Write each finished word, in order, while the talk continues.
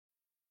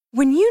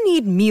When you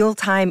need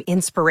mealtime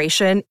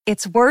inspiration,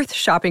 it's worth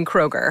shopping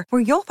Kroger,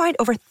 where you'll find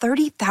over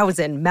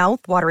 30,000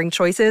 mouth-watering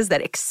choices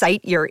that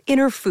excite your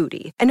inner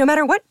foodie. And no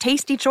matter what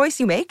tasty choice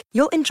you make,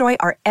 you'll enjoy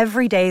our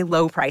everyday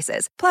low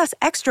prices, plus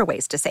extra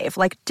ways to save,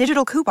 like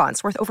digital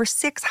coupons worth over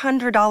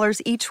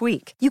 $600 each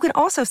week. You can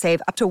also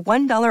save up to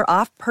 $1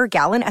 off per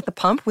gallon at the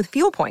pump with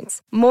fuel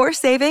points. More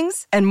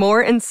savings and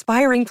more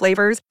inspiring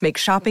flavors make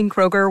shopping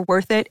Kroger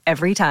worth it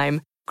every time.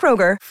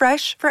 Kroger,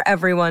 fresh for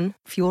everyone.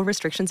 Fuel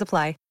restrictions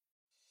apply.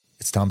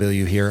 It's Tom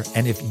Bilyeu here,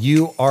 and if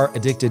you are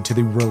addicted to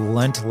the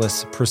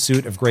relentless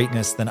pursuit of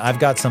greatness, then I've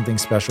got something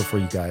special for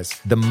you guys.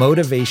 The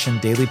Motivation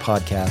Daily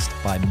Podcast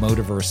by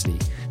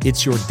Motiversity.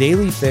 It's your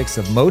daily fix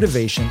of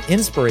motivation,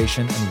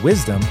 inspiration, and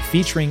wisdom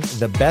featuring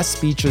the best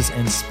speeches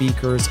and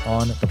speakers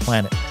on the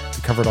planet.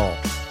 We cover it all.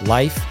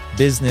 Life,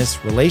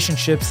 business,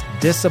 relationships,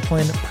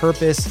 discipline,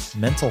 purpose,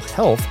 mental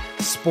health,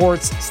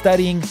 sports,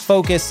 studying,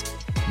 focus,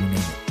 you name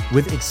it.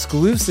 With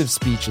exclusive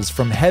speeches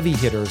from heavy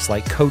hitters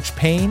like Coach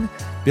Payne,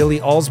 Billy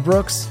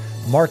Alsbrooks,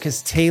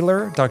 Marcus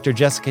Taylor, Dr.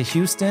 Jessica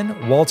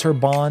Houston, Walter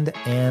Bond,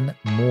 and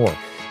more.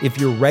 If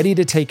you're ready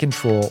to take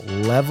control,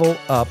 level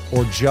up,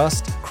 or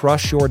just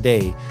crush your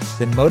day,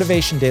 then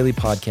Motivation Daily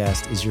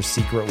Podcast is your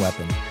secret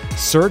weapon.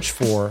 Search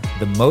for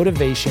the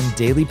Motivation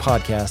Daily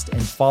Podcast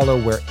and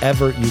follow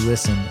wherever you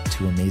listen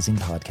to amazing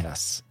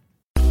podcasts.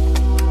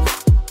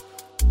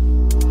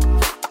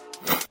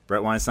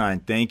 Bret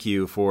Weinstein, thank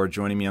you for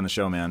joining me on the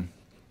show, man.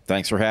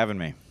 Thanks for having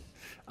me.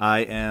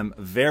 I am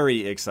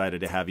very excited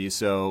to have you.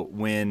 So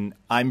when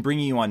I'm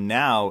bringing you on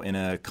now in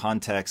a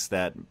context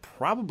that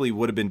probably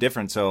would have been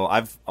different, so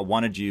I've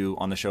wanted you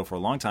on the show for a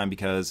long time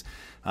because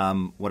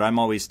what I'm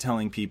always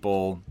telling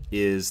people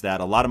is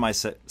that a lot of my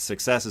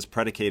success is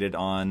predicated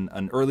on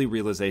an early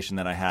realization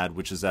that I had,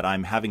 which is that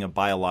I'm having a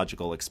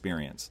biological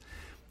experience.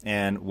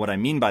 And what I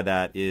mean by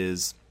that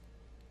is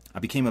I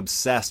became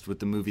obsessed with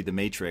the movie The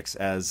Matrix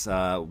as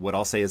what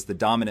I'll say is the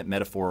dominant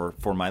metaphor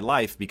for my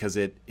life because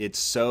it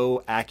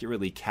so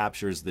accurately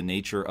captures the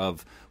nature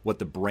of what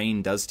the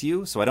brain does to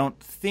you. So I don't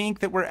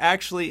think that we're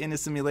actually in a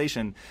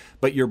simulation,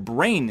 but your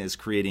brain is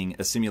creating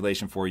a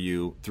simulation for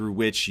you through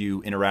which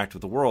you interact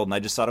with the world. And I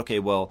just thought, okay,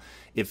 well,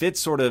 if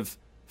it's sort of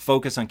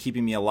focused on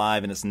keeping me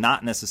alive and it's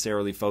not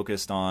necessarily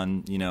focused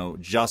on,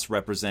 just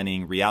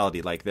representing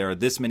reality. Like there are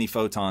this many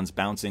photons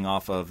bouncing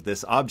off of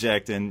this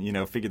object and,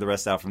 figure the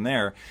rest out from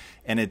there.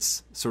 And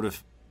it's sort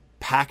of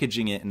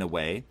packaging it in a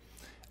way.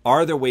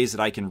 Are there ways that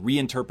I can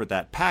reinterpret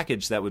that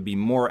package that would be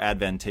more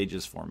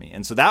advantageous for me?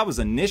 And so that was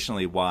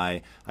initially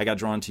why I got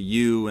drawn to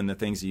you and the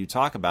things that you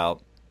talk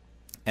about.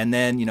 And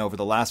then, over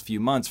the last few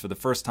months, for the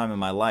first time in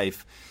my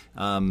life,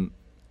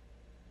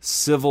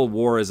 civil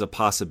war as a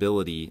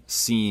possibility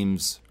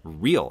seems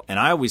real. And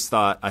I always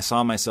thought I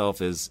saw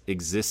myself as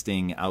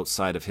existing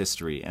outside of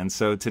history. And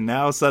so to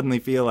now suddenly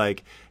feel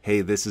like, hey,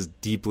 this is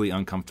deeply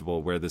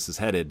uncomfortable where this is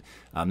headed,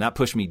 that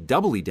pushed me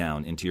doubly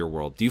down into your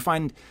world.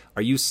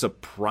 Are you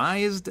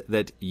surprised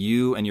that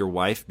you and your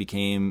wife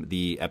became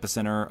the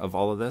epicenter of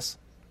all of this?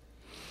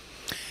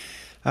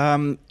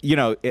 One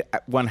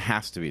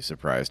has to be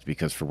surprised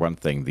because, for one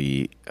thing,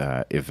 the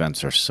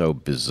events are so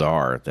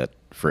bizarre that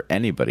for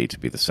anybody to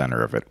be the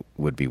center of it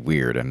would be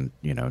weird, and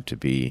to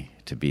be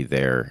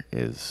there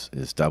is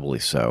doubly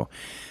so.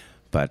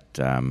 But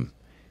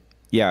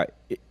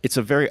it's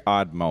a very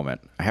odd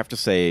moment. I have to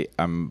say,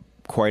 I'm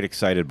quite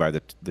excited by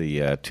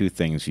the two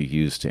things you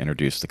used to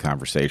introduce the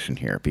conversation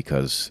here,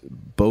 because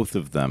both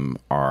of them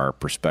are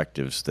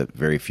perspectives that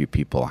very few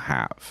people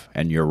have.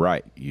 And you're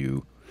right.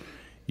 You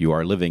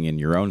are living in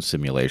your own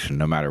simulation,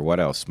 no matter what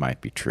else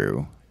might be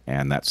true.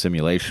 And that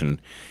simulation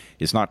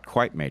is not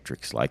quite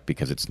Matrix-like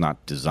because it's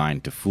not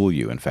designed to fool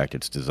you. In fact,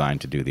 it's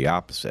designed to do the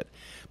opposite.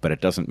 But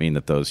it doesn't mean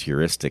that those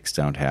heuristics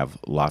don't have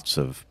lots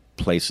of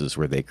places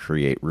where they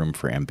create room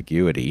for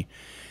ambiguity.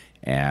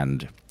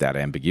 And that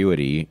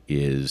ambiguity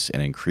is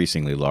an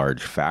increasingly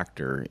large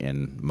factor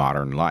in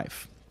modern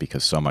life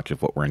because so much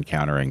of what we're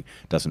encountering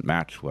doesn't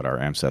match what our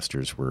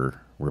ancestors were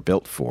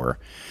built for.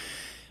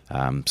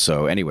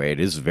 So anyway, it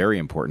is very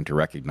important to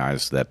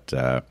recognize that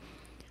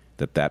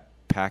that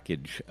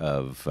package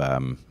of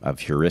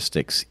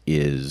heuristics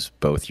is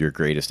both your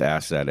greatest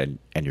asset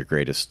and your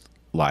greatest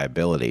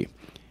liability.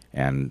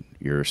 And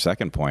your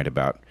second point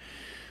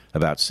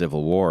about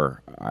civil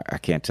war, I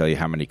can't tell you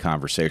how many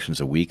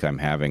conversations a week I'm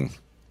having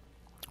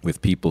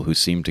with people who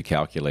seem to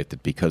calculate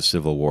that because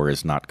civil war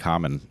is not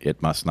common,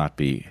 it must not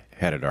be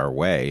headed our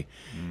way.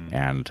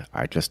 And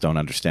I just don't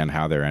understand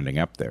how they're ending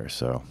up there.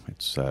 So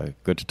it's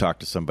good to talk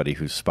to somebody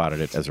who's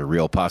spotted it as a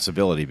real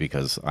possibility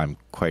because I'm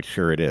quite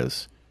sure it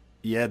is.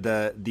 Yeah,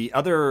 the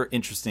other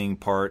interesting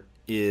part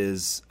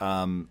is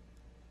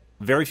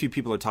very few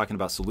people are talking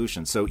about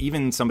solutions. So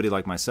even somebody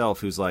like myself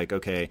who's like,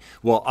 okay,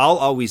 well, I'll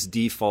always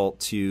default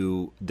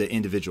to the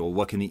individual.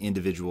 What can the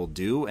individual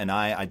do? And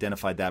I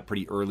identified that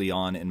pretty early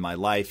on in my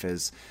life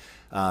as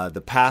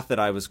the path that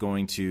I was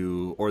going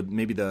to, or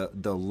maybe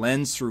the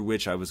lens through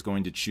which I was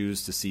going to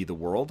choose to see the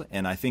world.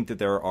 And I think that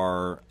there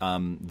are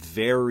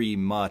very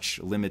much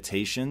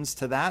limitations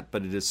to that,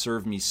 but it has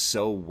served me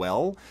so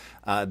well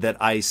that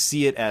I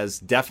see it as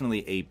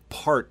definitely a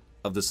part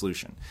of the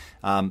solution.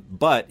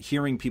 But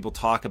hearing people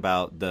talk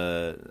about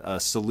the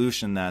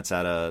solution that's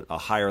at a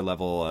higher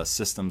level, a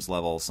systems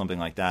level, something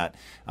like that,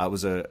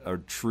 was a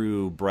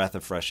true breath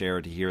of fresh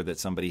air to hear that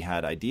somebody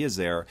had ideas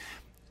there.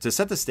 To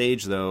set the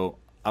stage, though,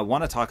 I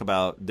want to talk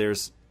about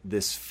there's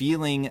this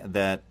feeling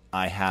that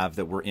I have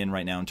that we're in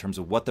right now in terms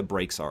of what the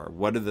breaks are.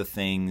 What are the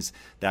things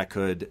that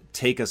could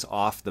take us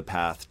off the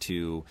path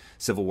to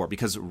civil war?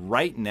 Because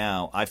right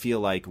now, I feel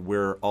like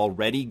we're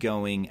already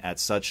going at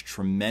such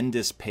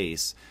tremendous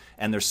pace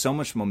and there's so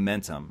much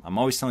momentum. I'm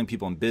always telling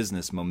people in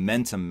business,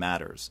 momentum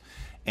matters.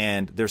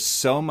 And there's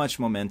so much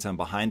momentum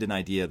behind an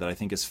idea that I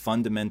think is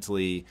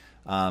fundamentally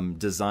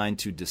designed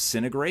to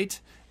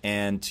disintegrate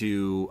and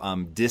to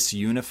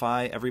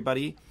disunify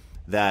everybody,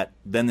 that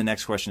then the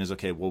next question is,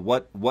 okay, well,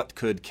 what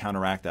could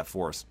counteract that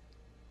force?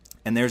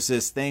 And there's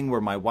this thing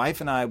where my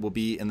wife and I will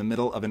be in the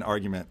middle of an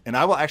argument, and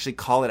I will actually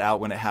call it out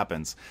when it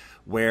happens,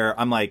 where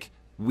I'm like,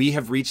 we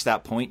have reached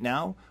that point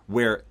now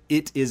where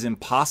it is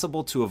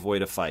impossible to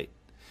avoid a fight.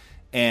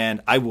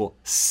 And I will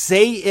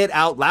say it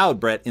out loud,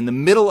 Bret, in the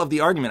middle of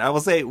the argument. I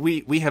will say,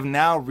 we have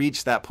now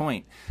reached that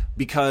point,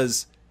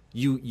 because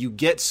you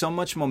get so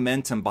much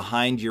momentum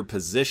behind your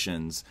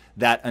positions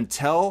that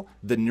until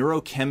the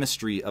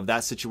neurochemistry of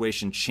that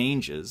situation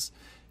changes,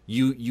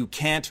 you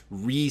can't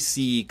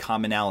re-see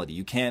commonality.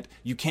 You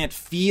can't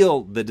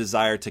feel the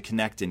desire to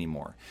connect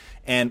anymore.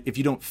 And if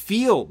you don't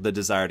feel the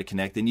desire to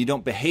connect, then you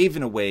don't behave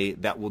in a way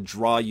that will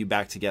draw you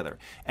back together.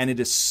 And it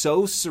is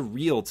so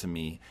surreal to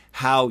me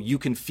how you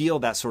can feel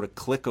that sort of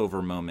click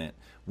over moment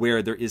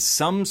where there is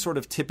some sort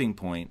of tipping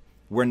point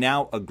where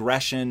now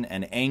aggression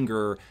and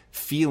anger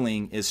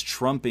feeling is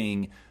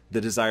trumping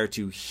the desire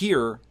to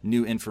hear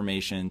new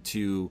information,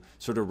 to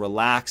sort of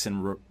relax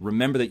and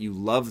remember that you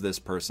love this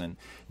person.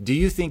 Do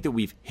you think that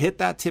we've hit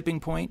that tipping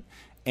point?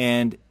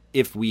 And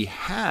if we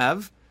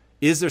have,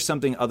 is there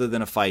something other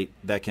than a fight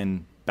that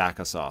can back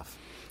us off?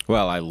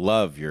 Well, I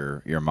love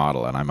your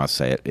model, and I must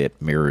say it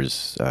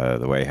mirrors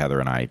the way Heather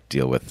and I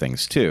deal with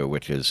things too,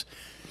 which is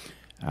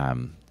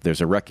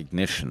there's a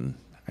recognition.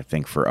 I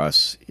think for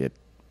us,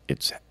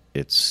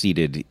 it's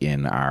seated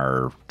in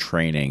our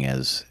training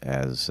as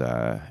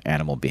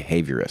animal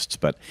behaviorists,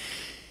 but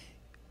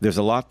there's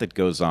a lot that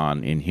goes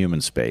on in human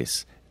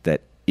space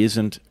that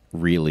isn't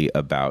really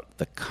about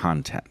the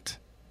content,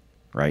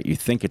 right? You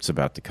think it's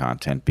about the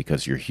content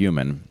because you're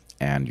human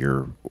and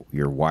you're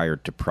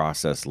wired to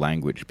process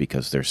language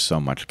because there's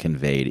so much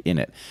conveyed in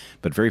it.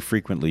 But very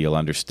frequently you'll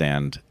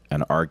understand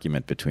an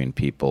argument between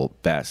people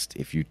best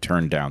if you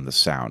turn down the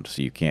sound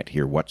so you can't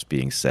hear what's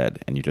being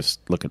said and you just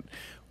look at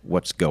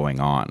what's going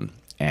on.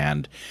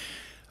 And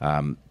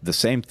the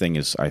same thing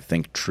is, I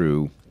think,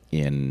 true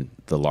in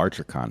the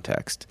larger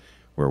context,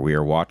 where we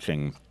are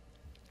watching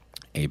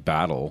a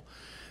battle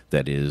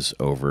that is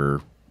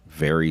over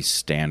very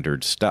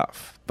standard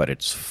stuff, but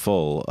it's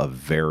full of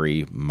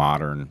very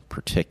modern,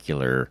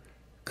 particular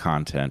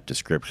content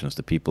descriptions.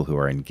 The people who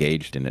are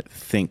engaged in it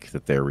think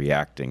that they're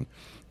reacting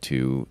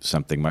to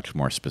something much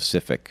more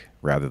specific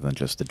rather than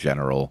just the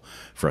general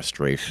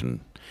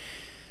frustration.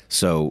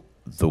 So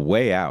the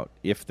way out,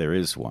 if there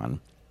is one,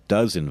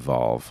 does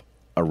involve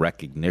a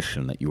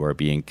recognition that you are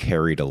being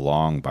carried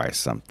along by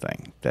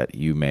something, that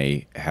you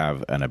may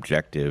have an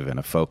objective and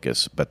a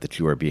focus, but that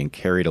you are being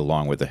carried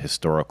along with a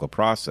historical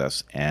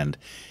process. And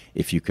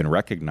if you can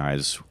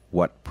recognize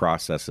what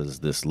processes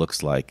this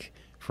looks like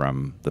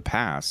from the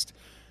past,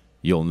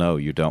 you'll know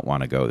you don't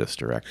want to go this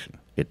direction.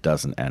 It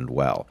doesn't end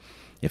well.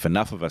 If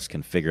enough of us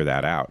can figure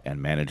that out and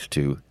manage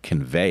to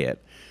convey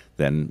it,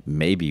 then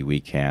maybe we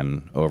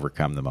can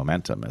overcome the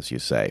momentum, as you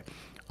say.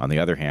 On the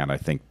other hand, I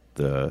think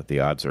the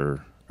odds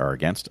are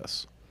against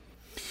us.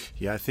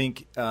 Yeah, I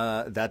think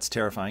that's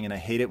terrifying, and I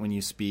hate it when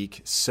you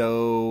speak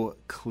so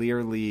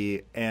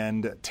clearly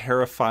and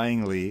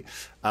terrifyingly,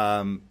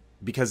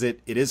 because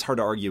it is hard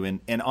to argue.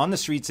 And on the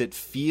streets, it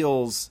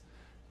feels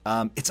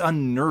it's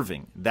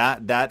unnerving.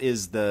 That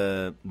is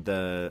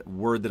the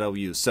word that I'll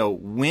use. So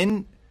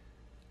when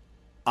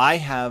I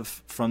have,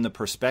 from the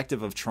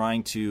perspective of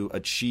trying to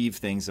achieve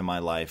things in my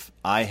life,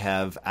 I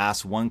have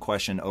asked one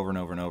question over and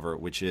over and over,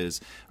 which is,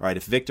 all right,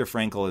 if Viktor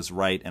Frankl is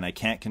right and I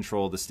can't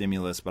control the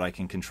stimulus, but I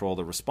can control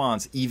the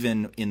response,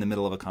 even in the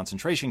middle of a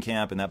concentration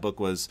camp, and that book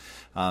was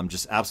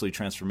just absolutely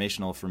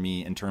transformational for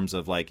me in terms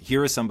of, like,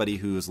 here is somebody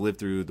who has lived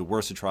through the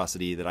worst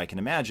atrocity that I can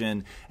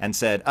imagine and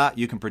said,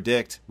 you can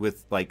predict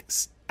with, like,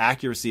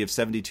 accuracy of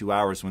 72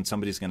 hours when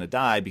somebody's going to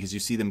die because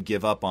you see them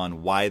give up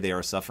on why they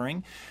are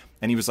suffering.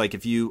 And he was like,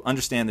 if you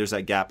understand there's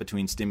that gap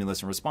between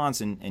stimulus and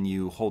response and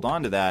you hold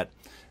on to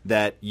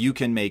that you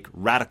can make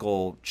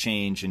radical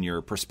change in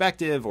your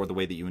perspective or the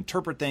way that you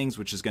interpret things,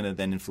 which is going to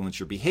then influence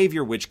your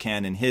behavior, which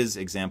can, in his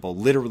example,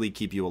 literally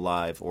keep you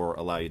alive or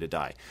allow you to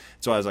die.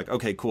 So I was like,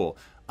 okay, cool.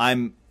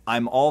 I'm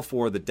all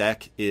for the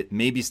deck. It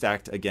may be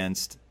stacked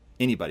against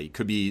anybody.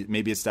 Could be,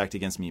 maybe it's stacked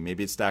against me.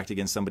 Maybe it's stacked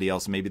against somebody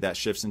else. Maybe that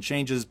shifts and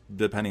changes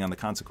depending on the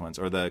consequence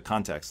or the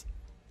context.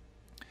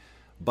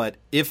 But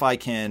if I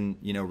can,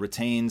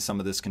 retain some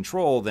of this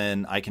control,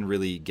 then I can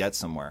really get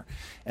somewhere.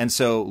 And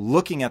so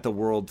looking at the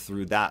world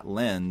through that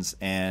lens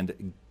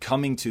and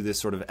coming to this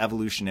sort of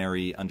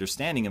evolutionary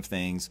understanding of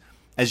things,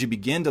 as you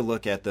begin to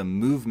look at the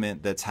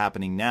movement that's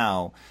happening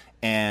now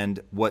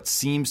and what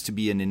seems to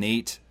be an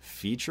innate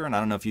feature, and I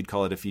don't know if you'd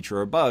call it a feature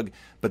or a bug,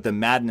 but the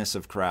madness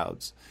of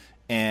crowds.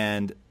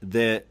 And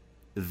oh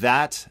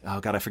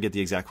God, I forget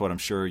the exact quote. I'm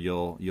sure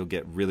you'll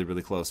get really,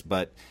 really close.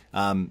 But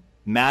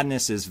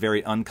madness is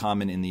very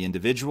uncommon in the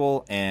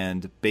individual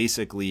and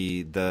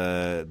basically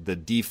the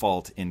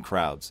default in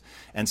crowds.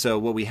 And so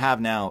what we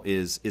have now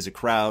is a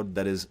crowd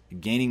that is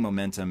gaining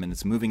momentum and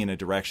it's moving in a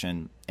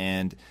direction,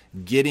 and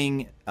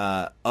getting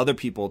other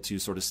people to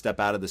sort of step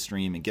out of the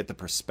stream and get the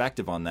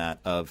perspective on that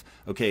of,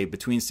 okay,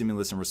 between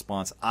stimulus and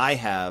response, I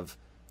have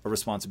a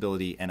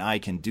responsibility and I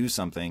can do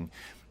something.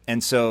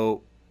 And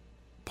so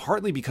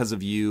partly because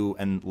of you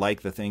and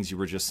like the things you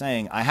were just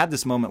saying, I had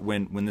this moment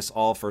when this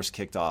all first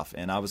kicked off,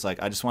 and I was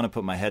like, I just want to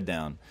put my head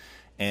down.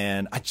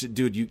 And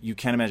dude, you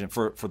can't imagine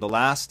for the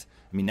last,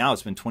 now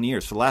it's been 20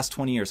 years. For the last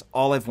 20 years,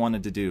 all I've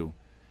wanted to do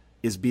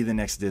is be the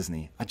next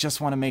Disney. I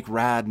just want to make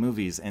rad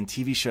movies and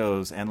TV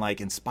shows and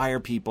like inspire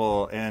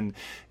people and,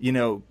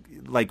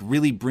 like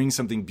really bring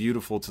something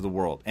beautiful to the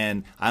world.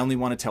 And I only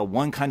want to tell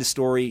one kind of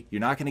story. You're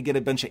not going to get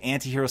a bunch of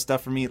anti-hero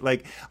stuff from me.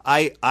 Like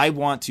I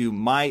want to,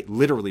 my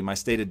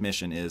stated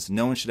mission is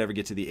no one should ever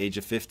get to the age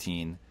of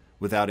 15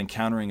 without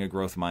encountering a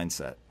growth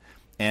mindset.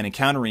 And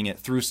encountering it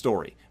through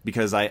story,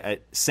 because I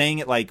saying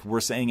it like we're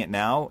saying it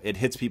now, it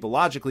hits people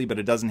logically, but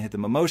it doesn't hit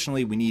them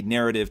emotionally. We need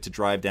narrative to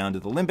drive down to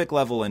the limbic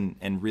level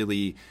and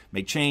really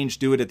make change,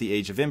 do it at the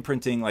age of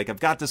imprinting. Like, I've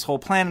got this whole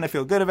plan and I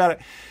feel good about it.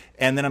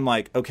 And then I'm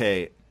like,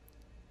 okay,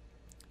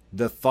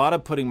 the thought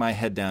of putting my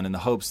head down in the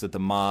hopes that the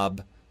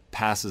mob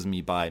passes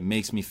me by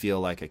makes me feel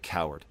like a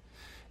coward.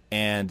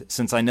 And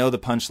since I know the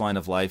punchline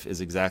of life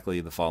is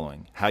exactly the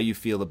following: how you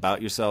feel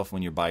about yourself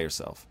when you're by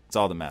yourself. It's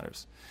all that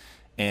matters.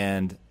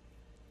 And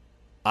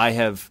I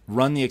have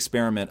run the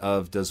experiment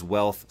of, does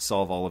wealth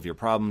solve all of your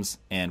problems?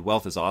 And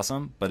wealth is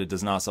awesome, but it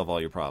does not solve all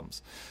your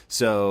problems.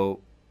 So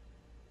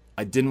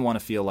I didn't want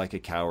to feel like a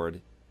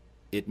coward.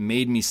 It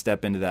made me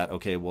step into that,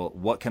 okay, well,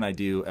 what can I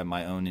do at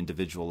my own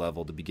individual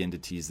level to begin to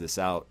tease this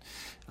out?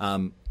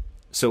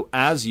 So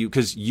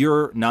because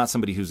you're not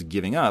somebody who's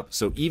giving up,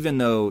 so even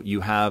though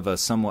you have a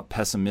somewhat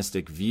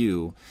pessimistic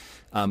view,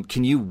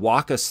 can you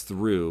walk us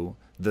through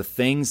the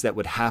things that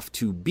would have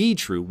to be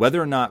true,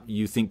 whether or not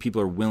you think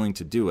people are willing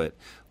to do it?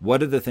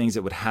 What are the things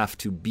that would have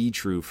to be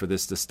true for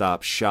this to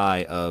stop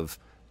shy of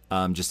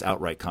just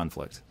outright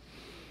conflict?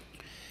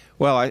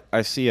 Well,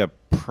 I see a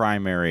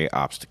primary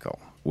obstacle,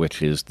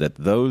 which is that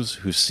those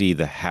who see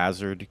the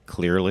hazard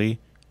clearly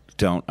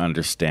don't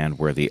understand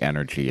where the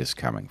energy is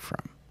coming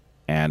from.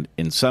 And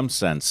in some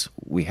sense,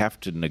 we have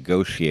to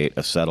negotiate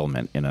a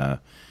settlement in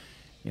a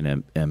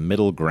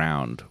middle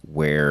ground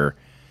where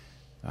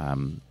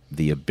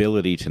the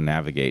ability to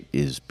navigate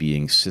is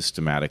being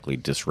systematically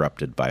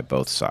disrupted by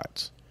both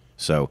sides.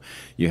 So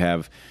you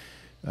have,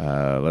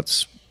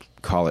 let's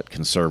call it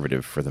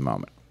conservative for the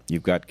moment.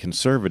 You've got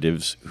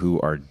conservatives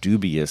who are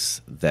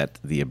dubious that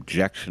the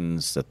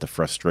objections, that the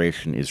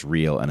frustration is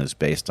real and is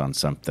based on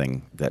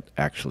something that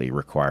actually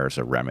requires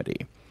a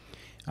remedy.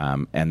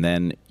 And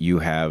then you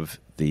have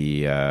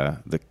the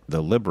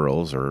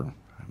liberals, or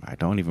I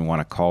don't even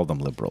want to call them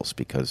liberals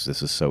because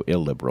this is so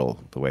illiberal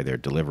the way they're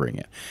delivering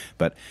it.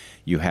 But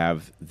you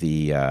have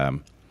the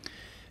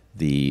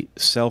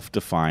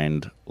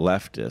self-defined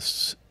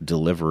leftists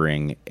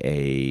delivering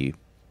a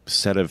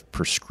set of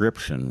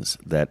prescriptions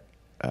that,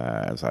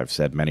 as I've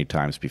said many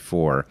times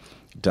before,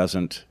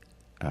 doesn't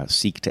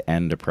seek to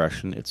end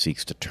oppression. It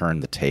seeks to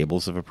turn the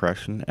tables of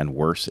oppression, and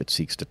worse, it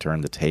seeks to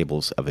turn the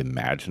tables of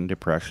imagined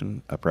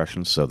oppression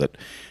so that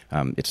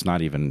it's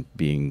not even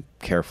being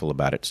careful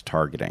about its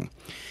targeting.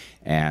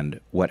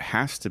 And what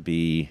has to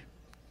be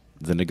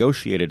the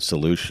negotiated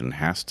solution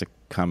has to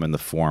come in the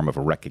form of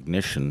a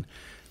recognition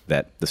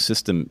that the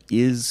system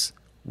is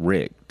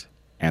rigged,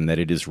 and that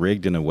it is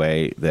rigged in a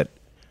way that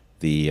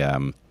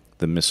the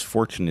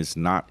misfortune is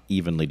not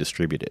evenly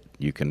distributed.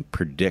 You can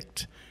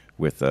predict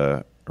with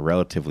a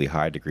relatively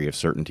high degree of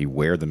certainty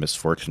where the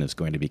misfortune is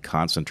going to be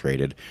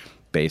concentrated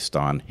based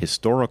on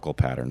historical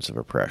patterns of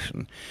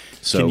oppression.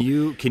 So,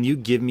 can you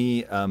give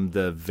me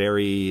the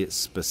very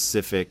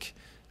specific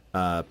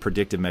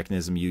predictive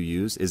mechanism you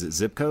use? Is it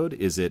zip code?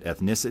 Is it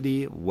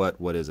ethnicity?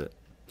 What is it?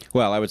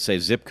 Well, I would say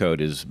zip code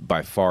is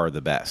by far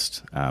the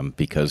best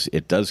because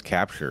it does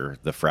capture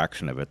the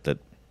fraction of it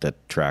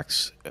that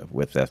tracks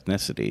with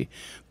ethnicity,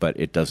 but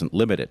it doesn't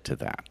limit it to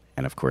that.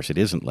 And of course, it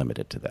isn't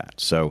limited to that.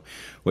 So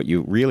what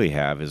you really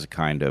have is a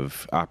kind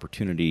of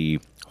opportunity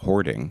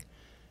hoarding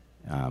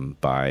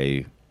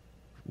by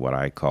what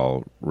I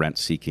call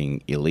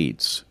rent-seeking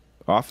elites.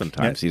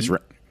 Oftentimes,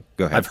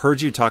 Go ahead. I've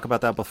heard you talk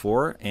about that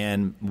before,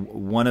 and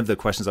one of the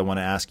questions I want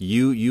to ask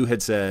you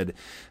had said,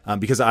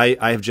 because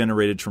I have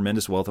generated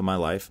tremendous wealth in my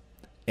life,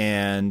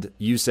 and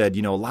you said,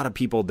 a lot of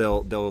people,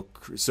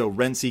 so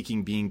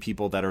rent-seeking being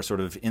people that are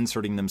sort of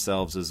inserting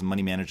themselves as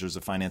money managers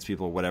or finance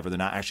people or whatever. They're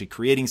not actually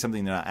creating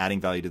something, they're not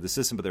adding value to the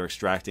system, but they're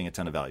extracting a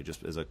ton of value,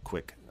 just as a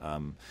quick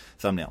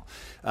thumbnail.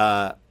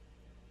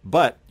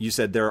 But you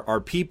said there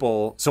are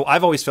people, so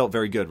I've always felt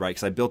very good, right?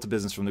 Because I built a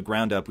business from the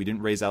ground up. We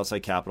didn't raise outside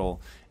capital,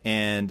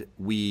 and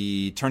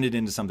we turned it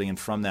into something. And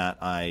from that,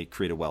 I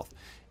created wealth.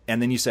 And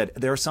then you said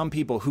there are some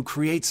people who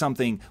create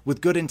something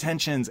with good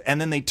intentions, and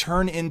then they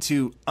turn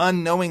into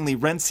unknowingly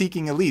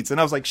rent-seeking elites.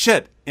 And I was like,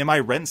 shit, am I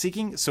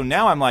rent-seeking? So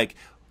now I'm like,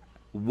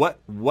 what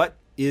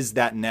is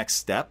that next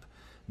step?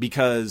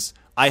 Because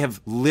I have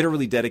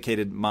literally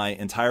dedicated my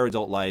entire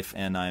adult life,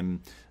 and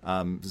I'm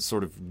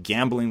sort of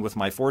gambling with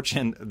my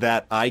fortune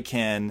that I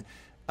can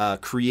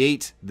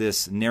create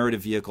this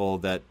narrative vehicle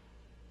that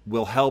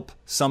will help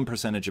some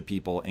percentage of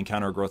people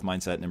encounter a growth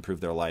mindset and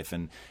improve their life.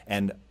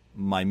 And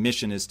my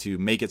mission is to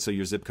make it so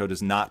your zip code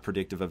is not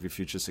predictive of your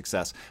future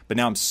success. But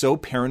now I'm so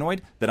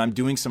paranoid that I'm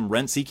doing some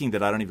rent seeking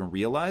that I don't even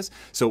realize.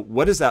 So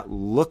what does that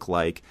look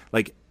like?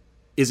 Like,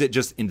 is it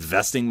just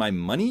investing my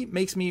money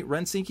makes me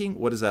rent seeking?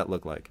 What does that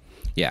look like?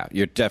 Yeah,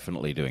 you're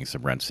definitely doing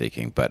some rent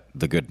seeking, but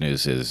the good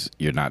news is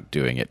you're not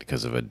doing it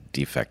because of a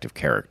defective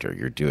character.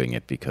 You're doing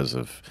it because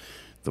of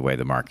the way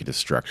the market is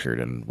structured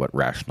and what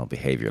rational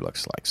behavior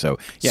looks like. So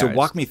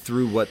walk me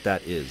through what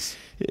that is.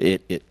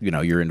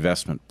 Your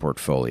investment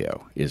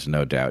portfolio is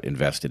no doubt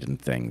invested in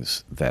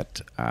things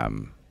that,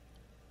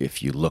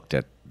 if you looked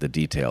at the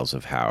details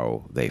of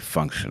how they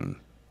function,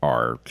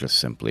 are just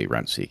simply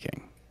rent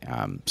seeking.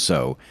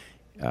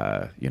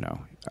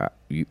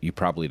 You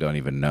probably don't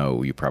even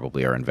know. You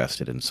probably are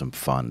invested in some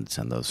funds,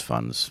 and those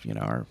funds,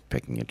 are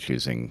picking and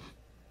choosing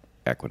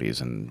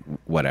equities and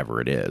whatever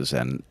it is,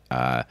 and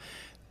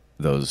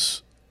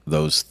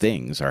those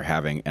things are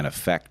having an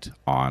effect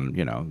on,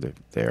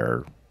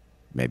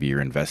 maybe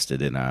you're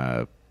invested in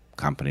a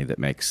company that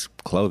makes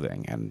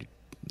clothing, and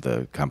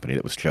the company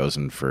that was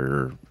chosen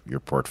for your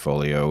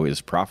portfolio is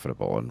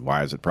profitable. And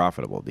why is it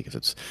profitable? Because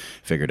it's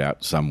figured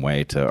out some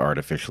way to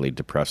artificially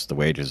depress the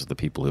wages of the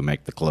people who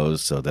make the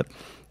clothes so that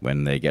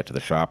when they get to the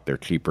shop, they're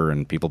cheaper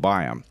and people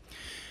buy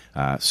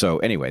them. So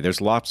anyway,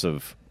 there's lots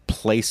of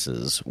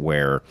places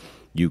where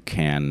you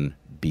can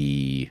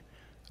be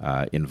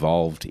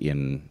involved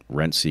in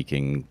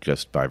rent-seeking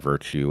just by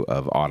virtue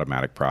of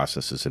automatic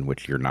processes in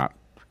which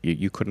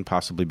you couldn't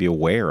possibly be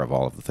aware of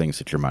all of the things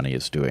that your money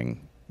is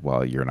doing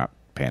while you're not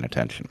paying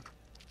attention.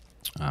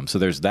 So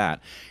there's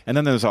that. And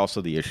then there's also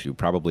the issue,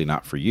 probably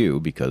not for you,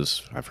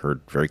 because I've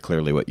heard very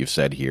clearly what you've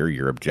said here.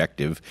 Your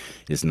objective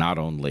is not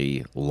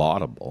only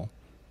laudable,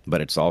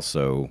 but it's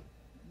also,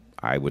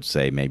 I would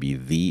say, maybe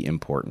the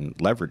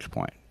important leverage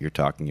point. You're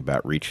talking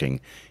about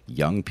reaching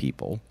young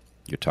people.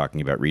 You're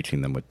talking about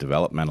reaching them with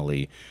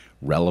developmentally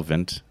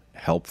relevant,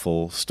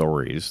 helpful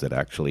stories that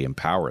actually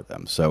empower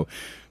them. So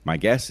my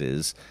guess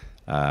is,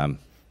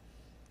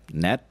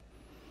 net,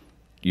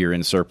 you're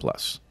in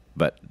surplus.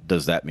 But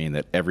does that mean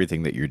that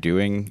everything that you're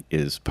doing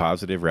is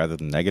positive rather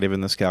than negative in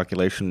this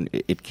calculation?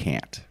 It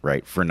can't,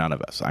 right? For none of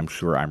us. I'm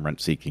sure I'm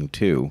rent-seeking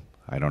too.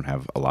 I don't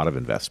have a lot of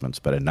investments,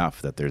 but enough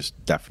that there's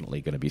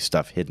definitely going to be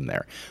stuff hidden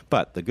there.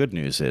 But the good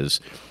news is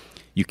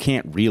you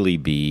can't really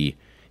be,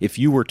 if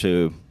you were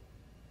to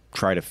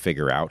try to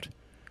figure out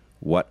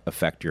what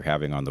effect you're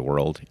having on the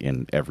world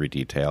in every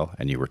detail,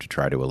 and you were to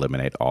try to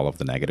eliminate all of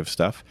the negative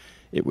stuff,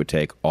 it would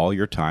take all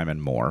your time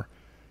and more.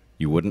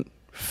 You wouldn't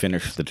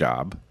finish the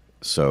job.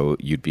 So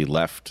you'd be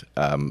left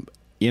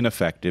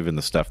ineffective in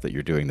the stuff that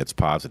you're doing that's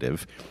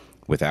positive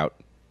without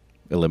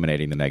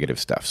eliminating the negative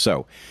stuff.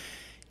 So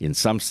in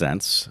some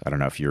sense, I don't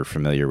know if you're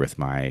familiar with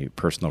my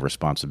personal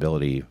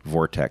responsibility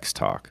vortex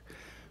talk.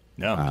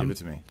 No, give it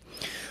to me.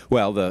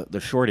 Well, the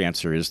short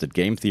answer is that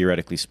game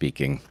theoretically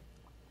speaking,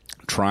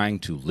 trying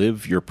to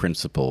live your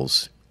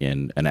principles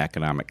in an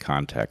economic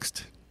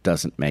context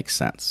doesn't make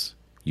sense.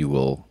 You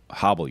will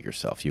hobble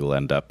yourself. You will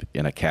end up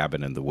in a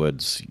cabin in the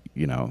woods,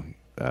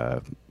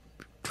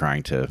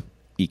 trying to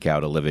eke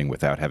out a living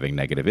without having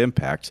negative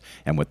impacts.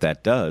 And what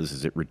that does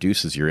is it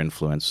reduces your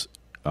influence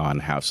on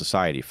how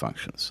society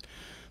functions.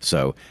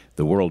 So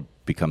the world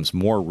becomes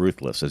more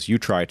ruthless as you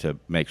try to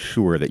make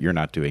sure that you're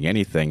not doing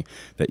anything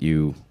that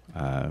you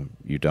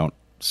don't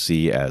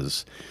see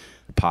as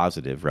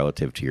positive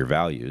relative to your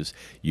values.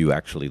 You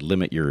actually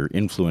limit your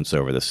influence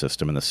over the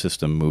system, and the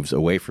system moves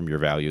away from your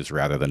values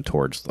rather than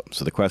towards them.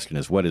 So the question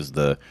is, what is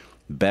the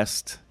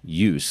best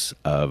use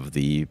of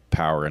the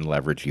power and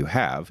leverage you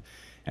have?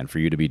 And for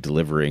you to be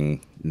delivering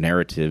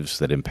narratives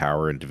that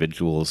empower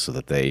individuals so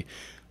that they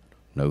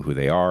know who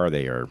they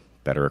are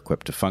better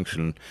equipped to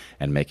function,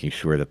 and making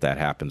sure that that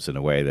happens in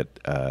a way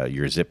that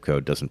your zip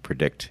code doesn't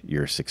predict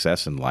your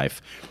success in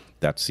life,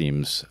 that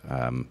seems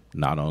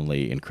not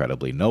only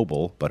incredibly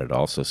noble, but it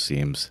also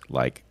seems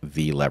like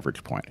the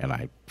leverage point. And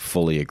I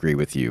fully agree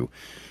with you.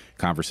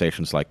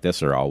 Conversations like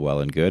this are all well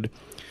and good.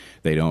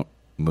 They don't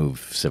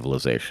move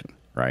civilization,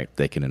 right?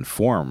 They can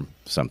inform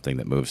something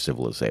that moves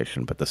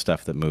civilization, but the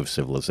stuff that moves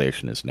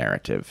civilization is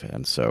narrative.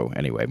 And so,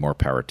 anyway, more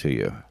power to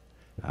you.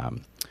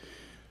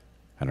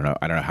 I don't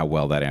know how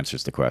well that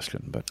answers the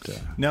question, but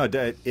no,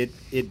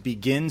 it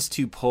begins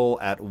to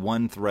pull at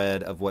one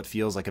thread of what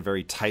feels like a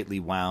very tightly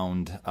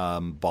wound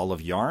ball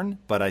of yarn.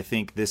 But I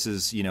think this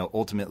is,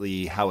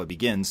 ultimately how it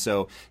begins.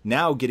 So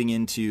now getting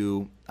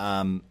into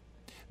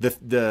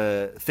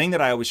the thing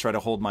that I always try to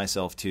hold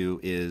myself to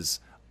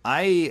is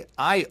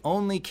I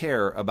only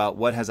care about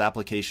what has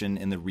application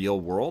in the real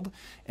world.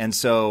 And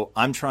so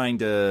I'm trying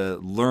to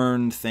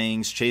learn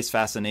things, chase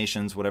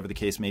fascinations, whatever the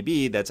case may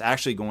be, that's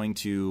actually going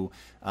to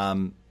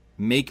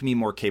make me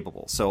more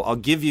capable. So I'll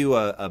give you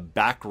a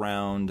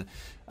background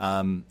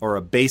or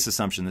a base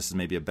assumption. This is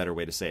maybe a better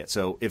way to say it.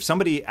 So if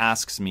somebody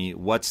asks me,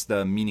 what's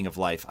the meaning of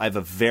life? I have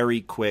a very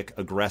quick,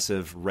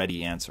 aggressive,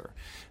 ready answer.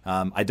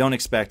 I don't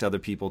expect other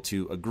people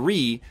to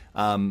agree.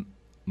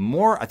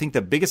 I think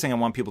the biggest thing I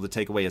want people to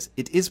take away is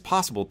it is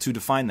possible to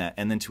define that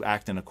and then to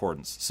act in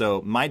accordance.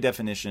 So my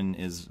definition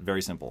is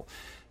very simple.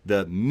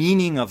 The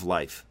meaning of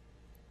life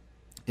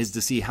is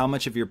to see how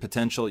much of your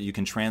potential you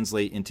can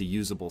translate into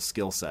usable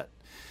skill set.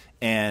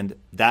 And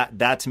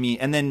that to me,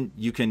 and then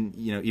you can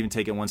even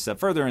take it one step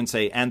further and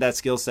say, and that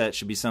skill set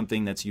should be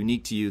something that's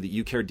unique to you, that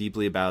you care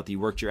deeply about, that you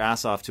worked your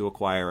ass off to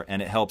acquire,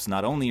 and it helps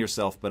not only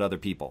yourself but other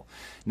people.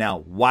 Now,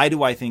 why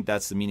do I think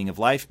that's the meaning of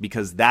life?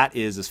 Because that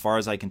is, as far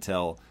as I can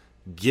tell,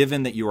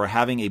 given that you are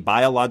having a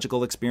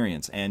biological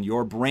experience and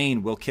your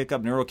brain will kick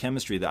up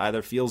neurochemistry that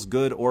either feels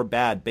good or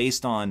bad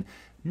based on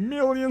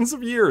millions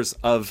of years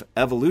of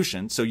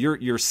evolution. So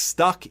you're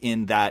stuck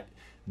in that.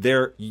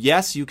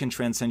 Yes, you can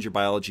transcend your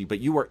biology, but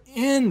you are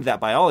in that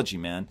biology,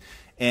 man.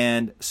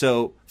 And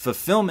so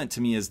fulfillment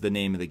to me is the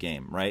name of the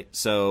game, right?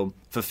 So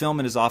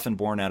fulfillment is often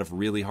born out of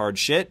really hard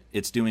shit.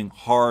 It's doing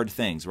hard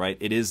things, right?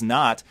 It is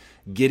not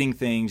getting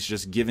things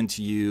just given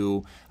to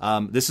you.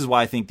 This is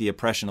why I think the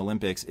Oppression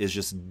Olympics is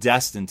just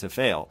destined to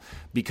fail,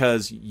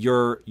 because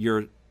you're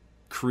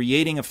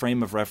creating a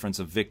frame of reference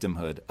of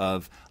victimhood,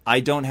 of I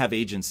don't have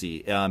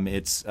agency. I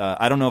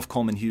don't know if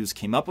Coleman Hughes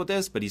came up with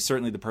this, but he's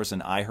certainly the person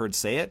I heard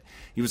say it.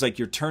 He was like,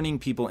 you're turning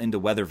people into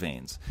weather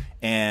vanes,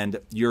 and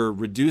you're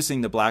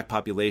reducing the black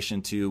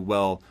population to,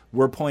 well,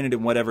 we're pointed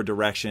in whatever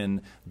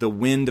direction the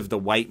wind of the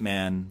white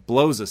man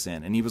blows us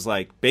in. And he was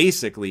like,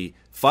 basically,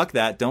 fuck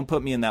that. Don't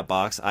put me in that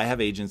box. I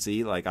have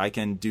agency. Like, I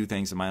can do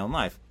things in my own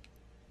life.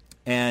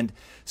 And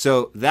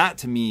so that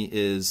to me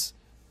is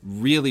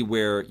really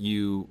where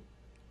you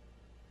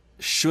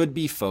should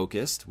be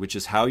focused, which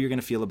is how you're going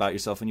to feel about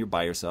yourself when you're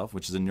by yourself,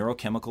 which is a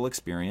neurochemical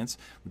experience,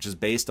 which is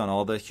based on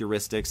all the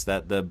heuristics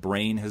that the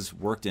brain has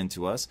worked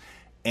into us.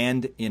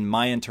 And in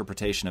my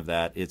interpretation of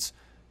that, it's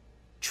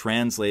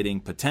translating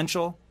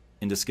potential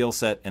into skill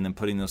set and then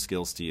putting those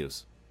skills to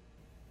use.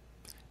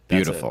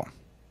 Beautiful.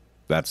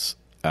 That's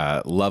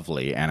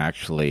lovely. And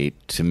actually,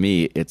 to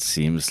me, it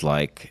seems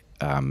like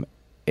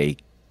a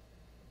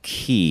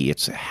key.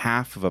 It's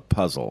half of a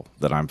puzzle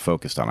that I'm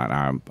focused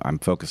on. I'm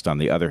focused on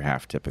the other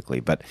half typically,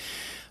 but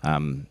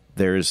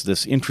there's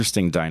this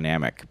interesting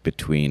dynamic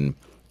between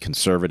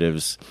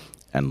conservatives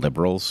and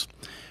liberals,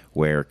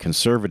 where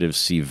conservatives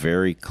see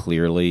very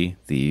clearly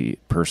the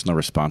personal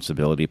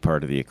responsibility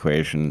part of the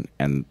equation,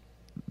 and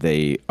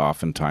they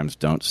oftentimes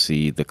don't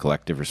see the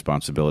collective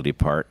responsibility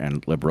part,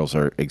 and liberals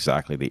are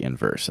exactly the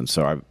inverse. And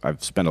so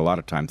I've spent a lot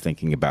of time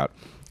thinking about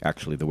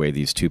actually the way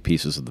these two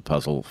pieces of the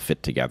puzzle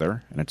fit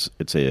together, and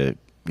it's a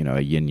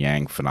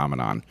yin-yang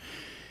phenomenon.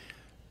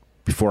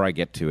 Before I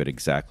get to it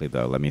exactly,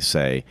 though, let me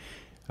say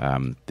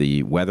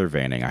the weather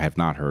vaning. I have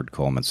not heard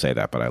Coleman say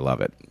that, but I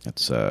love it.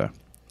 It's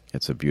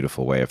a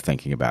beautiful way of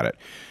thinking about it.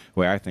 The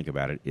way I think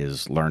about it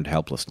is learned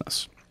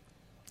helplessness.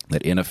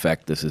 That in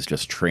effect, this is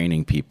just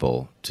training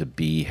people to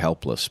be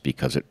helpless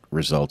because it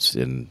results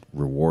in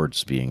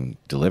rewards being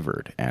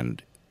delivered,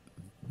 and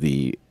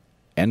the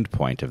end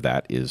point of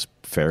that is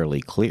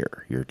fairly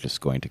clear. You're just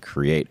going to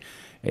create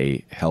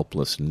a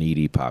helpless,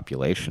 needy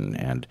population.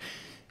 And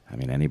I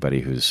mean,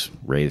 anybody who's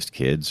raised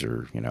kids,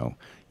 or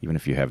even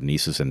if you have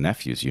nieces and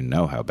nephews, you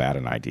know how bad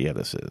an idea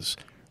this is,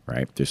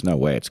 right? There's no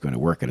way it's going to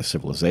work at a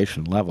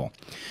civilization level.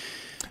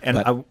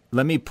 And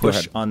let me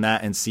push on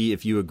that and see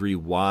if you agree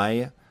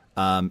why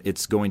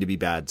it's going to be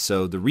bad.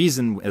 So the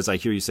reason, as I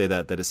hear you say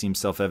that it seems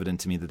self-evident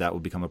to me that will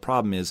become a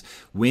problem, is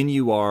when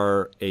you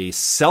are a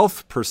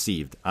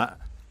self-perceived,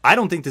 I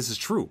don't think this is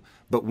true,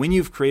 but when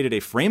you've created a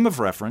frame of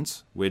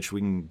reference, which we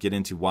can get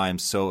into why I'm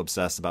so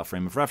obsessed about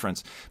frame of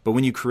reference, but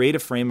when you create a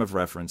frame of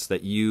reference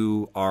that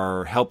you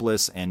are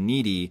helpless and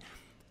needy,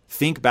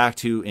 think back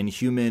to in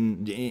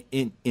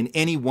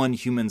any one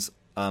human's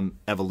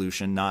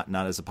evolution, not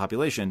as a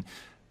population,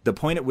 the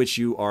point at which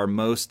you are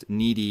most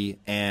needy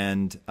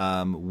and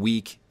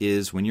weak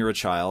is when you're a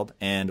child.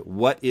 And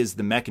what is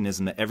the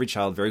mechanism that every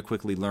child very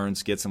quickly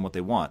learns gets them what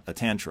they want? A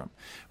tantrum,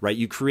 right?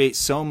 You create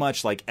so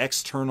much like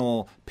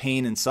external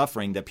pain and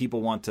suffering that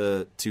people want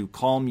to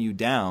calm you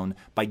down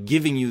by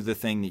giving you the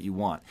thing that you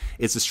want.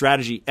 It's a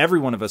strategy every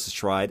one of us has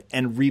tried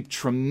and reaped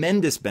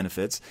tremendous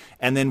benefits.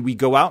 And then we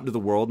go out into the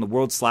world and the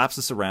world slaps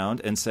us around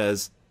and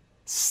says,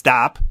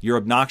 stop, you're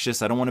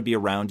obnoxious, I don't want to be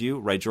around you,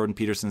 right? Jordan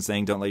Peterson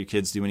saying don't let your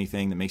kids do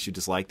anything that makes you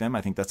dislike them.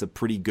 I think that's a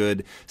pretty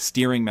good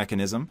steering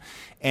mechanism.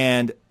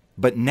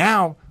 But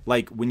now,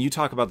 like when you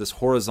talk about this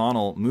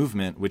horizontal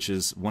movement, which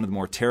is one of the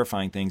more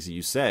terrifying things that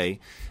you say,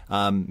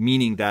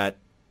 meaning that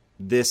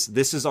this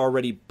is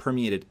already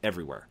permeated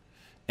everywhere.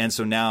 And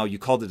so now you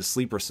called it a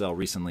sleeper cell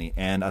recently,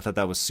 and I thought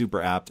that was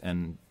super apt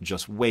and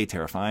just way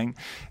terrifying.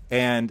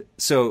 And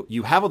so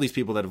you have all these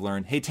people that have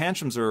learned, hey,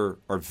 tantrums are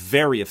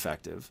very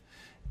effective.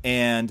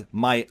 And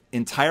my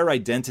entire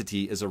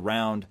identity is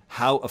around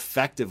how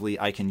effectively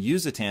I can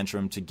use a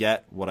tantrum to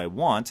get what I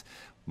want.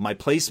 My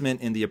placement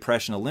in the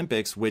Oppression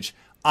Olympics, which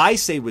I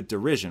say with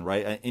derision,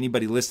 right?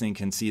 Anybody listening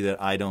can see that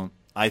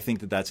I think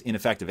that that's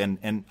ineffective.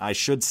 And I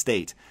should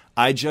state,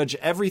 I judge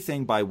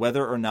everything by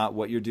whether or not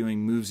what you're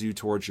doing moves you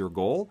towards your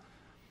goal.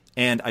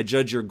 And I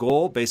judge your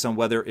goal based on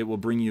whether it will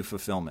bring you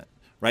fulfillment,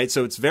 right?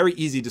 So it's very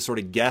easy to sort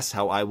of guess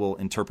how I will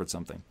interpret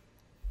something.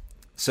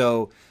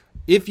 So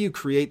if you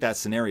create that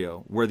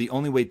scenario where the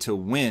only way to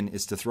win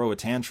is to throw a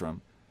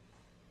tantrum,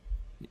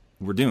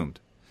 we're doomed.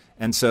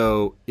 And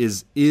so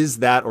is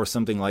that or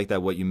something like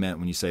that what you meant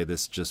when you say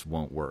this just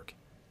won't work?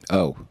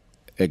 Oh,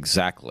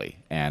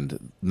 exactly.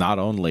 And not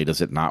only does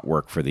it not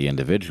work for the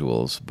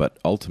individuals, but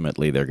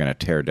ultimately they're going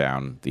to tear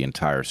down the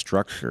entire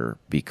structure,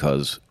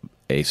 because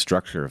a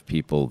structure of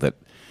people that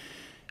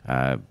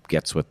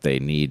gets what they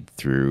need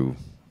through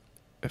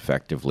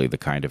effectively the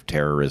kind of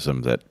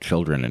terrorism that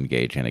children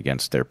engage in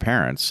against their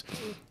parents,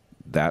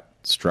 that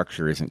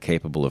structure isn't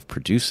capable of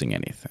producing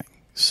anything.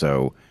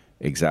 So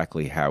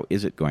exactly how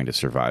is it going to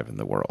survive in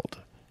the world?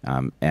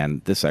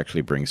 And this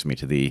actually brings me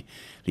to the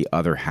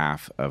other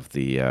half of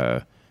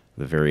the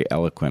very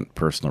eloquent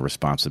personal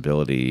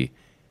responsibility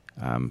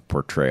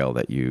portrayal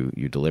that you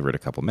delivered a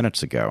couple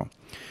minutes ago,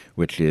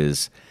 which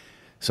is,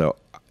 so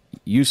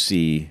you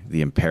see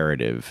the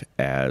imperative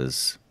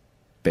as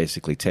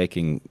basically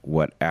taking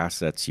what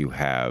assets you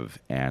have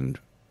and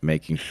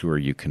making sure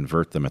you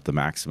convert them at the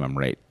maximum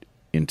rate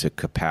into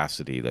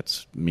capacity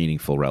that's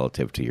meaningful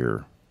relative to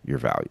your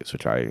values,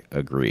 which I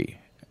agree,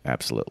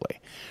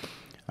 absolutely.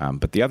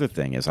 But the other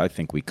thing is I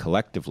think we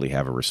collectively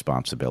have a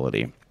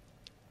responsibility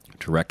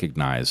to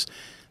recognize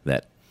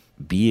that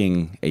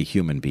being a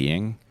human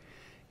being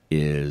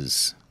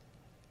is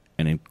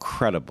an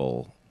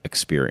incredible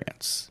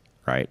experience,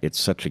 right? It's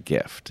such a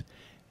gift.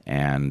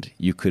 And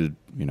you could,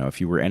 if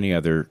you were any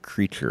other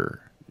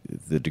creature,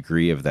 the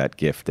degree of that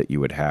gift that you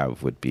would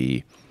have would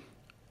be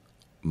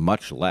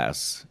much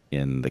less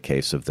in the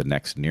case of the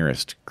next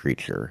nearest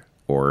creature,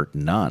 or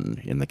none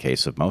in the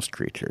case of most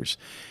creatures.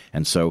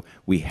 And so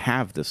we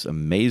have this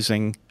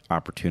amazing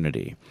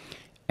opportunity.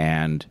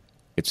 And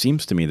it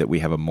seems to me that we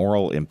have a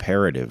moral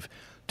imperative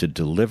to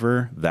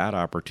deliver that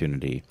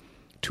opportunity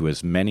to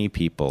as many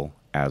people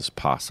as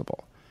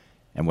possible.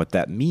 And what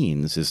that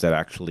means is that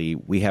actually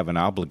we have an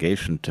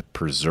obligation to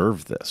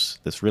preserve this.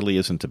 This really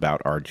isn't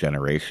about our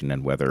generation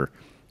and whether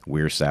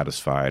we're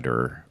satisfied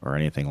or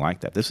anything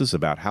like that. This is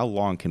about how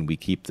long can we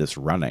keep this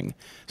running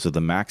so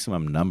the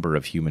maximum number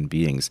of human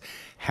beings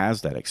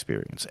has that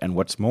experience. And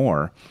what's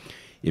more,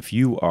 if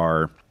you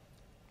are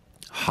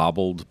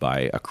hobbled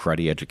by a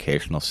cruddy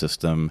educational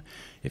system,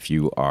 if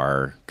you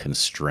are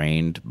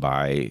constrained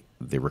by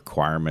the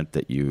requirement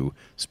that you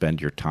spend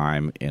your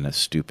time in a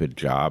stupid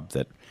job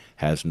that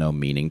has no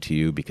meaning to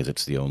you because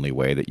it's the only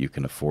way that you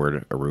can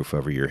afford a roof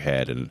over your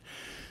head and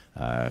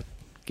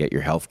get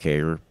your health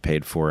care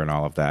paid for and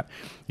all of that,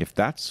 if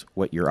that's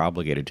what you're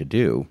obligated to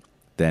do,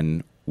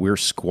 then we're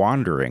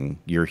squandering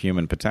your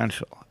human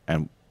potential.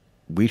 And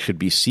we should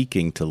be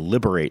seeking to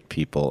liberate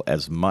people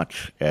as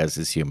much as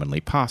is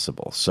humanly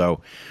possible.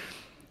 So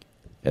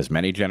as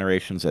many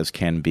generations as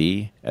can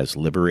be, as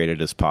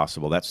liberated as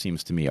possible, that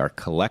seems to me our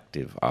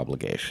collective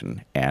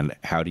obligation. And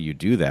how do you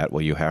do that?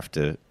 Well, you have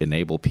to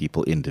enable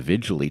people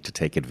individually to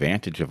take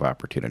advantage of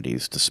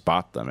opportunities, to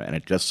spot them. And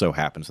it just so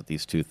happens that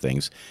these two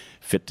things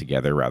fit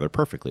together rather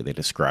perfectly. They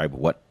describe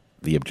what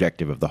the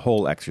objective of the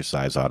whole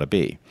exercise ought to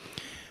be.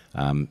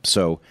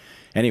 So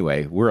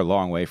anyway, we're a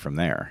long way from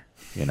there.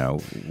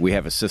 We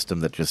have a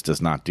system that just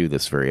does not do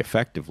this very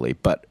effectively,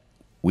 but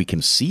we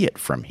can see it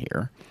from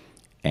here.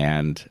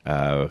 And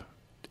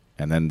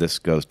then this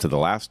goes to the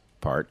last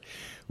part.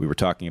 We were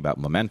talking about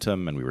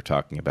momentum, and we were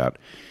talking about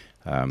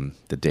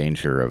the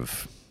danger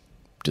of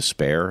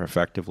despair,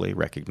 effectively,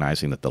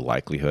 recognizing that the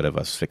likelihood of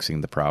us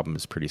fixing the problem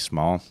is pretty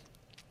small.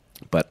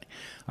 But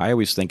I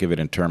always think of it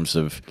in terms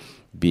of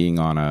being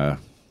on a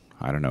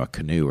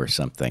canoe or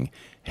something,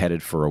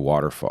 headed for a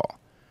waterfall.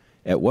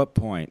 At what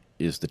point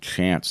is the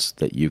chance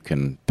that you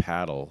can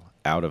paddle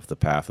out of the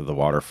path of the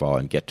waterfall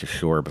and get to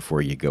shore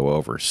before you go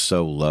over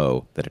so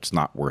low that it's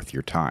not worth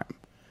your time?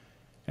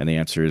 And the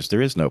answer is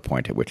there is no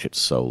point at which it's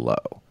so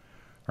low,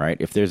 right?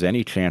 If there's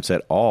any chance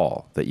at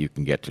all that you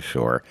can get to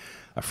shore,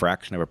 a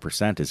fraction of a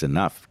percent is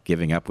enough.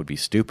 Giving up would be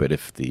stupid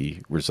if the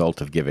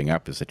result of giving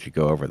up is that you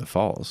go over the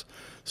falls.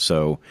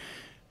 So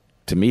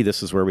to me,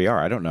 this is where we are.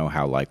 I don't know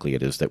how likely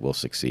it is that we'll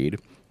succeed,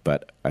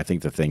 but I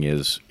think the thing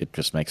is it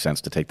just makes sense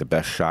to take the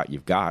best shot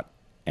you've got,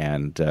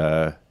 and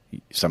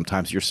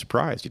sometimes you're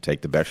surprised. You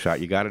take the best shot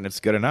you got and it's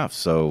good enough.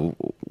 So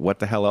what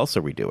the hell else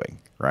are we doing,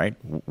 right?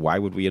 Why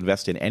would we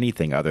invest in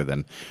anything other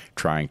than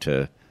trying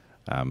to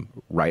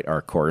right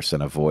our course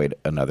and avoid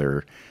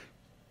another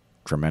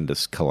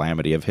tremendous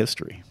calamity of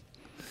history?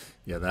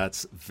 Yeah,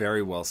 that's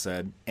very well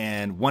said.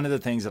 And one of the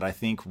things that I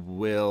think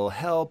will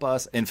help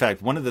us, in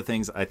fact, one of the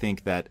things I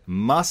think that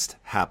must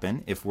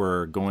happen if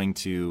we're going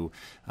to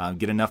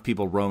get enough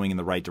people rowing in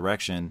the right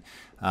direction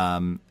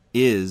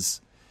is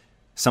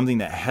something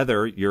that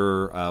Heather,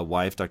 your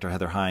wife, Dr.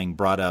 Heather Heying,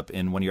 brought up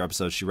in one of your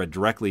episodes. She read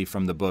directly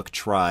from the book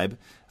Tribe.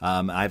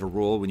 I have a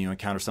rule: when you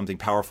encounter something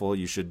powerful,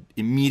 you should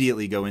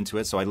immediately go into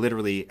it. So I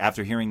literally,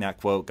 after hearing that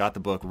quote, got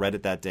the book, read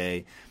it that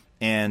day.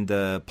 And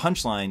the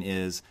punchline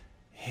is,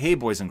 hey,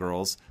 boys and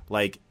girls,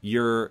 like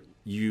you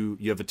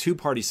have a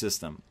two-party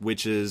system,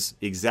 which is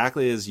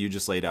exactly as you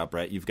just laid out,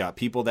 Bret. You've got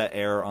people that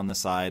err on the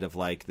side of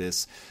like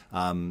this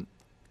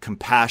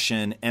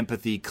compassion,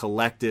 empathy,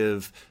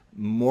 collective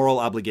moral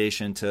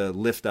obligation to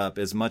lift up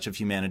as much of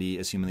humanity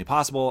as humanly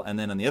possible. And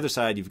then on the other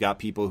side, you've got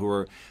people who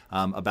are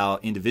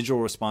about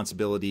individual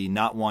responsibility,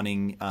 not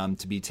wanting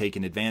to be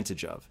taken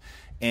advantage of.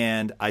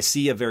 And I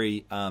see a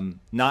very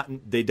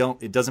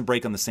it doesn't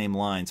break on the same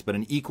lines, but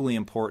an equally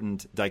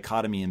important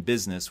dichotomy in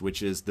business,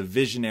 which is the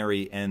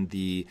visionary and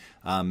the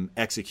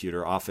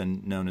executor,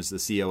 often known as the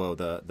COO,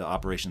 the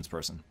operations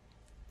person.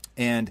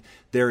 And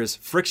there is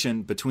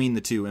friction between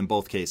the two in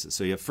both cases.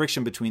 So you have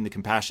friction between the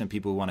compassionate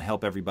people who want to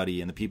help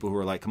everybody and the people who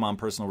are like, come on,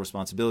 personal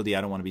responsibility,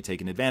 I don't want to be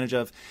taken advantage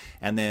of.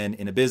 And then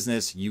in a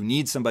business, you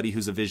need somebody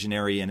who's a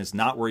visionary and is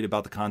not worried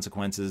about the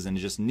consequences and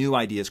just new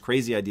ideas,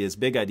 crazy ideas,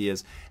 big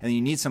ideas. And then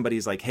you need somebody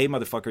who's like, hey,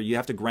 motherfucker, you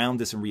have to ground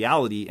this in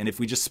reality. And if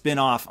we just spin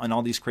off on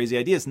all these crazy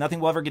ideas,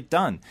 nothing will ever get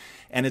done.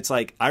 And it's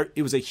like,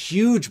 it was a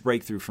huge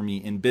breakthrough for me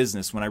in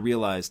business when I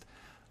realized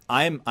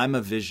I'm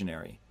a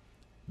visionary.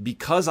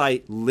 Because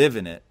I live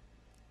in it,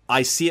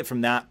 I see it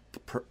from that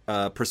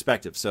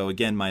perspective. So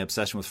again, my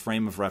obsession with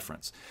frame of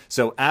reference.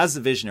 So as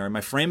the visionary,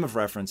 my frame of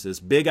reference is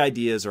big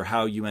ideas are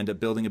how you end up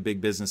building a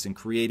big business and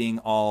creating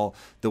all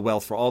the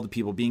wealth for all the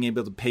people, being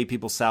able to pay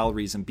people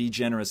salaries and be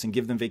generous and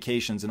give them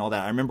vacations and all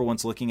that. I remember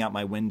once looking out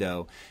my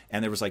window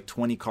and there was like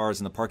 20 cars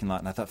in the parking lot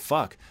and I thought,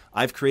 fuck,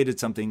 I've created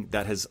something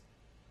that has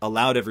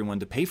allowed everyone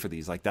to pay for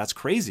these. Like, that's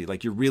crazy.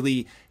 Like, you're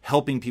really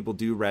helping people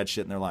do rad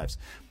shit in their lives.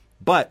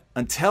 But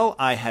until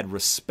I had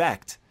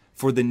respect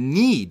for the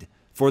need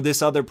for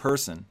this other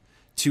person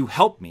to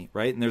help me,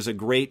 right? And there's a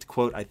great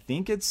quote, I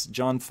think it's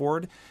John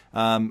Ford,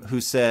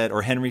 who said,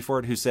 or Henry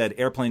Ford, who said,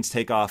 airplanes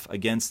take off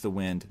against the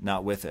wind,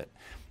 not with it.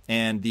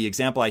 And the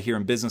example I hear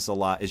in business a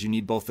lot is you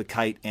need both the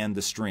kite and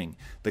the string.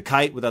 The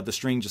kite without the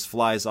string just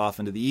flies off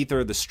into the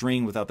ether. The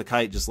string without the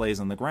kite just lays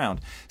on the ground.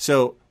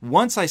 So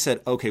once I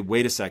said, okay,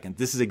 wait a second,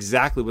 this is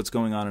exactly what's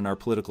going on in our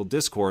political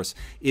discourse,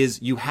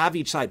 is you have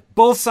each side.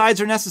 Both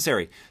sides are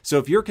necessary. So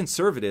if you're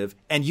conservative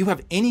and you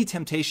have any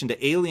temptation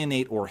to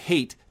alienate or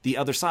hate the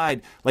other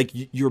side, like,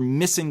 you're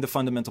missing the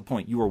fundamental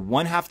point. You are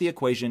one half the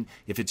equation.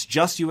 If it's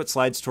just you, it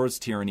slides towards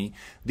tyranny.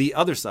 The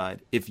other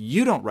side, if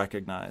you don't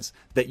recognize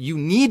that you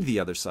need the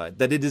other side,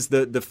 that it is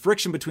the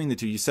friction between the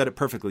two, you said it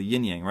perfectly,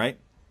 yin yang, right?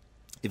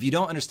 If you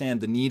don't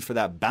understand the need for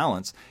that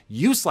balance,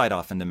 you slide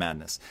off into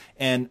madness.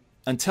 And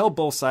until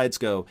both sides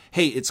go,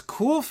 hey, it's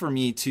cool for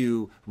me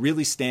to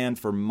really stand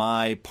for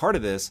my part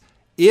of this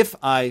if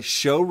I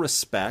show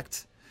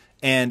respect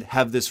and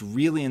have this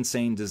really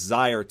insane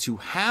desire to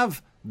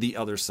have the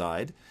other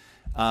side.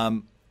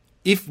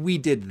 If we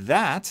did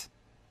that,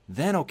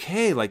 then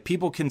okay, like,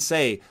 people can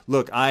say,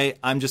 look,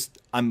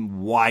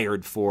 I'm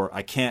wired for,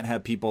 I can't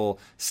have people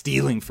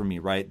stealing from me,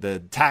 right? The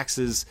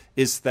taxes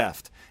is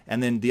theft.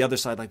 And then the other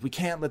side, like, we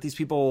can't let these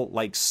people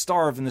like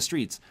starve in the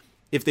streets.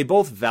 If they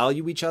both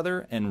value each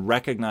other and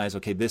recognize,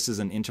 okay, this is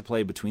an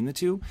interplay between the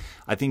two,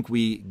 I think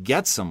we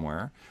get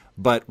somewhere.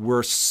 But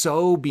we're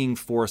so being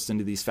forced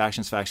into these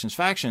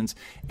factions.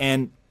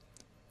 And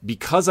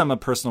because I'm a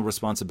personal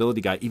responsibility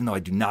guy, even though I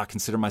do not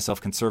consider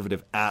myself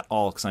conservative at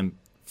all, because I'm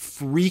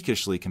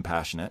freakishly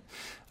compassionate.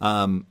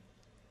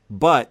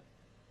 But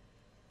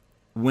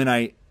when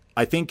I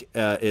think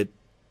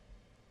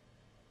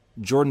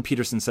Jordan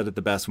Peterson said it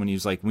the best when he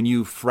was like, when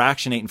you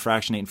fractionate,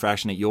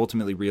 you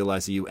ultimately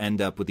realize that you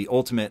end up with the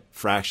ultimate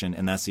fraction,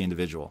 and that's the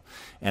individual.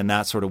 And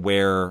that's sort of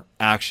where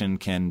action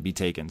can be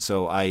taken.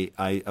 So I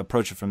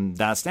approach it from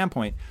that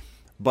standpoint.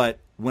 But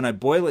when I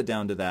boil it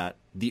down to that,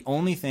 the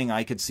only thing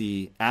I could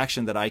see,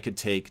 action that I could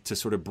take to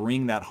sort of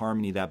bring that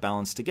harmony, that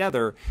balance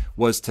together,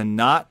 was to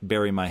not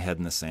bury my head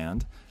in the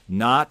sand,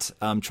 not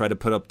try to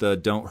put up the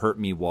don't hurt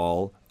me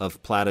wall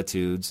of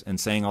platitudes and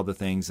saying all the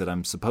things that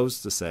I'm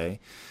supposed to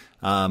say,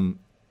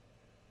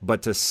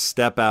 But to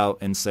step out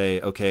and say,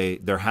 okay,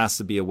 there has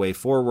to be a way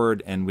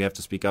forward and we have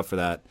to speak up for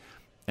that.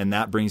 And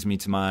that brings me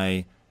to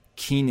my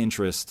keen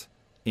interest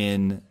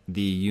in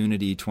the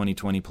Unity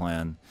 2020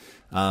 plan.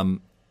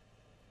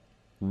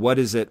 What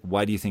is it?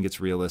 Why do you think it's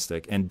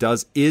realistic? And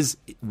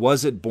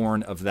was it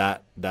born of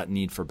that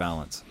need for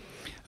balance?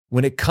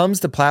 When it comes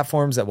to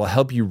platforms that will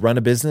help you run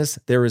a business,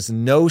 there is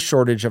no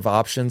shortage of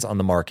options on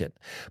the market.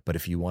 But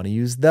if you want to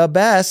use the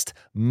best,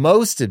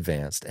 most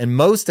advanced, and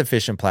most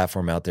efficient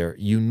platform out there,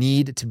 you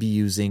need to be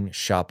using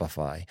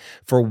Shopify.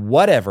 For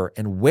whatever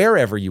and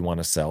wherever you want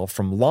to sell,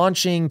 from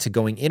launching to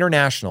going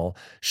international,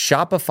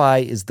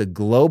 Shopify is the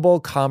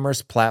global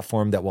commerce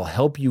platform that will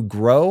help you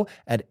grow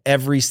at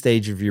every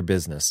stage of your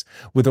business.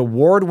 With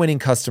award-winning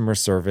customer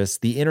service,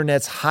 the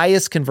internet's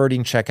highest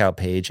converting checkout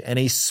page, and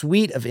a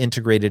suite of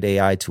integrated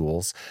AI tools,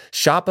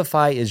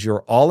 Shopify is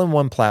your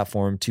all-in-one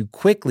platform to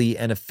quickly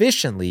and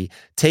efficiently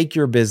take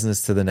your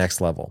business to the next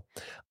level.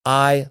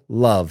 I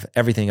love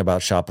everything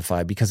about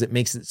Shopify because it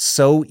makes it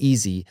so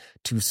easy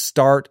to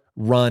start,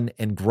 run,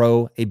 and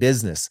grow a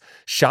business.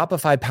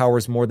 Shopify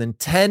powers more than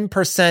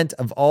 10%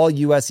 of all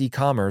US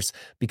e-commerce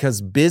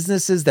because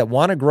businesses that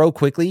want to grow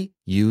quickly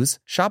use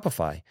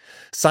Shopify.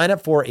 Sign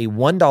up for a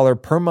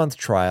 $1 per month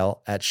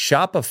trial at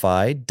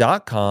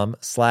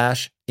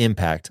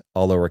shopify.com/impact,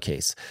 all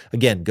lowercase.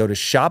 Again, go to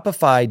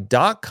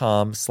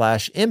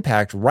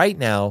shopify.com/impact right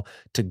now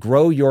to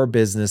grow your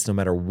business no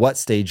matter what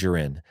stage you're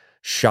in.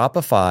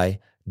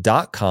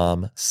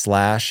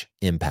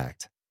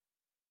 Shopify.com/impact.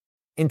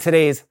 In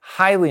today's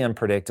highly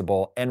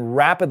unpredictable and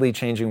rapidly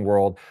changing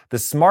world, the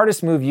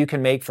smartest move you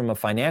can make from a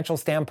financial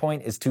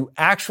standpoint is to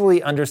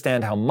actually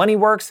understand how money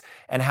works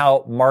and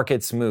how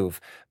markets move.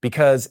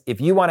 Because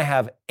if you want to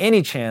have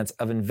any chance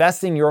of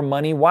investing your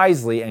money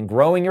wisely and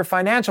growing your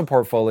financial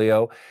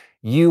portfolio,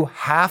 you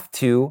have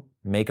to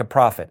make a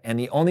profit. And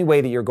the only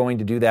way that you're going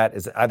to do that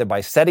is either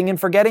by setting and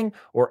forgetting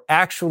or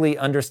actually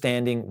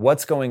understanding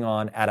what's going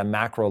on at a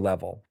macro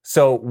level.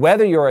 So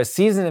whether you're a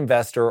seasoned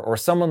investor or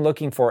someone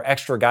looking for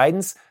extra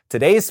guidance,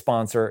 today's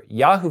sponsor,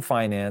 Yahoo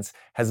Finance,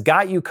 has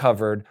got you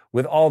covered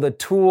with all the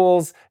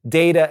tools,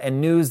 data,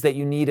 and news that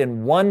you need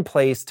in one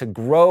place to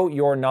grow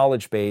your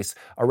knowledge base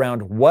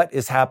around what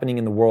is happening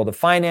in the world of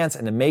finance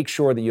and to make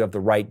sure that you have the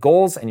right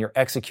goals and you're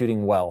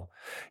executing well.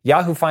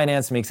 Yahoo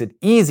Finance makes it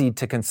easy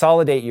to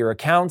consolidate your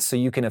accounts so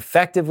you can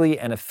effectively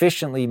and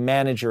efficiently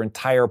manage your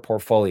entire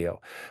portfolio.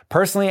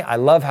 Personally, I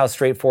love how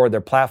straightforward their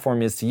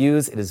platform is to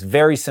use. It is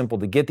very simple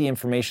to get the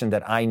information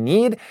that I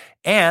need,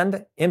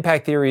 and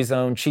Impact Theory's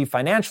own Chief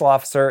Financial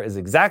Officer is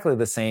exactly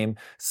the same,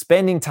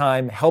 spending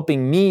time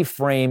helping me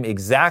frame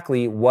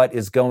exactly what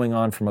is going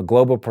on from a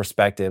global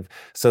perspective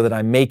so that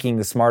I'm making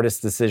the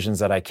smartest decisions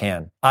that I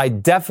can. I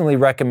definitely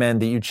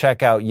recommend that you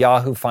check out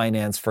Yahoo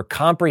Finance for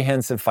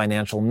comprehensive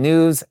financial news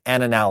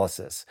and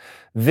analysis.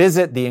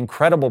 Visit the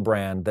incredible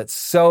brand that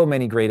so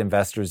many great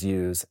investors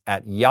use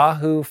at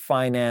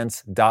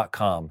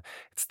yahoofinance.com.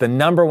 It's the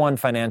 #1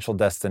 financial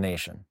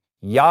destination.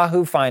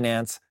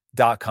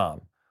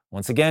 yahoofinance.com.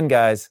 Once again,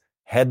 guys,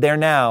 head there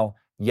now,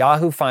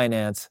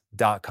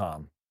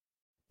 yahoofinance.com.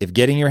 If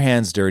getting your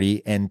hands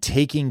dirty and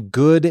taking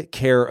good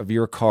care of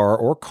your car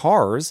or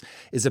cars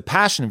is a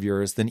passion of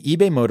yours, then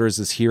eBay Motors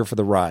is here for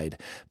the ride.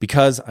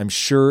 Because I'm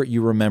sure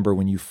you remember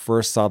when you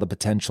first saw the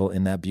potential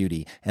in that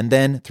beauty. And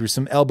then through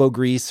some elbow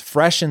grease,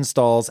 fresh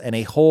installs, and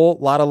a whole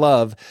lot of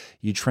love,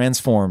 you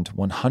transformed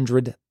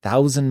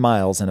 100,000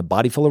 miles and a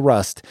body full of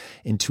rust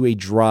into a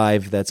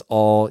drive that's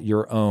all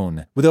your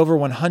own. With over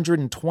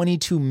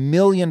 122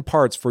 million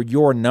parts for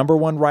your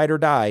 #1 ride or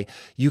die,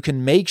 you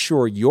can make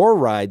sure your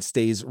ride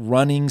stays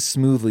running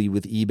smoothly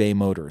with eBay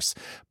Motors.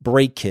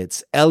 Brake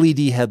kits,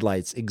 LED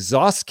headlights,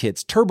 exhaust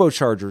kits,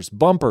 turbochargers,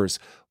 bumpers,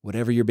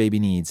 whatever your baby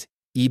needs,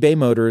 eBay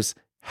Motors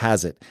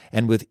has it.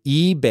 And with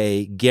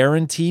eBay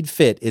Guaranteed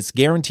Fit, it's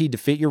guaranteed to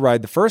fit your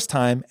ride the first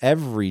time,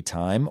 every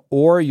time,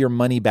 or your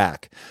money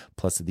back.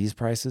 Plus, at these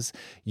prices,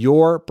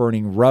 you're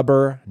burning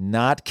rubber,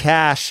 not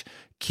cash.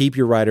 Keep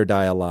your ride or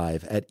die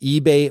alive at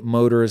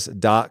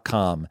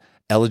ebaymotors.com.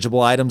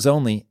 Eligible items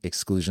only.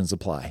 Exclusions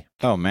apply.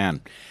 Oh,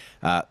 man.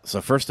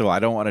 So first of all, I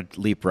don't want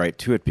to leap right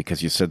to it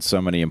because you said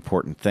so many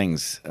important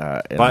things.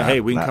 But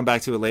hey, we can come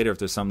back to it later if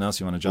there's something else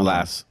you want to jump on.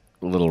 Last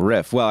little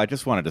riff. Well, I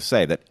just wanted to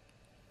say that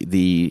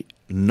the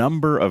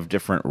number of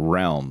different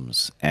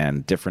realms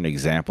and different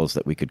examples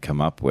that we could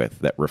come up with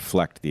that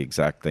reflect the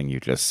exact thing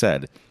you just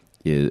said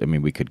is, I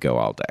mean, we could go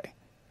all day.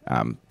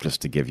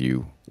 Just to give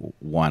you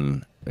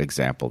one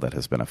example that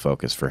has been a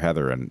focus for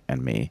Heather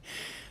and me,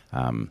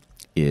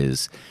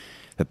 is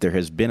that there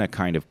has been a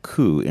kind of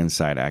coup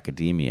inside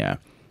academia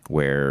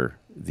where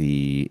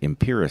the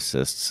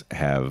empiricists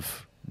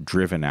have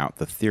driven out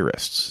the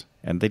theorists.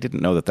 And they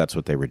didn't know that that's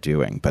what they were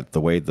doing. But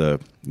the way the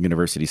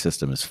university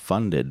system is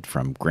funded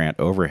from grant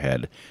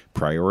overhead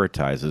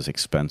prioritizes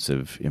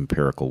expensive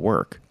empirical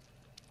work.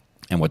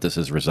 And what this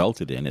has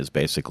resulted in is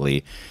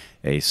basically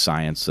a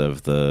science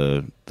of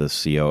the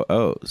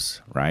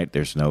COOs, right?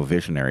 There's no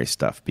visionary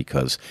stuff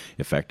because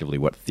effectively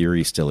what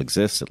theory still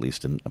exists, at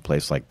least in a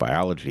place like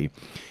biology,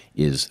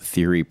 is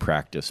theory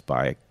practiced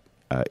by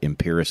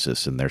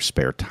empiricists in their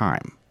spare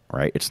time,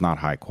 right? It's not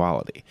high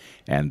quality.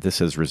 And this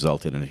has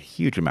resulted in a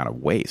huge amount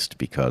of waste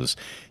because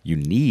you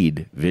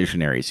need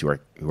visionaries who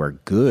are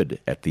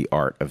good at the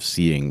art of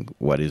seeing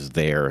what is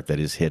there that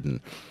is hidden,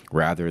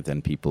 rather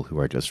than people who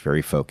are just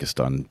very focused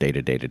on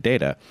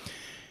data.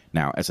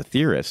 Now, as a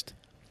theorist,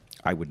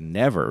 I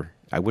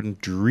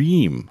wouldn't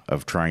dream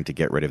of trying to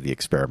get rid of the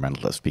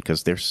experimentalists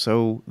because there is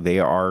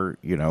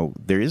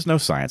no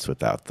science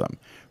without them.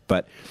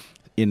 But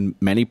in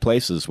many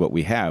places, what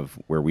we have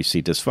where we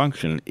see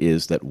dysfunction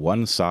is that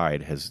one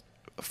side has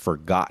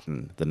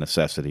forgotten the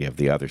necessity of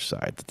the other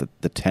side.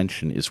 The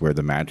tension is where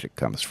the magic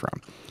comes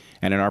from.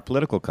 And in our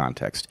political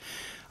context,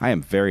 I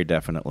am very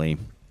definitely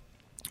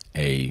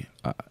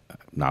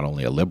not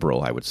only a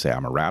liberal, I would say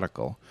I'm a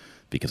radical,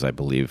 because I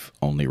believe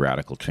only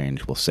radical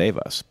change will save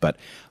us. But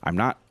I'm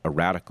not a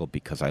radical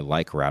because I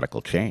like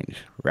radical change.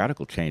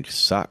 Radical change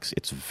sucks.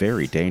 It's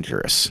very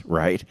dangerous,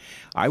 right?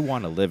 I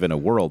want to live in a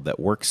world that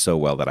works so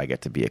well that I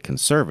get to be a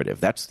conservative.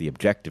 That's the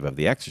objective of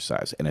the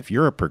exercise. And if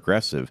you're a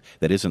progressive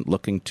that isn't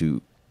looking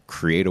to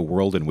create a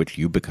world in which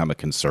you become a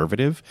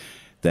conservative,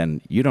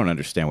 then you don't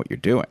understand what you're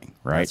doing,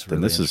 right? That's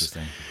really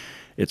interesting.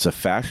 It's a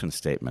fashion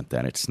statement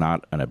then. It's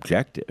not an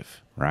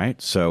objective, right?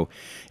 So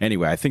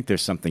anyway, I think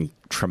there's something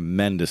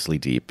tremendously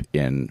deep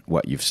in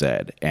what you've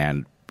said.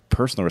 And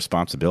personal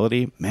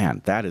responsibility,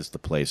 man, that is the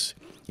place.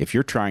 If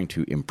you're trying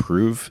to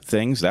improve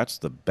things, that's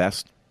the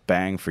best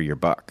bang for your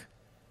buck,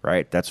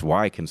 right? That's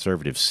why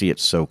conservatives see it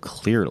so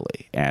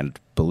clearly. And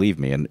believe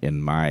me,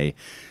 in my,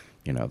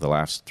 the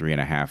last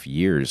 3.5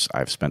 years,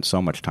 I've spent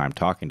so much time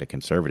talking to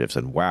conservatives,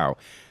 and wow,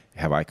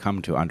 have I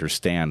come to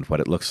understand what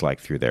it looks like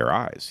through their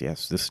eyes.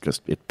 Yes,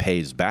 it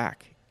pays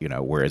back,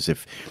 whereas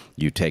if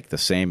you take the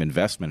same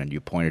investment and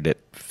you point it at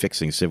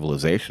fixing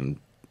civilization,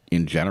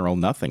 in general,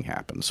 nothing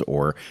happens.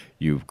 Or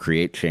you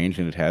create change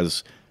and it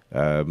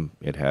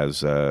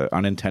has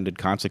unintended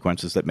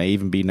consequences that may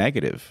even be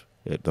negative.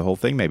 The whole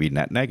thing may be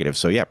net negative.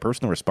 So yeah,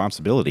 personal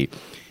responsibility,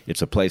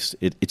 it's a place,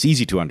 it's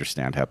easy to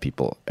understand how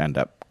people end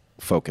up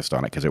focused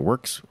on it because it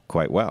works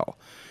quite well.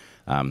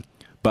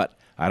 But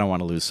I don't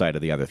want to lose sight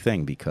of the other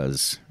thing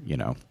because,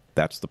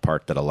 that's the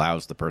part that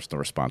allows the personal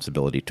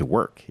responsibility to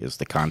work, is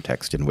the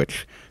context in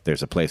which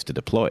there's a place to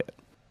deploy it.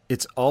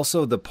 It's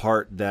also the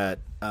part that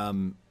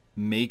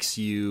makes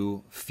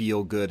you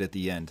feel good at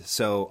the end.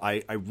 So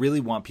I really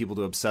want people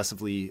to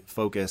obsessively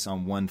focus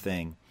on one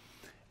thing.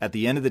 At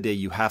the end of the day,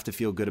 you have to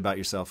feel good about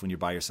yourself when you're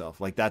by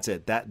yourself. Like that's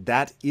it.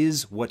 That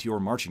is what you're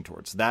marching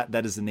towards.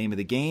 That is the name of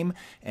the game.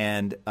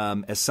 And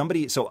as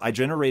somebody, so I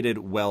generated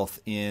wealth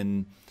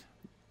in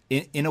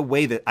a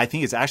way that I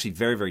think is actually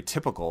very, very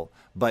typical,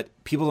 but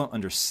people don't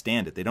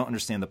understand it. They don't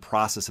understand the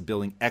process of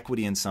building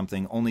equity in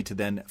something only to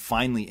then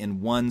finally in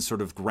one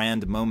sort of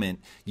grand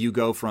moment, you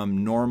go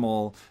from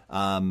normal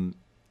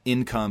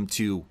income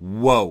to,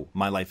 whoa,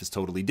 my life is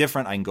totally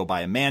different. I can go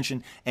buy a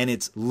mansion. And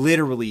it's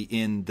literally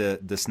in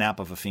the snap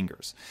of a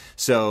fingers.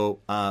 So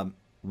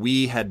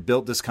we had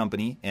built this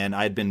company, and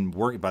I'd been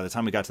working, by the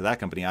time we got to that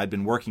company, I'd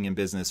been working in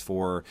business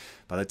by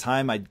the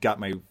time I got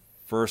my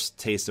first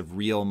taste of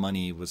real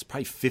money was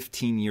probably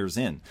 15 years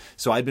in.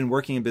 So I'd been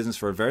working in business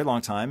for a very long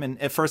time. And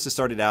at first it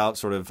started out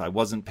sort of, I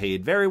wasn't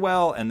paid very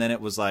well. And then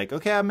it was like,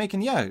 okay, I'm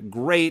making,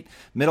 great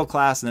middle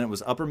class. And then it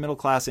was upper middle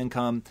class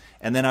income.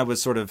 And then I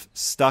was sort of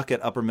stuck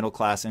at upper middle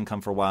class income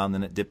for a while. And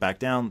then it dipped back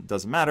down,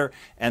 doesn't matter.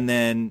 And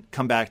then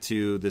come back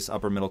to this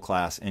upper middle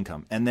class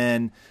income. And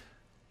then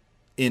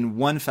in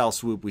one fell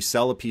swoop, we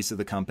sell a piece of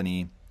the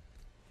company.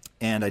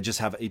 And I just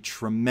have a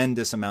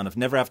tremendous amount of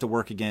never have to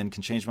work again,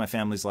 can change my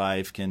family's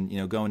life, can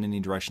go in any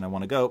direction I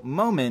want to go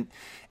moment.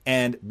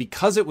 And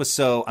because it was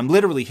so, I'm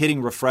literally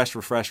hitting refresh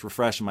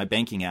in my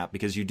banking app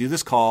because you do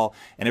this call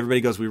and everybody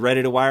goes, we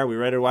ready to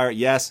wire?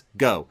 Yes,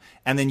 go.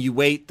 And then you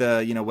wait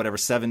the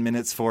 7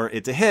 minutes for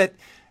it to hit.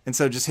 And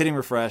so just hitting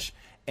refresh.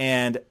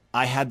 And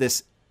I had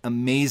this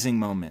amazing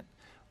moment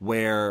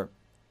where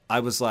I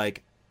was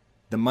like,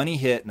 the money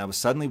hit and I was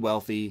suddenly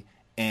wealthy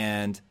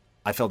and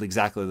I felt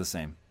exactly the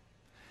same.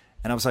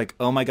 And I was like,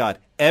 oh my God,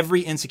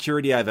 every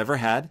insecurity I've ever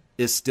had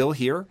is still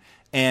here.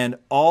 And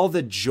all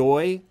the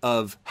joy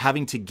of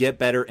having to get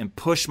better and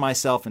push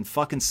myself and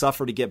fucking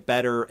suffer to get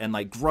better and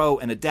like grow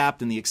and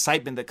adapt and the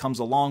excitement that comes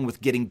along with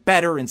getting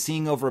better and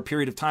seeing over a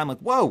period of time, like,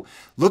 whoa,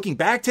 looking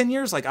back 10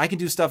 years, like I can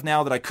do stuff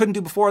now that I couldn't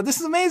do before. This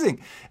is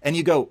amazing. And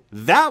you go,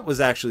 that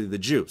was actually the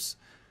juice.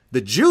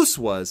 The juice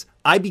was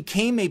I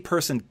became a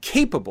person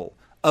capable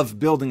of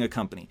building a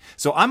company.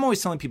 So I'm always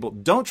telling people,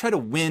 don't try to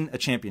win a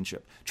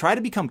championship. Try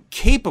to become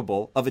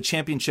capable of a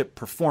championship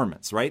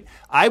performance, right?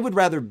 I would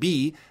rather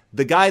be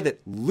the guy that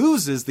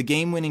loses the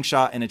game-winning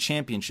shot in a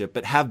championship,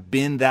 but have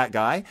been that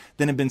guy,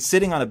 than have been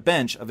sitting on a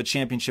bench of a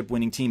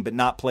championship-winning team, but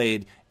not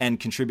played and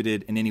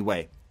contributed in any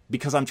way.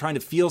 because I'm trying to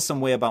feel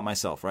some way about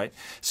myself, right?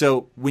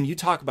 So when you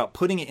talk about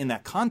putting it in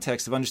that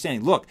context of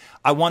understanding, look,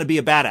 I want to be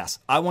a badass.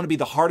 I want to be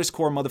the hardest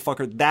core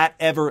motherfucker that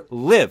ever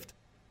lived.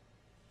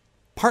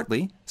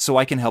 Partly so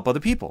I can help other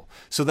people,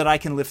 so that I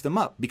can lift them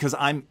up, because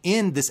I'm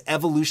in this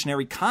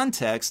evolutionary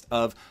context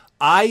of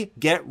I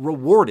get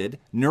rewarded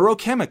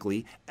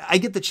neurochemically. I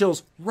get the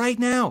chills right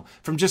now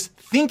from just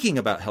thinking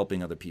about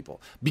helping other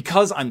people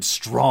because I'm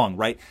strong,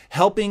 right?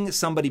 Helping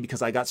somebody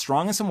because I got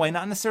strong in some way,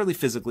 not necessarily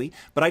physically,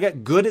 but I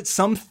got good at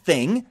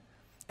something,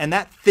 and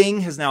that thing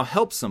has now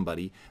helped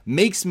somebody,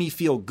 makes me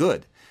feel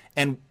good.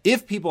 And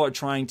if people are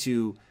trying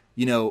to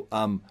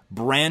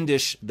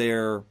brandish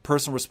their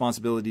personal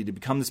responsibility to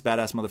become this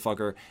badass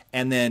motherfucker,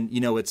 and then,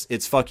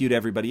 it's fuck you to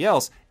everybody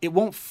else, it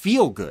won't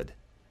feel good.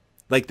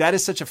 Like, that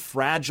is such a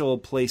fragile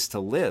place to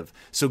live.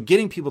 So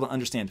getting people to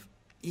understand,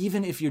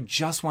 even if you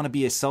just want to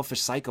be a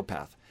selfish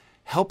psychopath,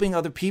 helping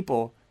other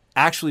people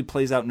actually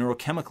plays out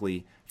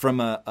neurochemically from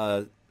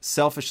a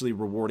selfishly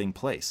rewarding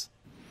place.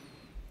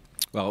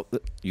 Well,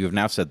 you have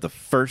now said the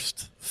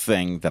first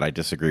thing that I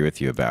disagree with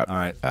you about. All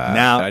right.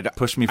 Now,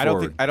 push me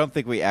forward. I don't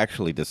think we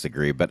actually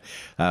disagree, but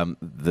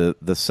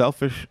the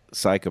selfish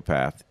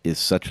psychopath is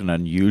such an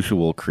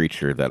unusual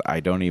creature that I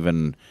don't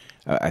even...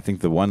 I think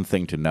the one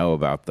thing to know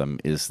about them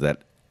is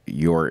that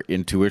your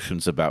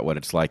intuitions about what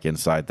it's like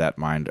inside that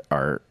mind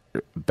are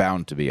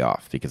bound to be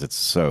off because it's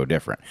so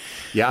different.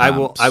 Yeah, I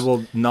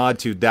will nod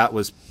to that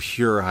was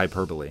pure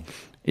hyperbole.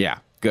 Yeah,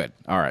 good.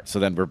 All right, so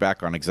then we're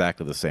back on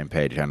exactly the same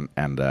page, and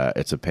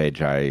it's a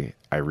page I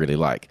really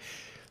like.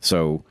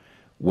 So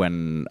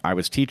when I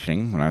was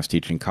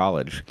teaching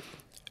college,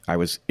 I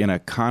was in a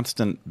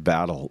constant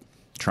battle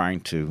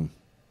trying to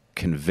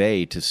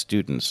convey to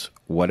students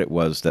what it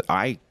was that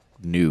I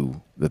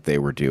knew that they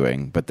were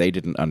doing, but they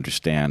didn't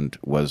understand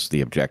was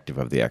the objective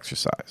of the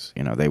exercise.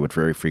 They would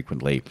very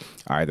frequently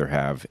either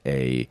have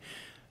a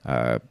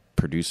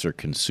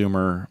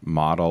producer-consumer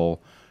model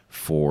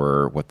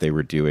for what they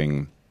were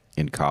doing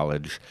in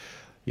college,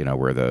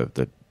 where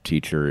the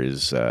teacher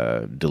is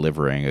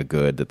delivering a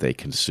good that they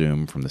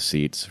consume from the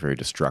seats, very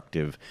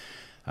destructive.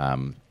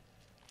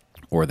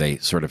 Or they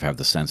sort of have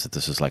the sense that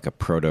this is like a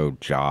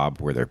proto-job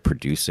where they're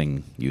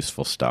producing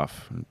useful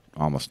stuff.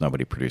 Almost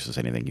nobody produces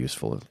anything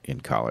useful in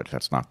college.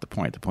 That's not the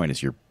point. The point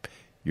is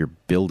you're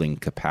building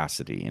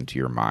capacity into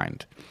your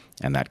mind,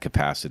 and that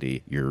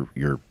capacity you're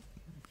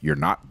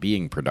not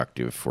being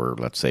productive for,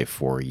 let's say,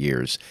 4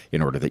 years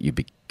in order that you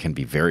can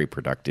be very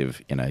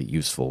productive in a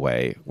useful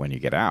way when you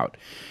get out.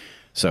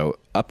 So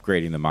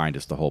upgrading the mind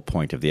is the whole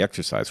point of the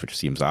exercise, which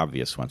seems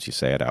obvious once you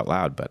say it out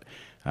loud, but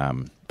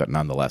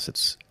nonetheless,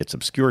 it's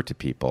obscure to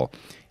people,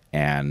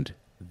 and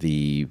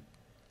the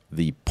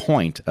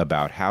point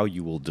about how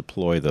you will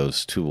deploy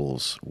those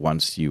tools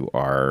once you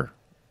are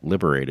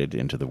liberated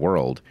into the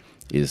world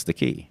is the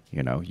key.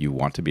 You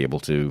want to be able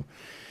to,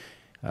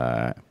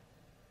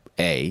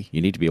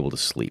 you need to be able to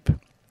sleep,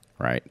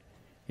 right?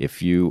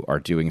 If you are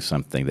doing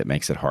something that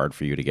makes it hard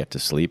for you to get to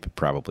sleep,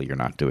 probably you're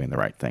not doing the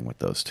right thing with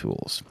those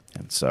tools.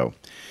 And so,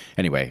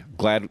 anyway,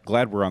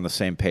 glad we're on the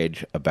same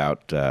page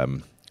about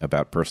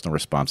personal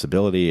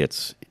responsibility,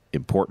 its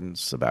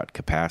importance, about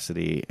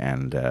capacity,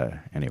 and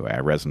anyway, I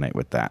resonate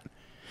with that.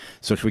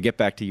 So should we get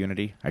back to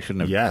Unity? I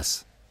shouldn't have...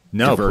 Yes.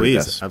 No,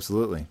 please. Us.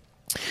 Absolutely.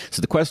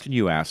 So the question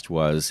you asked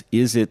was,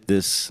 is it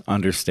this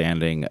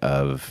understanding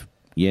of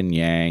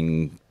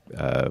yin-yang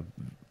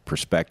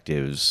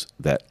perspectives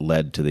that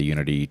led to the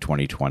Unity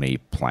 2020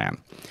 plan?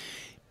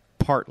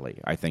 Partly,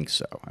 I think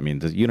so. I mean,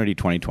 the Unity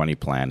 2020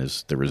 plan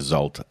is the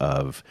result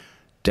of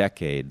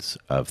decades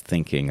of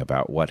thinking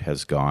about what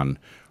has gone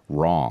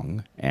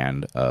wrong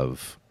and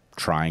of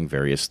trying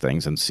various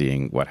things and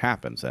seeing what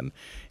happens. And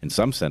in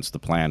some sense, the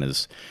plan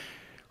is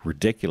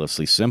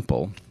ridiculously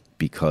simple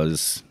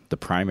because the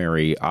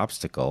primary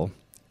obstacle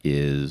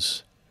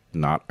is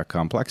not a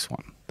complex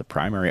one. The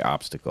primary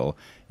obstacle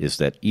is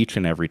that each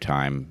and every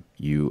time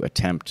you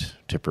attempt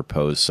to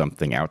propose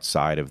something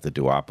outside of the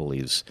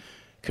duopoly's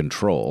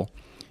control,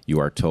 you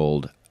are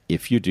told,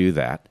 if you do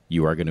that,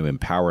 you are going to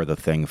empower the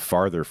thing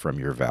farther from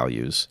your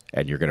values,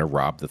 and you're going to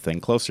rob the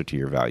thing closer to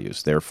your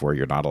values. Therefore,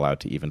 you're not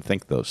allowed to even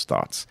think those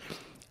thoughts.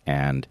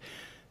 And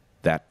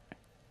that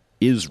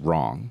is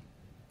wrong.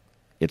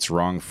 It's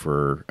wrong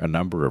for a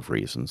number of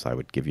reasons. I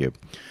would give you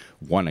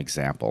one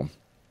example.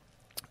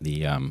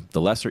 The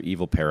lesser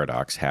evil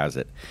paradox has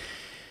it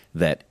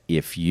that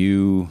if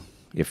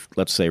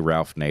let's say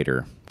Ralph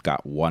Nader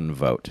got one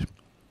vote,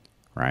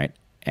 right,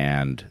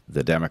 and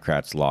the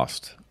Democrats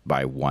lost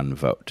by one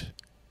vote,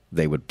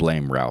 they would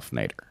blame Ralph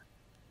Nader.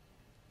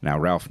 Now,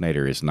 Ralph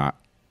Nader is not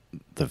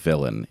the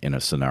villain in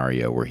a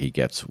scenario where he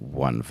gets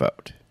one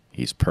vote.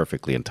 He's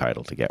perfectly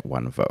entitled to get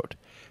one vote.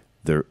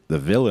 The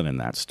villain in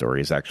that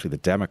story is actually the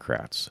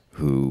Democrats,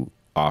 who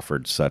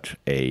offered such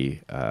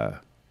a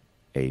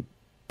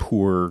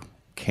poor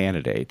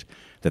candidate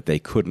that they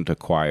couldn't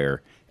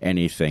acquire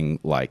anything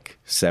like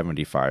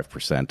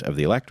 75% of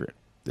the electorate.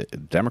 The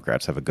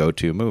Democrats have a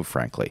go-to move,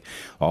 frankly.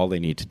 All they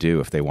need to do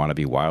if they want to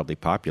be wildly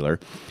popular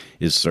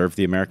is serve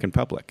the American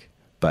public.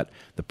 But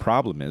the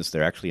problem is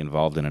they're actually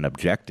involved in an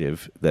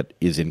objective that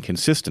is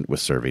inconsistent with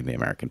serving the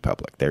American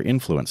public. They're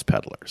influence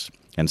peddlers.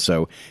 And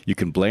so you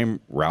can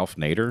blame Ralph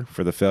Nader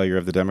for the failure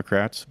of the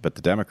Democrats, but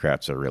the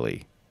Democrats are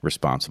really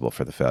responsible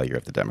for the failure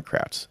of the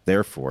Democrats.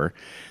 Therefore,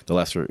 the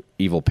lesser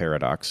evil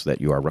paradox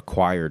that you are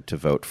required to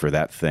vote for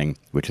that thing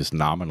which is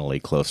nominally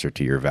closer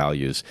to your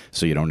values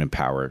so you don't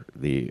empower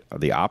the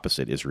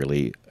opposite is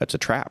really, it's a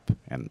trap.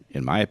 And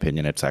in my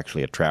opinion, it's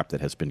actually a trap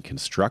that has been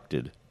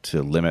constructed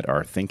to limit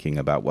our thinking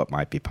about what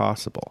might be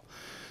possible.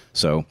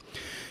 So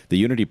the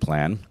Unity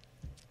Plan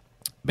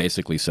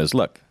basically says,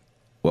 look,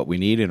 what we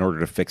need in order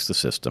to fix the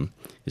system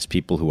is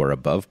people who are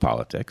above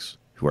politics,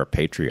 who are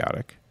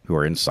patriotic, who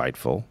are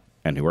insightful,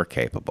 and who are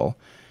capable,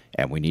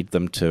 and we need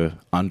them to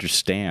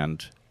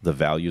understand the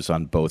values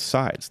on both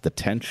sides, the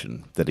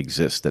tension that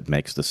exists that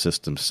makes the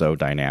system so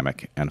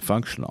dynamic and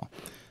functional.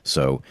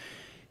 So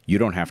you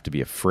don't have to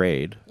be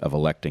afraid of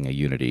electing a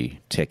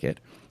unity ticket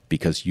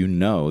because you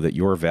know that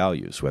your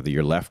values, whether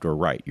you're left or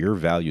right, your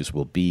values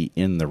will be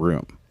in the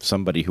room.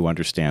 Somebody who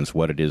understands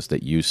what it is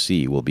that you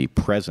see will be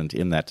present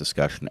in that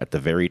discussion at the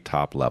very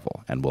top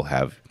level and will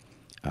have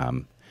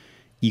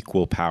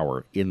equal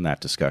power in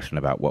that discussion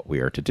about what we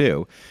are to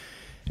do.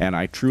 And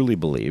I truly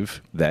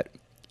believe that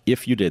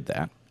if you did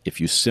that,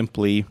 if you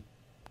simply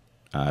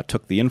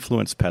took the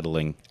influence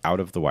peddling out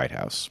of the White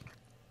House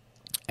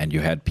and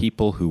you had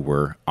people who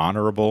were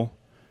honorable,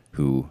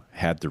 who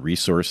had the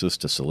resources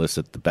to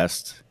solicit the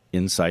best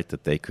insight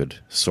that they could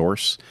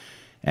source,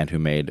 and who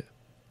made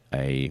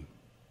a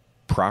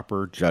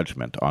proper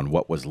judgment on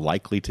what was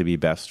likely to be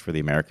best for the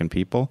American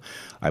people,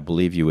 I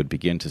believe you would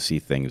begin to see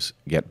things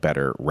get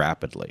better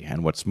rapidly.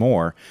 And what's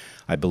more,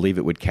 I believe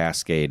it would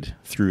cascade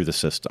through the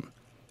system.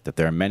 That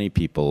there are many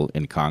people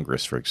in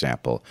Congress, for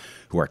example,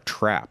 who are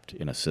trapped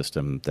in a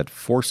system that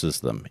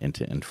forces them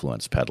into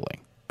influence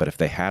peddling. But if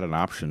they had an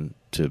option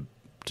to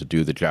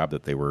do the job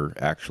that they were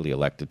actually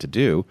elected to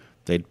do,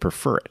 they'd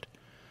prefer it.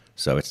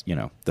 So it's,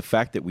 the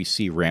fact that we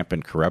see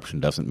rampant corruption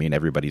doesn't mean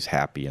everybody's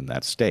happy in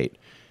that state.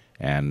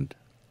 And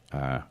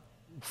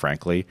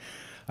frankly,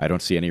 I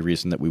don't see any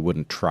reason that we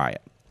wouldn't try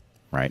it,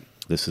 right?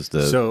 This is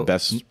the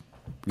best.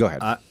 Go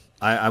ahead.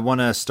 I want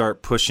to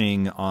start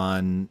pushing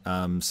on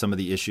some of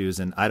the issues,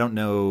 and I don't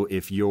know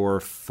if you're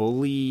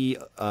fully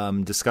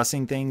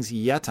discussing things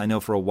yet. I know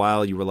for a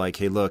while you were like,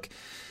 hey, look,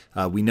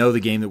 we know the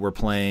game that we're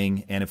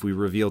playing, and if we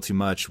reveal too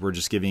much, we're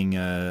just giving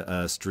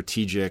a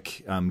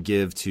strategic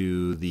give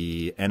to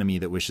the enemy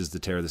that wishes to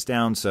tear this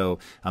down. So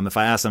if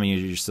I ask something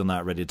you're still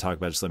not ready to talk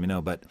about, just let me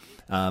know. But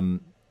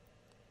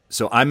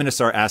so I'm going to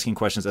start asking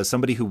questions as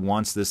somebody who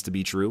wants this to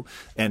be true,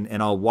 and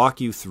I'll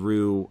walk you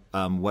through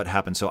what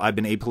happened. So I've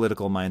been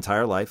apolitical my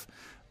entire life.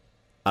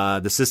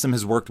 The system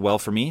has worked well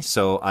for me,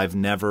 so I've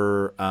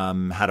never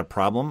had a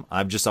problem.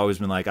 I've just always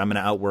been like, I'm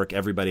going to outwork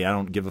everybody. I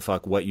don't give a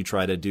fuck what you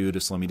try to do to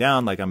slow me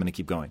down. Like, I'm going to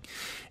keep going.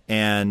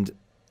 And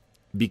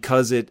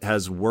because it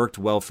has worked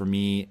well for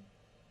me,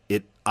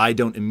 I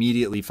don't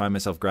immediately find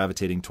myself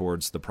gravitating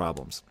towards the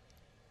problems.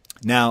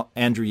 Now,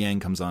 Andrew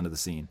Yang comes onto the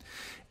scene.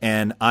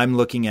 And I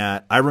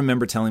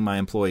remember telling my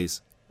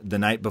employees the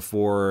night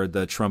before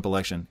the Trump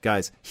election,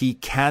 guys, he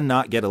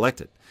cannot get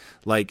elected.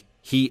 Like,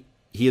 he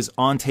is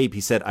on tape.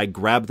 He said, I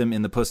grabbed them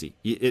in the pussy.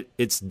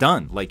 It's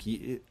done. Like,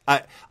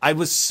 I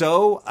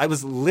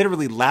was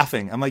literally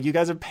laughing. I'm like, you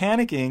guys are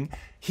panicking.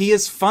 He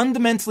is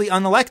fundamentally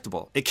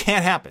unelectable. It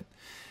can't happen.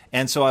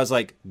 And so I was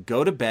like,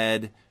 go to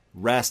bed,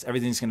 rest,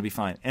 everything's going to be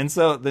fine. And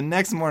so the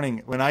next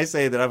morning when I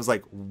say that, I was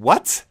like,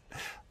 what?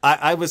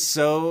 I was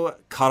so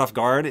caught off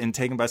guard and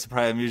taken by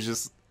surprise. I mean, it was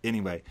just,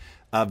 anyway,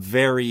 a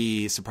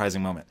very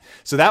surprising moment.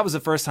 So that was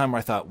the first time where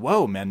I thought,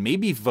 whoa, man,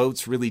 maybe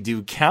votes really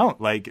do count.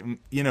 Like,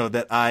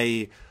 that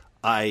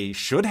I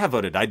should have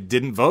voted. I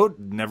didn't vote,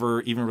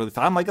 never even really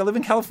thought. I'm like, I live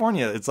in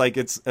California. It's like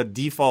it's a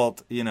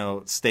default,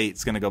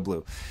 state's going to go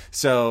blue.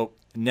 So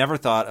never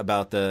thought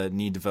about the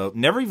need to vote.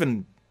 Never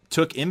even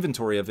took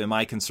inventory of, am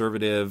I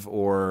conservative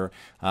or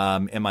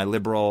am I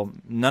liberal?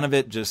 None of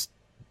it, just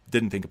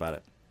didn't think about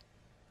it.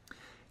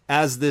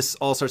 As this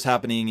all starts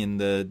happening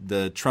and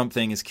the Trump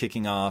thing is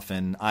kicking off,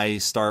 and I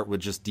start with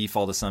just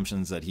default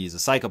assumptions that he's a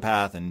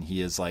psychopath and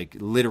he is like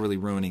literally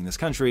ruining this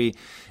country.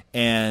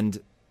 And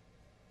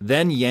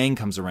then Yang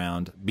comes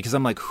around because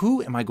I'm like,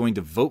 who am I going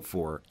to vote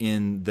for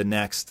in the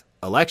next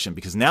election?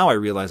 Because now I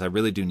realize I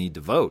really do need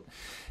to vote.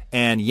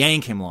 And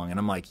Yang came along and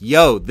I'm like,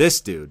 yo,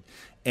 this dude.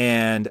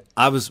 And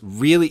I was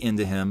really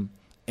into him.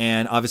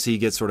 And obviously he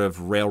gets sort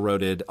of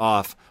railroaded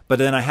off. But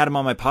then I had him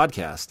on my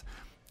podcast.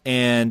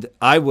 And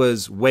I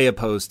was way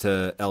opposed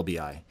to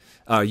UBI.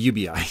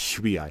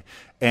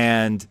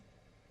 And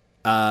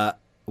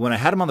when I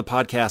had him on the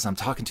podcast, I'm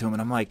talking to him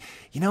and I'm like,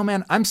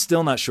 man, I'm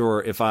still not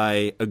sure if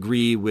I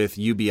agree with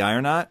UBI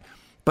or not.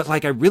 But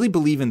like, I really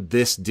believe in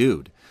this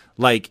dude.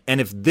 Like, and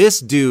if this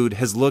dude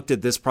has looked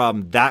at this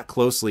problem that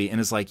closely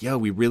and is like, yo,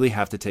 we really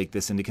have to take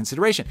this into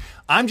consideration,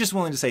 I'm just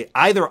willing to say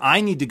either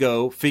I need to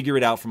go figure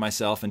it out for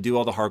myself and do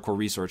all the hardcore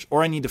research,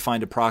 or I need to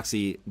find a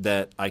proxy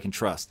that I can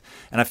trust.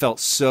 And I felt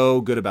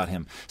so good about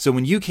him. So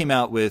when you came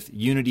out with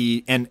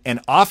Unity and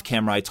off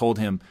camera, I told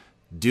him,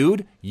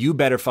 dude, you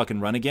better fucking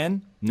run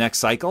again next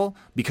cycle,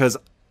 because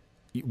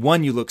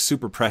one, you look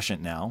super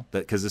prescient now,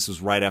 because this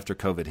was right after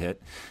COVID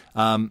hit.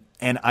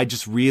 And I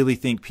just really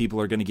think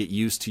people are going to get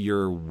used to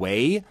your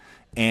way,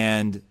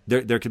 and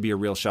there could be a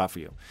real shot for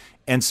you.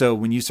 And so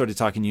when you started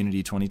talking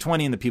Unity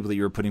 2020 and the people that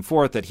you were putting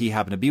forth, that he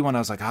happened to be one, I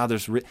was like,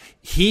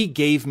 he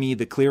gave me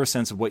the clearest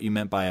sense of what you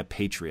meant by a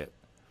patriot.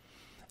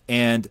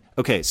 And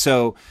okay,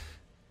 so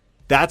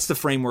that's the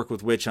framework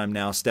with which I'm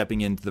now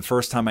stepping into the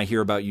first time I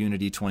hear about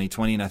Unity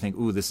 2020, and I think,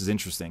 ooh, this is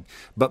interesting.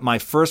 But my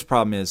first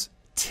problem is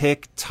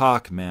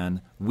TikTok,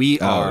 man. We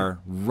are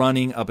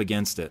running up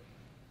against it.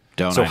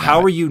 So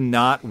how are you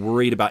not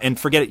worried about, and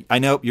forget it, I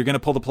know you're going to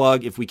pull the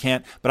plug if we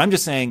can't, but I'm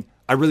just saying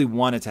I really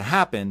want it to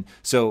happen.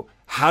 So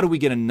how do we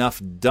get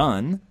enough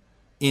done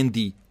in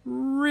the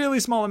really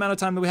small amount of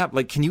time that we have?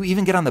 Like, can you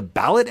even get on the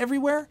ballot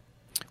everywhere?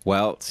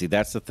 Well, see,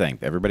 that's the thing.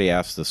 Everybody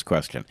asks this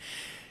question.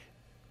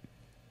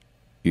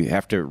 You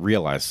have to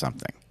realize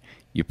something.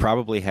 You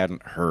probably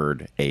hadn't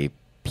heard a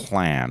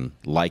plan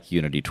like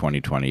Unity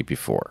 2020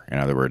 before. In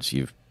other words,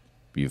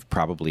 you've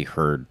probably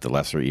heard the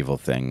lesser evil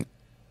thing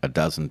a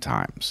dozen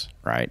times,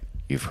 right?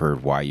 You've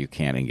heard why you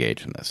can't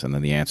engage in this. And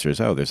then the answer is,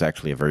 there's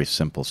actually a very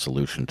simple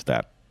solution to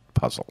that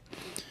puzzle.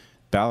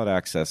 Ballot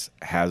access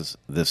has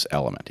this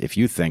element. If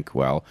you think,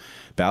 well,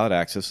 ballot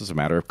access is a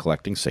matter of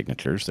collecting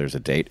signatures, there's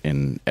a date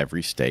in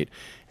every state,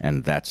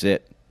 and that's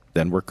it,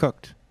 then we're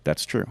cooked.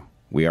 That's true.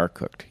 We are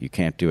cooked. You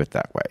can't do it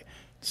that way.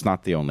 It's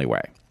not the only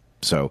way.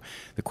 So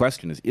the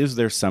question is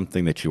there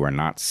something that you are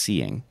not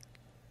seeing?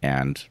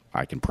 And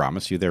I can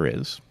promise you there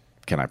is.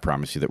 Can I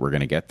promise you that we're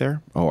going to get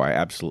there? Oh, I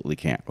absolutely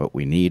can't. What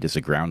we need is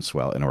a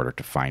groundswell in order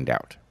to find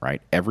out,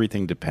 right?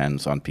 Everything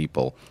depends on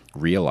people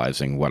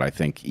realizing what I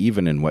think,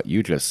 even in what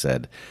you just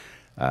said,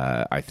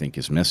 I think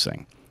is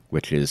missing,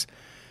 which is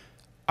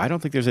I don't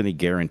think there's any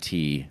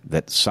guarantee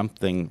that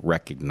something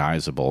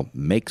recognizable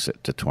makes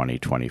it to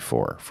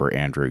 2024 for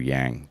Andrew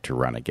Yang to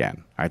run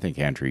again. I think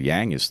Andrew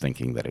Yang is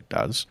thinking that it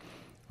does,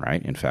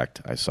 right? In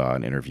fact, I saw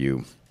an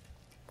interview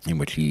in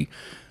which he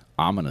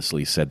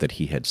ominously said that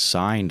he had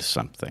signed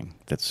something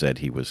that said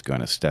he was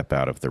going to step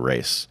out of the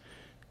race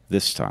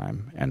this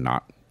time and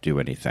not do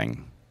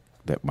anything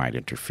that might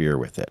interfere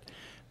with it.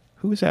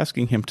 Who is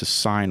asking him to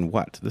sign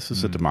what? This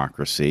is a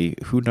democracy.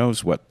 Who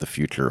knows what the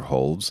future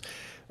holds?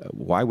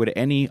 Why would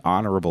any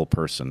honorable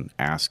person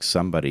ask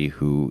somebody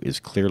who is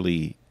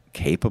clearly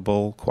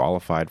capable,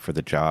 qualified for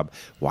the job?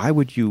 Why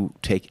would you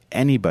take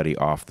anybody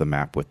off the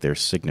map with their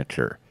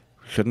signature?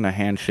 Shouldn't a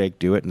handshake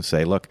do it and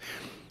say, look,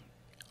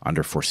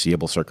 under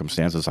foreseeable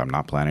circumstances, I'm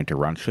not planning to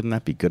run. Shouldn't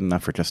that be good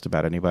enough for just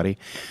about anybody?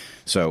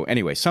 So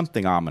anyway,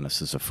 something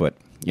ominous is afoot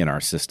in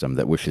our system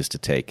that wishes to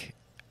take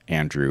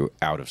Andrew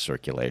out of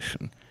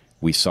circulation.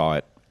 We saw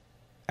it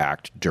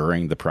act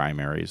during the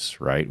primaries,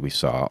 right? We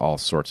saw all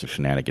sorts of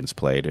shenanigans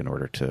played in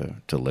order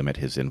to limit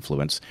his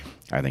influence.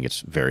 I think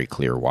it's very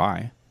clear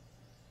why.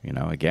 You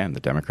know, again, the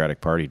Democratic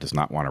Party does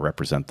not want to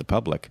represent the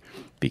public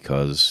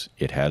because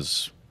it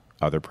has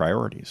other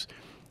priorities.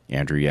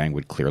 Andrew Yang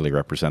would clearly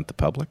represent the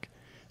public.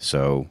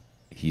 So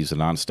he's a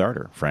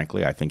non-starter.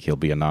 Frankly, I think he'll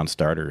be a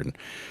non-starter in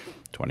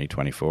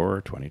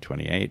 2024,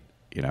 2028,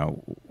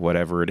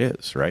 whatever it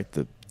is, right?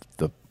 The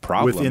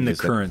problem within the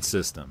is current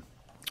system.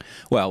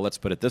 Well, let's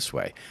put it this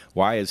way.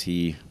 Why is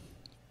he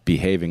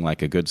behaving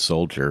like a good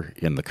soldier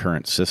in the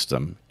current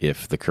system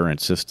if the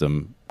current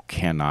system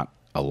cannot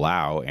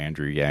allow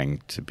Andrew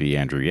Yang to be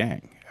Andrew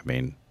Yang? I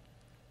mean,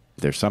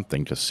 there's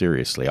something just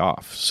seriously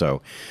off.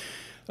 So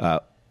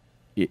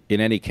in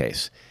any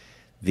case,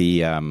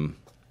 the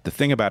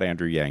thing about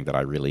Andrew Yang that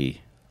I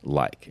really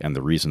like, and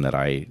the reason that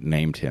I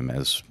named him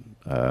as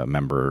a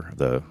member,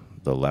 the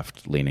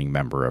left-leaning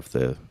member of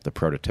the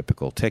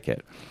prototypical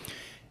ticket,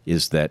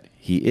 is that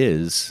he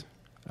is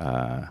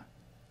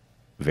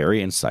very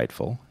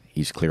insightful.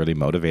 He's clearly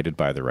motivated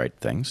by the right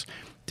things.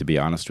 To be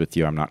honest with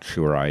you, I'm not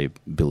sure I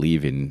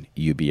believe in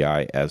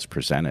UBI as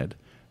presented,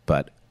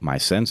 but my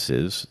sense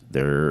is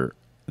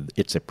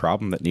it's a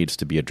problem that needs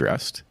to be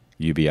addressed.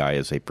 UBI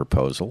is a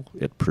proposal.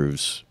 It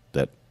proves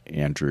that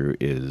Andrew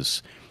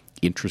is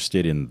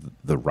interested in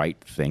the right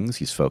things.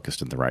 He's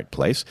focused in the right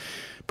place.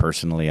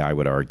 Personally, I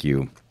would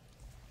argue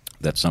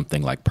that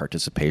something like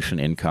participation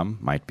income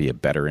might be a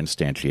better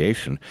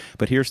instantiation.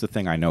 But here's the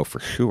thing I know for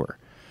sure.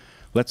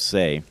 Let's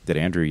say that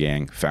Andrew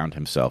Yang found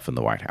himself in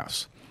the White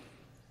House.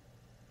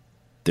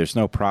 There's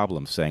no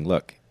problem saying,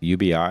 look,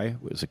 UBI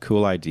was a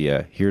cool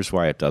idea. Here's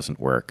why it doesn't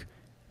work.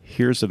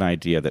 Here's an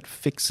idea that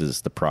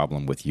fixes the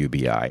problem with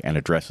UBI and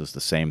addresses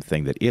the same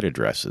thing that it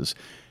addresses.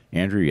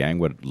 Andrew Yang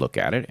would look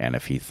at it, and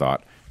if he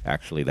thought,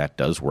 actually, that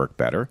does work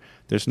better,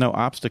 there's no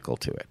obstacle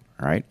to it,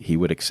 right? He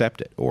would accept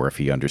it. Or if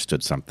he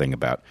understood something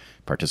about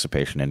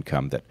participation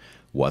income that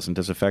wasn't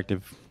as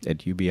effective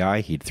at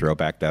UBI, he'd throw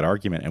back that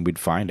argument, and we'd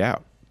find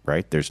out,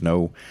 right? There's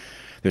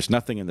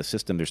nothing in the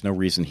system. There's no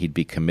reason he'd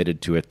be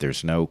committed to it.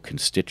 There's no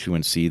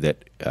constituency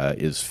that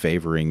is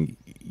favoring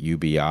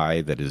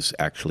UBI that is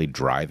actually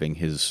driving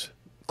his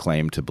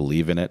claim to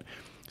believe in it.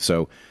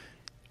 So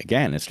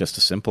again, it's just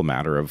a simple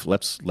matter of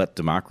let's let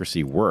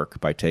democracy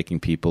work by taking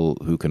people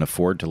who can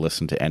afford to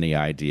listen to any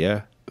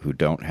idea, who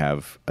don't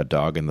have a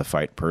dog in the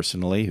fight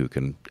personally, who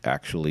can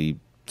actually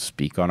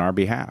speak on our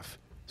behalf.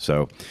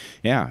 So,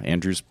 yeah,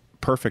 Andrew's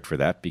perfect for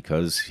that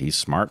because he's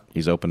smart,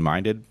 he's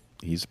open-minded,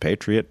 he's a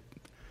patriot.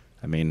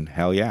 I mean,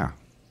 hell yeah.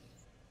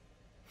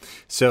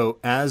 So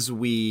as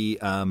we,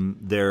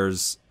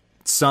 there's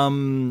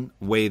some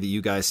way that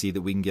you guys see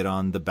that we can get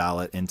on the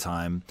ballot in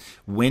time.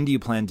 When do you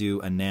plan to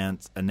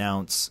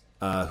announce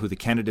who the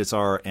candidates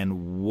are,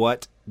 and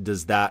what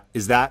does that,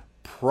 is that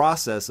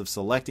process of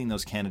selecting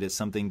those candidates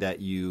something that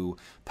you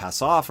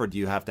pass off, or do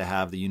you have to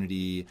have the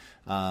Unity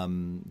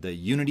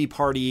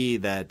Party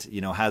that,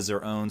 you know, has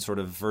their own sort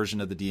of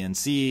version of the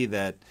DNC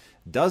that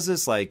does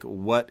this? Like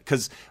what?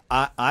 Because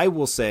I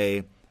will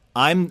say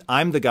I'm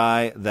the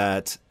guy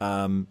that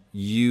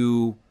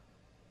you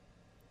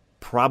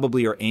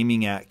probably are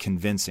aiming at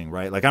convincing,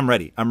 right? Like I'm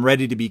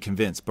ready to be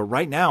convinced. But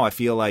right now I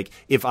feel like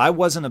if I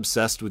wasn't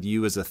obsessed with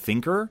you as a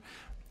thinker,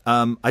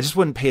 I just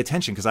wouldn't pay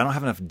attention because I don't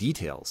have enough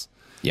details.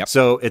 Yep.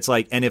 So it's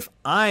like, and if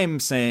I'm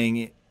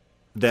saying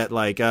that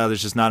like,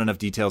 there's just not enough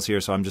details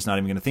here, so I'm just not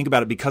even going to think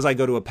about it because I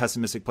go to a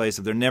pessimistic place,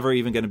 if they're never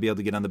even going to be able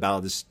to get on the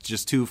ballot, it's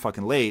just too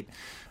fucking late.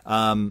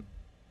 And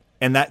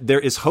that there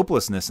is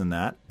hopelessness in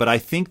that. But I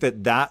think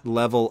that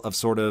level of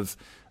sort of,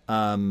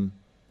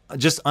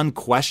 just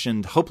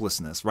unquestioned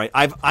hopelessness, right?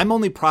 I'm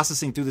only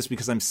processing through this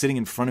because I'm sitting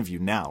in front of you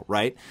now,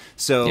 right?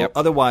 So Yep.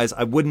 Otherwise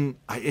I wouldn't,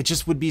 it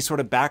just would be sort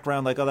of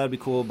background, like, oh, that'd be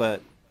cool,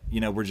 but you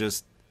know, it's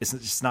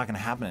just not going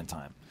to happen in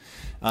time.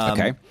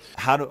 Okay.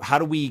 How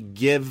do we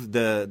give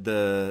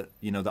the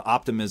you know, the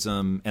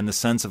optimism and the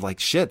sense of like,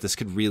 shit, this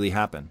could really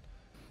happen?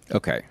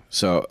 Okay.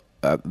 So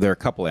there are a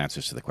couple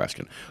answers to the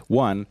question.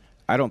 One,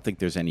 I don't think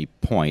there's any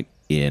point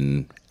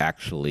in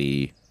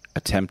actually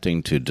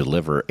attempting to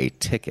deliver a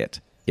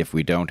ticket if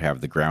we don't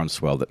have the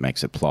groundswell that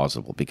makes it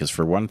plausible. Because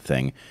for one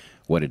thing,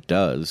 what it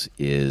does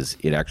is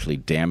it actually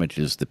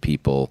damages the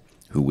people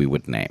who we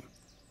would name,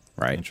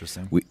 right?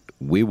 Interesting.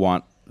 We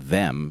want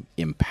them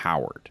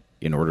empowered.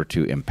 In order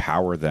to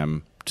empower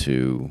them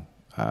to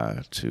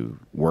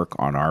work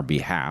on our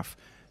behalf,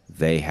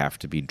 they have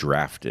to be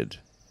drafted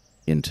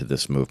into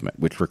this movement,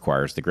 which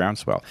requires the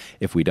groundswell.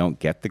 If we don't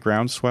get the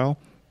groundswell,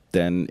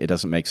 then it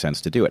doesn't make sense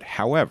to do it.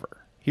 However,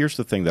 here's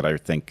the thing that I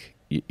think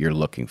you're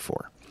looking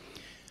for.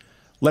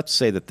 Let's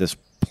say that this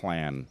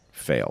plan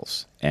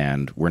fails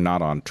and we're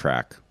not on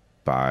track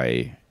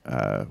by,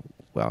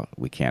 well,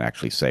 we can't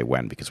actually say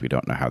when because we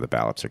don't know how the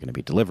ballots are going to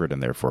be delivered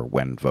and therefore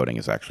when voting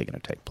is actually going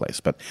to take place.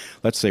 But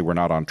let's say we're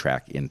not on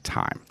track in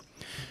time.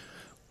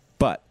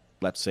 But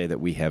let's say that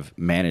we have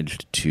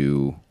managed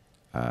to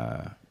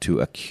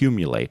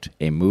accumulate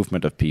a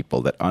movement of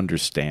people that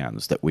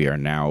understands that we are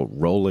now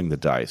rolling the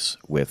dice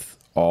with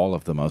all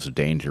of the most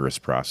dangerous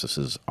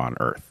processes on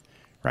Earth,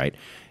 right?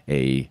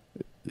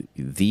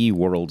 The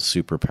world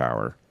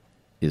superpower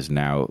is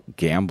now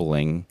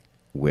gambling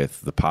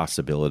with the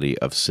possibility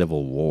of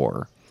civil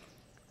war,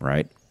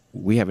 right?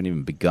 We haven't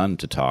even begun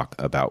to talk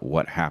about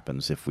what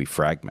happens if we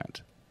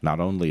fragment.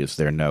 Not only is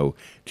there no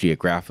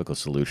geographical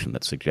solution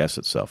that suggests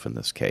itself in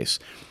this case,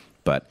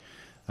 but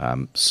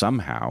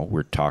somehow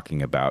we're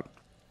talking about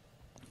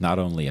not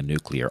only a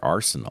nuclear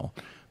arsenal,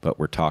 but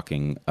we're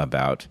talking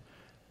about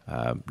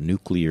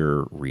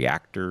nuclear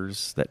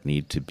reactors that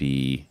need to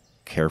be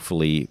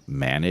carefully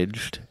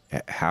managed.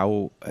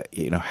 How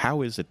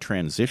is a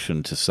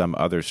transition to some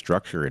other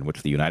structure in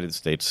which the United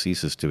States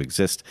ceases to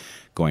exist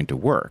going to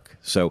work?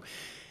 So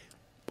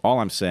all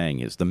I'm saying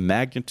is the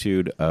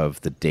magnitude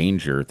of the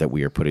danger that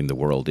we are putting the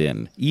world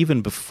in,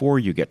 even before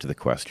you get to the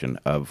question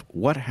of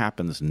what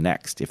happens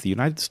next if the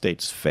United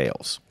States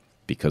fails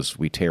because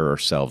we tear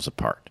ourselves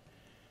apart.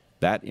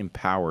 That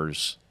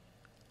empowers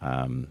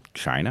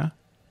China.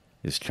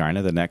 Is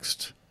China the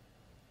next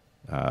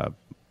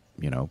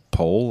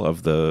pole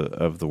of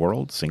the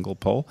world, single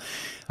pole?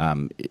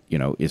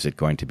 Is it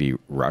going to be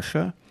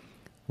Russia?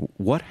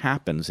 What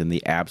happens in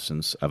the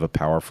absence of a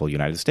powerful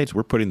United States?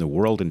 We're putting the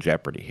world in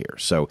jeopardy here.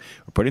 So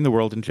we're putting the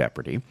world in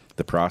jeopardy.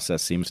 The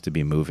process seems to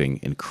be moving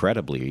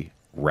incredibly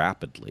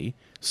rapidly,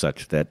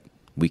 such that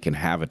we can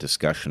have a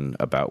discussion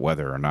about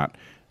whether or not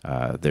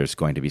there's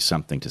going to be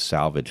something to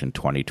salvage in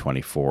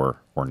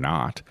 2024 or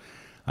not.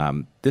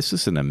 This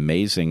is an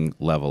amazing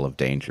level of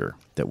danger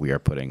that we are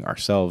putting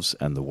ourselves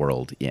and the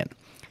world in.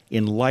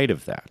 In light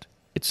of that,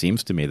 it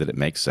seems to me that it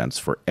makes sense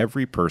for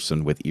every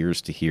person with ears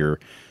to hear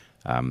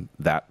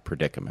that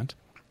predicament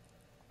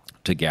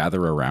to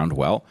gather around,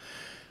 well,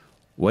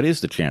 what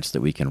is the chance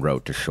that we can row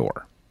to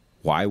shore?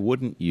 Why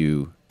wouldn't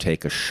you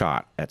take a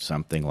shot at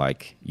something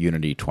like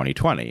Unity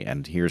 2020?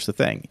 And here's the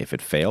thing. If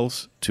it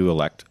fails to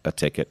elect a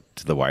ticket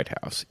to the White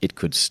House, it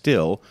could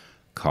still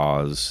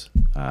cause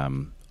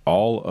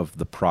all of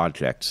the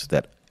projects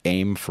that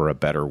aim for a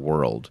better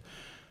world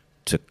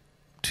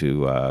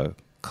to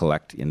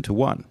collect into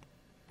one.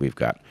 We've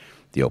got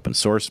the open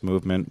source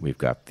movement. We've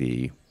got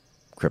the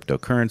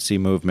cryptocurrency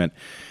movement.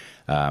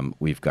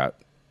 We've got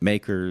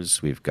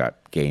makers. We've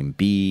got Game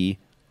B.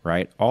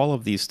 right? All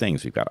of these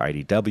things, we've got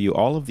IDW,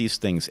 all of these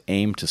things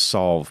aim to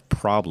solve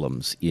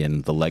problems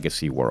in the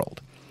legacy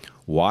world.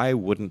 Why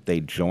wouldn't they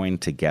join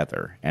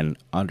together and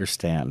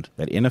understand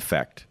that, in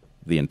effect,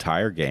 the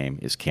entire game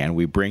is, can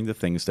we bring the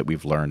things that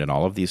we've learned in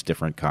all of these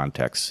different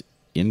contexts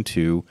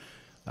into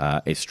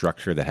a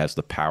structure that has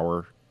the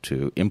power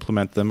to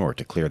implement them or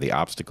to clear the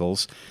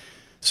obstacles?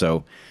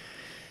 So,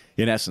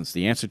 in essence,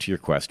 the answer to your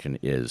question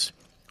is,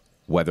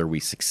 whether we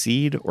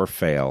succeed or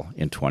fail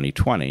in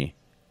 2020,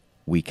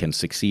 we can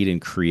succeed in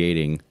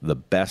creating the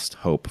best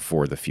hope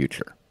for the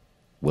future.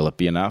 Will it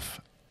be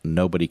enough?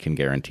 Nobody can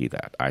guarantee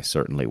that. I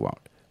certainly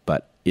won't.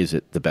 But is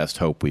it the best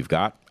hope we've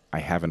got? I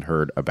haven't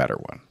heard a better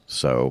one.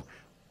 So,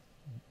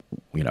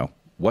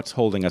 what's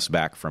holding us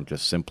back from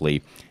just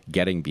simply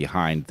getting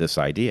behind this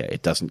idea?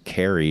 It doesn't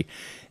carry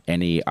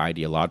any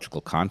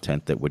ideological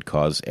content that would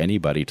cause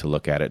anybody to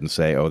look at it and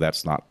say, oh,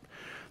 that's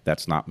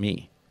not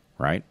me,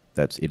 right?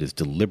 It has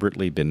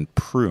deliberately been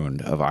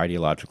pruned of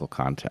ideological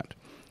content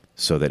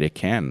so that it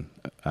can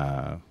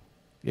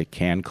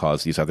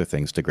cause these other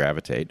things to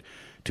gravitate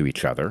to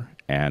each other.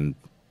 And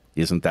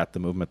isn't that the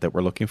movement that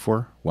we're looking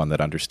for? One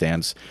that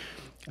understands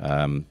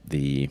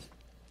the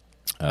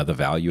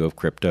value of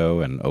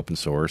crypto and open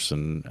source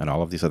and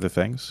all of these other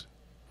things?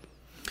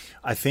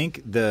 I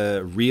think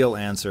the real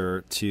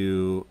answer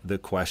to the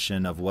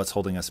question of what's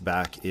holding us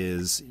back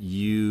is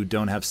you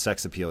don't have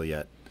sex appeal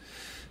yet.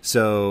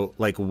 So,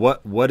 like,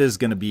 what is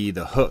going to be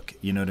the hook?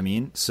 You know what I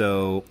mean?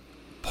 So,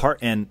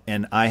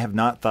 and I have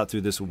not thought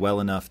through this well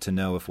enough to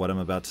know if what I'm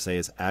about to say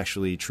is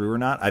actually true or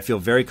not. I feel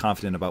very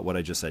confident about what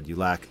I just said. You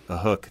lack a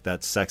hook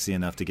that's sexy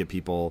enough to get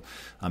people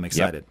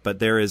excited. Yep. But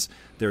there's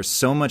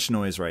so much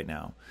noise right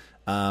now.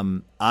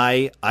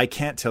 I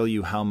can't tell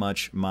you how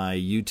much my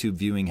YouTube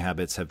viewing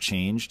habits have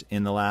changed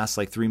in the last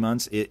 3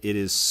 months. It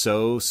is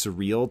so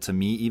surreal to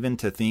me even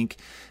to think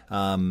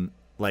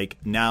like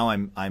now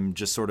I'm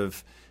just sort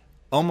of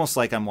almost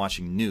like I'm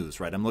watching news,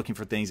 right? I'm looking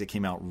for things that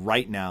came out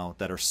right now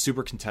that are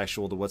super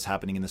contextual to what's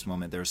happening in this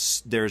moment.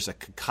 There's a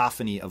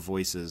cacophony of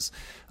voices.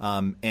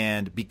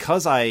 And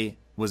because I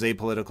was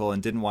apolitical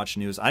and didn't watch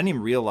news, I didn't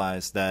even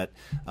realize that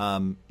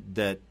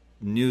that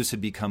news had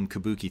become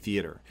kabuki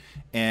theater.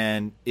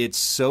 And it's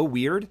so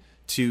weird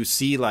to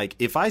see,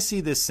 if I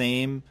see this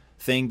same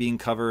thing being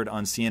covered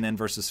on CNN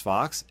versus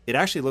Fox, it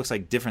actually looks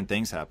like different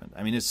things happened.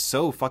 I mean, it's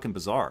so fucking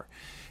bizarre.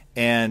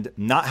 And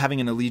not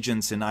having an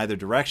allegiance in either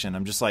direction,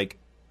 I'm just like,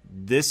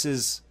 this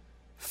is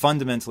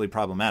fundamentally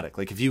problematic.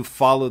 Like, if you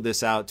follow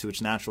this out to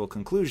its natural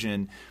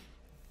conclusion,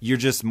 you're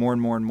just more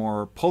and more and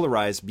more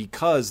polarized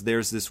because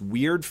there's this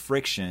weird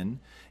friction.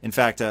 In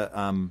fact,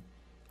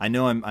 I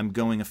know I'm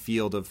going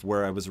afield of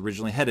where I was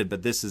originally headed,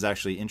 but this is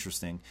actually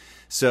interesting.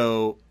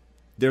 So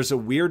there's a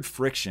weird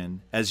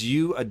friction as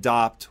you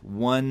adopt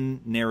one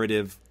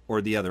narrative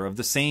or the other of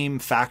the same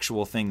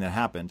factual thing that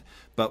happened,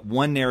 but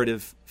one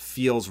narrative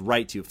feels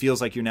right to you. It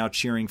feels like you're now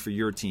cheering for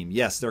your team.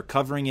 Yes, they're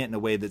covering it in a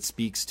way that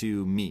speaks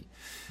to me.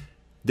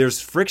 There's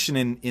friction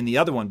in the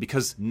other one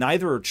because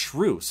neither are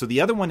true. So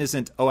the other one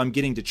isn't, oh, I'm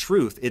getting to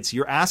truth. It's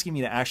you're asking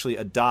me to actually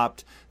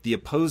adopt the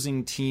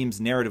opposing team's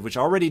narrative, which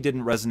already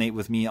didn't resonate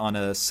with me on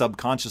a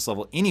subconscious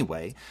level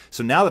anyway.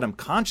 So now that I'm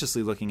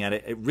consciously looking at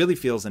it, it really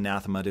feels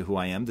anathema to who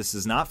I am. This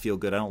does not feel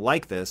good. I don't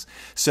like this.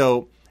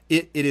 So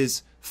it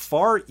is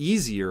far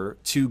easier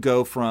to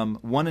go from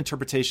one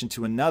interpretation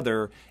to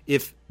another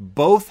if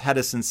both had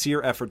a sincere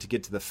effort to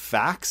get to the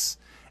facts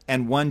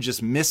and one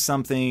just missed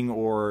something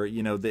or,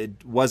 that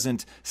it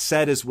wasn't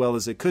said as well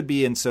as it could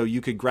be. And so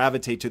you could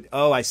gravitate to,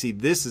 oh, I see,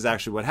 this is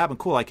actually what happened.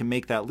 Cool, I can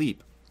make that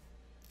leap.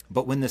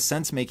 But when the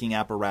sense-making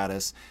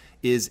apparatus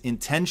is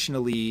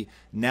intentionally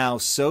now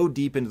so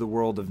deep into the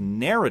world of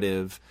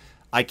narrative,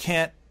 I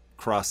can't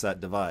cross that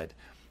divide.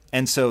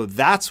 And so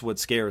that's what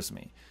scares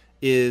me,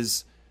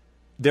 is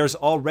there's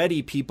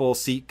already people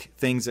seek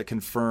things that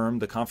confirm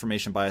the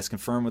confirmation bias,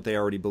 confirm what they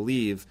already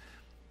believe.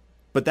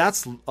 But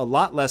that's a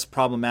lot less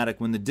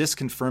problematic when the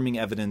disconfirming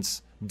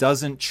evidence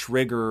doesn't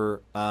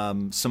trigger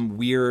some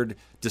weird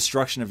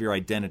destruction of your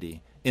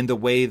identity in the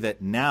way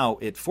that now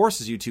it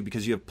forces you to,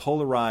 because you have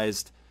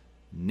polarized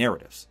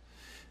narratives.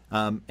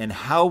 And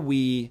how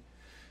we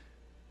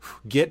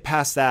get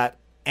past that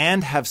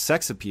and have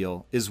sex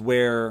appeal is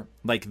where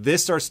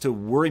this starts to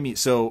worry me.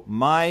 So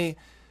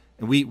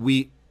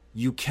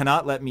you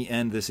cannot let me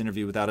end this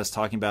interview without us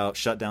talking about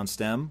shut down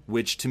STEM,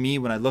 which to me,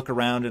 when I look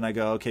around and I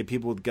go, okay,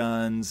 people with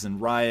guns and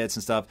riots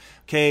and stuff,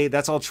 okay,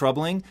 that's all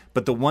troubling.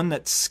 But the one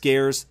that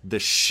scares the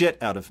shit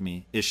out of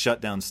me is shut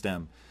down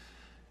STEM.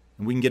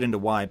 And we can get into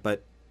why.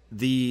 But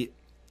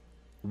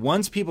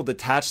once people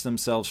detach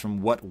themselves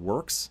from what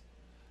works,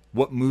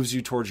 what moves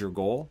you towards your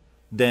goal,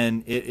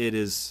 then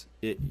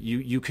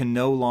you can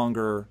no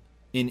longer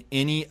in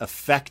any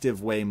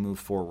effective way move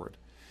forward.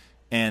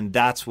 And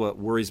that's what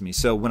worries me.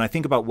 So when I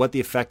think about what the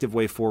effective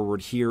way forward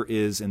here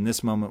is in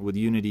this moment with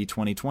Unity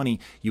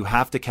 2020, you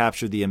have to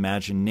capture the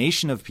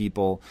imagination of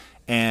people,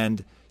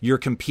 and you're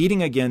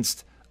competing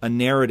against a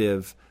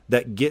narrative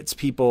that gets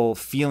people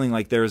feeling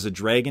like there is a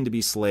dragon to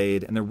be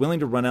slayed and they're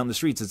willing to run out in the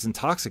streets. It's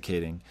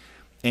intoxicating.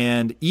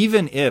 And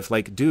even if,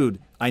 like, dude,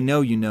 I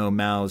know you know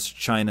Mao's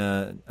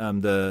China,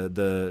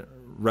 the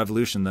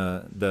revolution,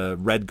 the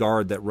Red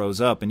Guard that rose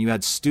up, and you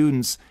had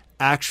students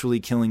actually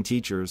killing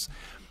teachers.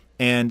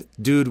 And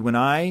dude, when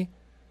I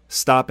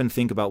stop and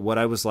think about what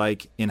I was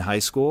like in high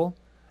school,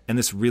 and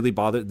this really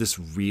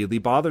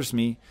bothers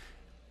me.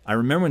 I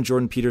remember when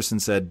Jordan Peterson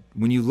said,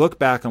 when you look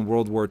back on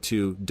World War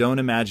II, don't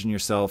imagine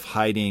yourself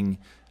hiding,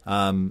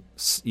 a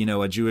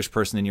Jewish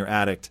person in your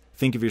attic.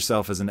 Think of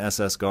yourself as an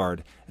SS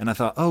guard. And I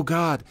thought, oh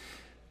God.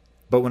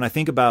 But when I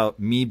think about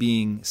me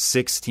being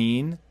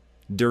 16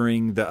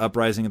 during the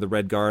uprising of the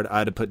Red Guard,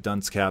 I'd have put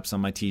dunce caps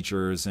on my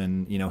teachers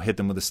and, hit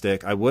them with a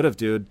stick. I would have,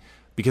 dude,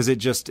 because I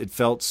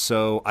felt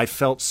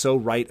so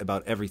right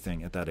about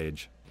everything at that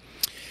age.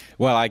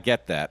 Well, I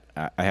get that.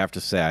 I have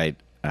to say,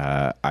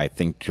 I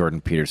think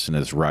Jordan Peterson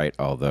is right.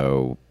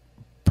 Although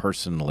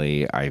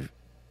personally, I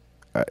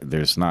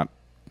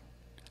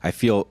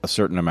feel a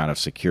certain amount of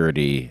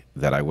security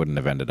that I wouldn't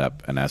have ended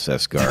up an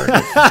SS guard.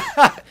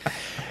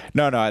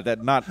 No,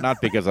 that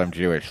not because I'm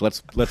Jewish.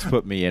 Let's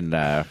put me in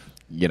an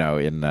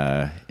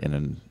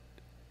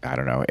I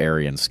don't know,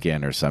 Aryan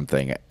skin or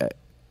something.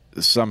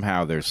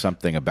 Somehow there's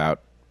something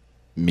about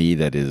me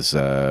that is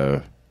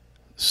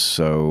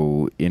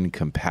so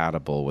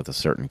incompatible with a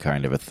certain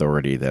kind of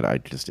authority that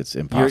it's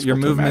impossible. Your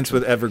to movements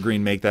imagine. with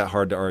Evergreen make that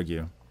hard to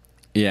argue.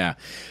 Yeah.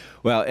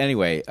 Well,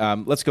 anyway,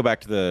 let's go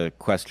back to the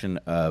question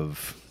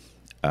of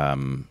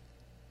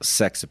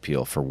sex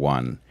appeal for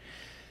one.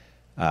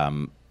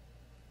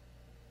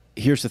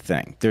 Here's the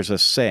thing. There's a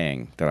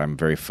saying that I'm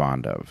very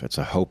fond of. It's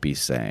a Hopi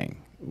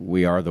saying.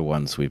 We are the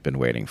ones we've been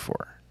waiting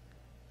for,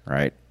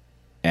 right?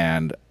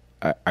 And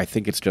I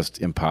think it's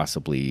just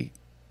impossibly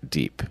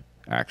deep,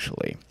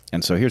 actually.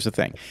 And so here's the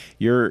thing.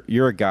 You're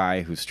a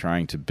guy who's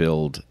trying to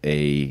build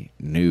a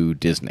new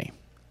Disney,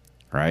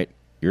 right?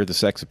 You're the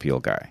sex appeal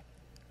guy,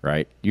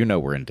 right? You know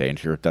we're in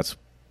danger. That's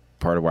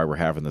part of why we're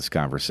having this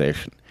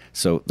conversation.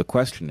 So the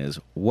question is,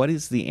 what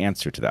is the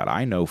answer to that?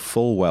 I know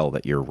full well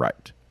that you're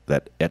right,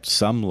 that at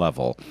some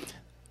level,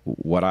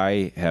 what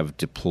I have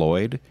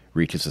deployed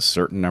reaches a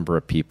certain number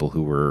of people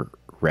who were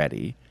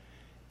ready,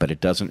 but it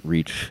doesn't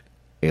reach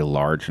a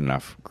large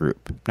enough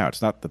group. Now,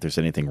 it's not that there's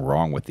anything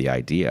wrong with the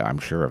idea. I'm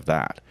sure of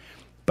that.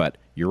 But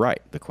you're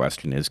right. The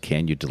question is,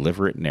 can you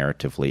deliver it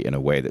narratively in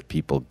a way that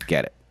people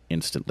get it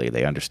instantly?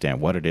 They understand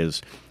what it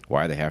is,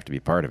 why they have to be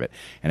part of it.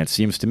 And it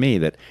seems to me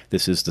that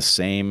this is the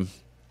same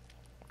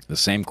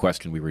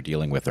question we were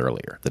dealing with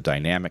earlier, the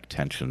dynamic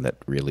tension that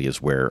really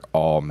is where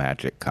all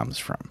magic comes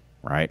from,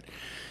 right?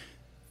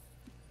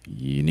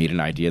 You need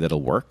an idea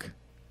that'll work,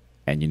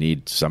 and you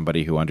need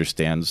somebody who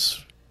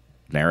understands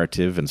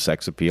narrative and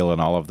sex appeal and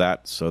all of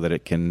that so that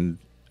it can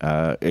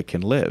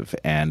live.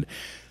 And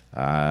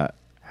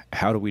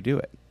how do we do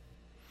it?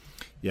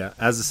 Yeah,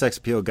 as a sex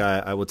appeal guy,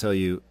 I will tell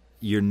you,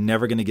 you're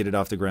never going to get it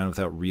off the ground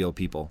without real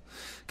people,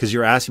 because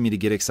you're asking me to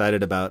get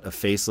excited about a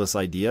faceless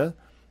idea.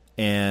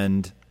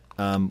 And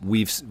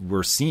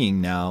we're seeing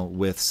now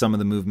with some of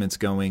the movements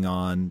going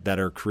on that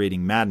are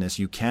creating madness,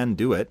 you can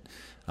do it.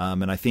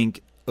 And I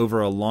think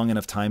over a long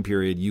enough time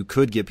period, you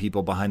could get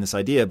people behind this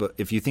idea. But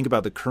if you think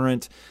about the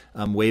current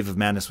wave of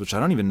madness, which I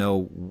don't even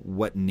know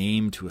what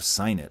name to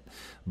assign it,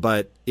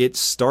 but it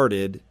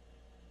started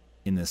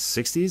in the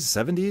 60s,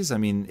 70s. I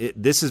mean,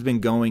 this has been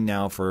going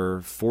now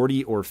for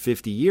 40 or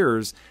 50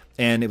 years,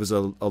 and it was a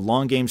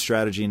long game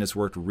strategy, and it's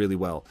worked really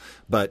well.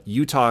 But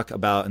you talk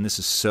about, and this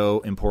is so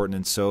important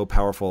and so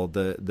powerful,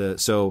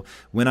 so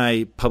when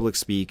I public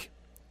speak,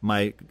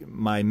 my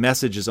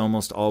message is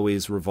almost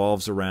always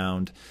revolves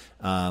around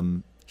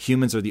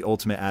humans are the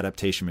ultimate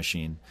adaptation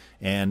machine.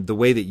 And the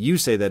way that you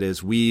say that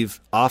is we've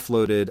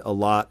offloaded a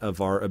lot of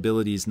our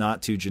abilities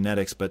not to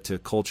genetics but to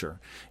culture.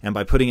 And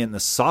by putting it in the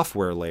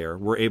software layer,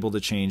 we're able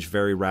to change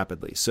very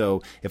rapidly.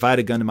 So if I had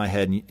a gun to my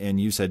head and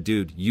you said,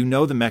 dude, you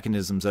know the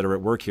mechanisms that are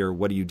at work here,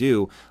 what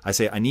do? I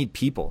say, I need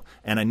people.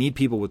 And I need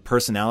people with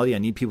personality. I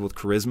need people with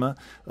charisma.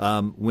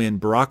 When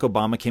Barack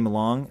Obama came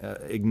along,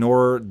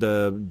 ignore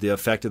the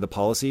effect of the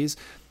policies.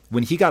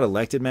 When he got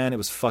elected, man, it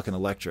was fucking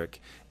electric.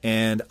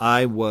 And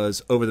I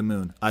was over the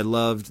moon. I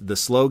loved the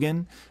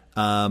slogan,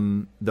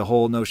 the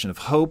whole notion of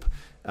hope,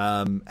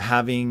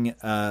 having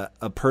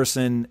a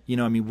person,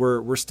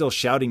 we're still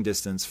shouting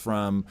distance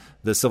from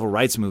the civil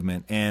rights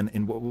movement.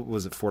 And what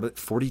was it,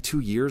 42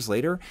 years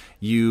later,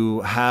 you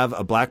have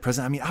a black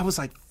president. I mean, I was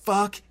like,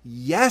 fuck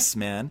yes,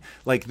 man.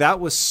 Like, that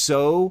was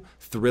so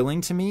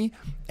thrilling to me.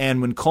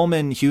 And when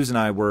Coleman Hughes and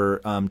I were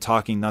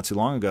talking not too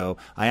long ago,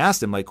 I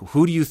asked him, like,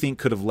 who do you think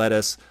could have led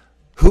us?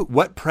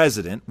 What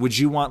president would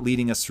you want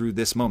leading us through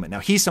this moment? Now,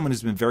 he's someone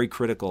who's been very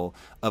critical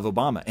of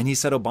Obama, and he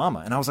said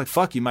Obama. And I was like,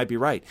 fuck, you might be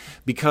right.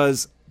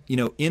 Because,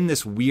 in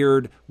this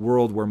weird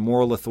world where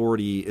moral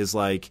authority is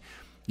like,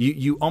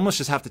 you almost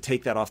just have to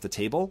take that off the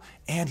table.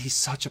 And he's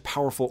such a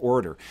powerful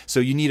orator.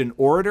 So you need an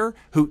orator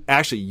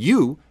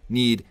you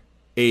need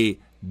a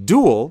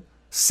dual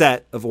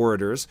set of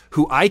orators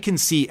who I can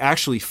see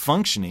actually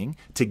functioning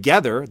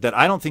together, that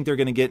I don't think they're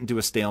going to get into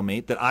a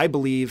stalemate, that I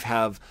believe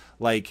have,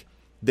 like,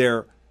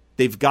 their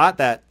they've got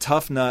that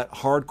tough nut,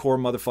 hardcore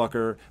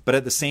motherfucker, but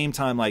at the same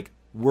time, like,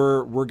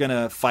 we're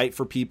gonna fight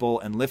for people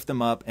and lift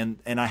them up, and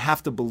I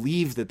have to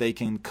believe that they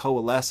can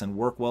coalesce and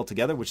work well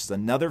together, which is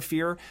another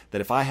fear that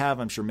if I have,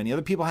 I'm sure many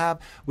other people have,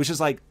 which is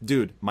like,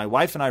 dude, my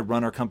wife and I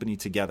run our company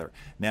together.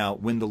 Now,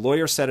 when the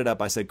lawyer set it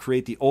up, I said,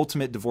 create the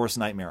ultimate divorce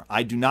nightmare.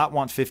 I do not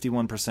want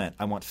 51%.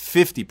 I want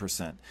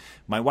 50%.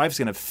 My wife's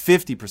gonna have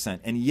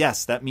 50%. And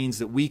yes, that means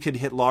that we could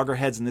hit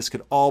loggerheads and this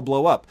could all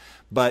blow up.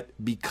 But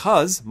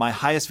because my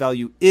highest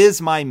value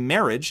is my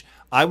marriage,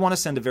 I want to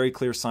send a very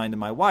clear sign to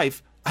my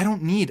wife, I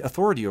don't need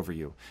authority over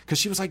you. Because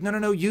she was like,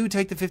 no, you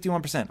take the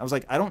 51%. I was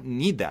like, I don't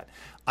need that.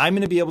 I'm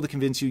going to be able to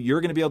convince you.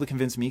 You're going to be able to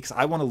convince me because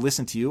I want to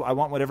listen to you. I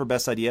want whatever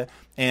best idea.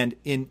 And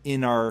in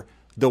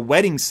the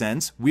wedding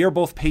sense, we are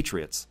both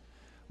patriots.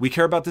 We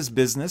care about this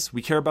business.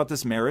 We care about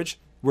this marriage.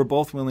 We're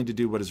both willing to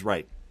do what is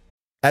right.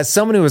 As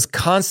someone who is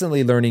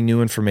constantly learning new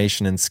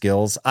information and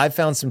skills, I've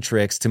found some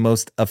tricks to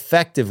most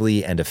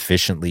effectively and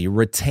efficiently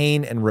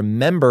retain and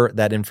remember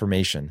that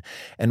information.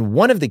 And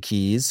one of the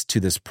keys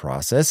to this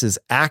process is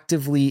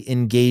actively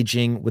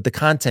engaging with the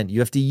content. You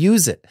have to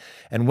use it.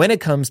 And when it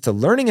comes to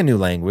learning a new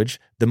language,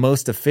 the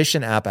most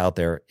efficient app out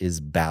there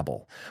is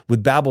Babbel.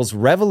 With Babbel's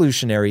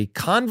revolutionary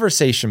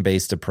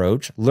conversation-based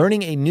approach,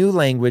 learning a new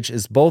language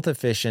is both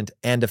efficient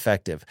and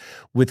effective.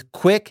 With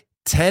quick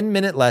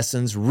 10-minute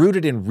lessons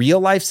rooted in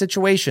real-life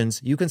situations,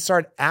 you can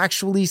start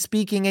actually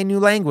speaking a new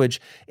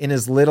language in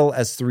as little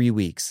as 3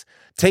 weeks.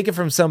 Take it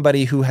from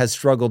somebody who has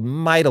struggled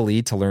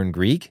mightily to learn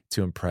Greek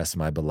to impress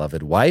my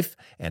beloved wife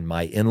and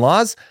my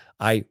in-laws.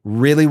 I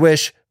really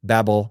wish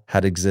Babbel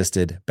had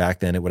existed back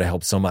then. It would have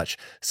helped so much.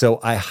 So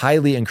I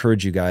highly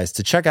encourage you guys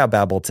to check out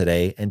Babbel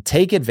today and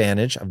take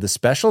advantage of the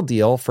special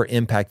deal for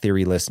Impact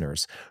Theory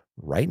listeners.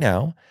 Right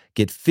now,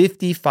 get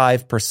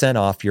 55%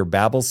 off your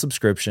Babbel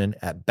subscription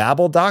at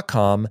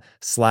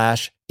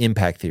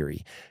babbel.com/Impact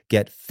Theory.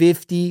 Get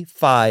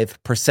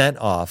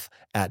 55% off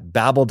at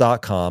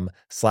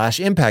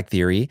babbel.com/Impact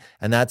Theory,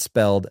 and that's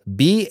spelled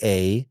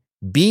BABBEL.com.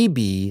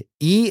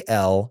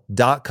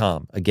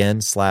 Again,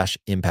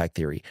 /Impact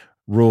Theory.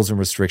 Rules and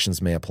restrictions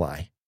may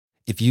apply.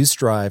 If you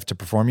strive to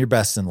perform your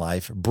best in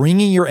life,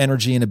 bringing your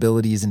energy and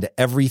abilities into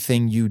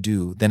everything you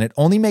do, then it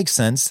only makes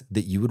sense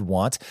that you would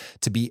want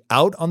to be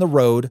out on the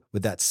road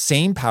with that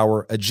same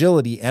power,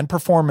 agility, and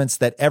performance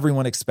that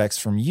everyone expects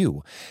from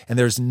you. And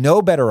there's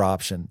no better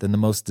option than the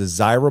most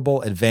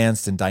desirable,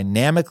 advanced, and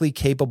dynamically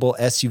capable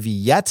SUV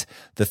yet,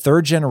 the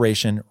third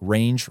generation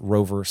Range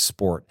Rover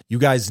Sport. You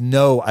guys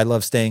know I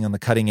love staying on the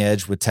cutting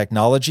edge with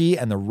technology,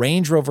 and the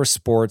Range Rover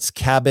Sport's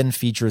cabin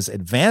features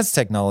advanced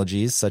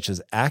technologies such as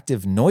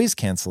active noise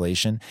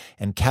cancellation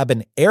and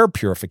cabin air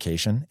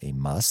purification, a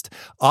must,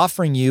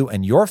 offering you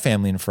and your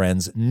family and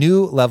friends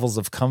new levels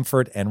of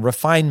comfort and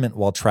refinement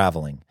while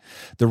traveling.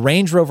 The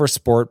Range Rover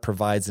Sport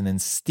provides an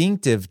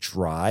instinctive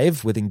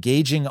drive with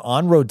engaging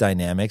on-road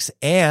dynamics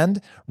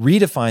and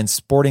redefines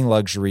sporting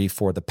luxury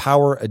for the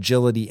power,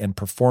 agility, and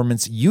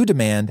performance you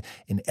demand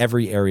in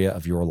every area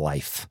of your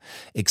life.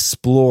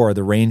 Explore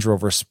the Range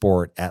Rover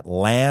Sport at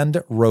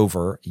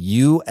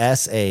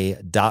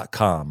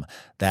LandRoverUSA.com.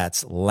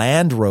 That's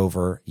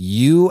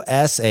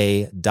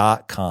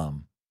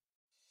LandRoverUSA.com.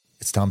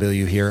 It's Tom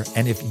Bilyeu here,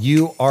 and if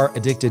you are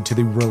addicted to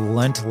the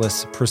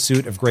relentless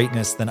pursuit of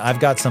greatness, then I've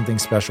got something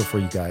special for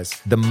you guys.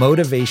 The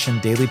Motivation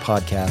Daily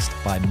Podcast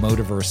by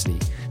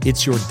Motiversity.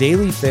 It's your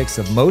daily fix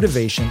of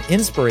motivation,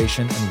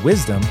 inspiration, and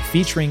wisdom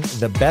featuring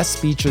the best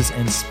speeches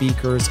and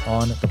speakers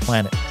on the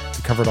planet.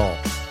 We cover it all.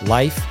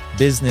 Life,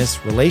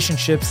 business,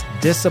 relationships,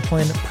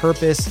 discipline,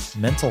 purpose,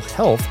 mental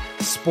health,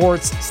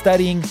 sports,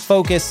 studying,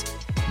 focus,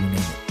 you name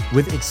it.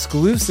 With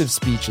exclusive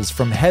speeches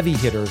from heavy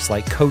hitters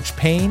like Coach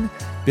Payne,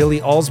 Billy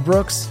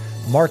Alsbrooks,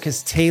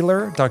 Marcus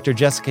Taylor, Dr.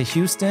 Jessica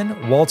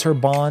Houston, Walter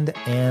Bond,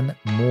 and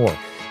more.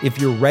 If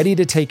you're ready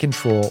to take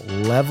control,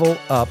 level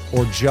up,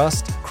 or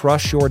just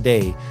crush your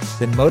day,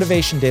 then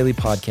Motivation Daily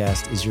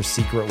Podcast is your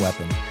secret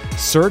weapon.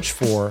 Search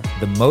for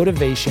the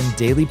Motivation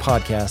Daily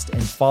Podcast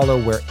and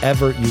follow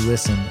wherever you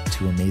listen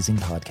to amazing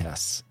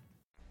podcasts.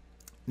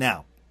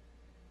 Now,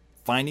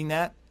 finding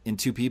that in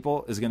two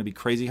people is going to be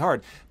crazy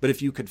hard. But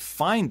if you could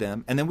find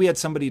them, and then we had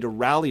somebody to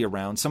rally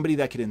around, somebody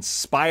that could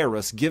inspire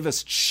us, give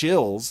us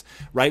chills,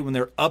 right? When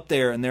they're up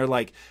there and they're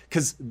like,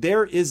 because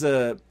there is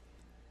a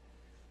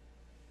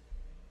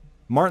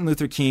Martin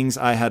Luther King's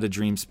I Had a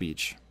Dream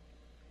speech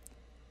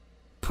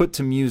put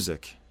to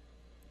music.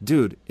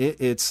 Dude,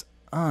 it's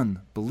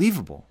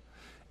unbelievable.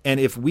 And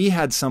if we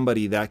had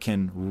somebody that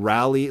can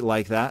rally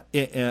like that,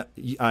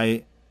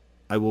 I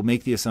will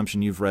make the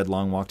assumption you've read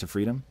Long Walk to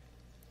Freedom.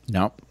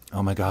 No.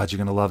 Oh my God, you're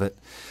going to love it.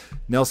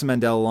 Nelson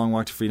Mandela, Long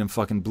Walk to Freedom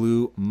fucking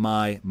blew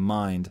my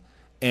mind.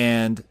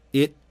 And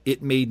it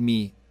made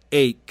me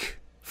ache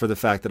for the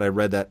fact that I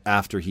read that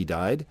after he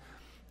died.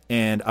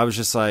 And I was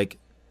just like,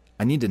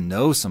 I need to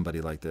know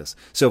somebody like this.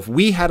 So if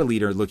we had a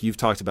leader, look, you've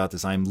talked about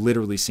this. I'm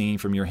literally singing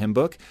from your hymn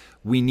book.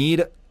 We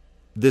need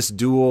this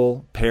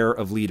dual pair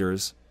of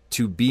leaders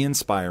to be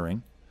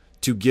inspiring,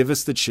 to give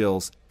us the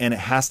chills, and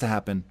it has to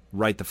happen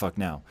right the fuck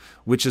now,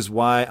 which is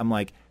why I'm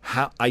like,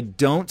 I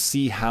don't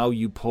see how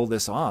you pull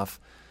this off.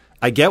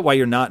 I get why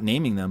you're not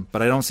naming them,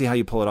 but I don't see how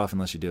you pull it off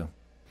unless you do.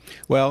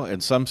 Well,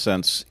 in some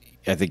sense,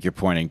 I think you're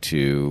pointing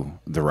to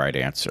the right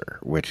answer,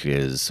 which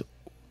is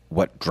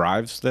what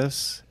drives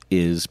this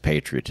is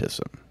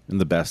patriotism in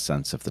the best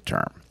sense of the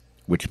term,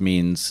 which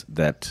means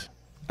that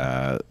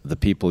the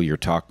people you're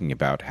talking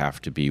about have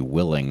to be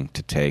willing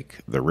to take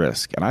the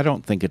risk. And I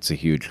don't think it's a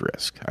huge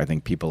risk. I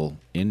think people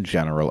in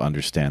general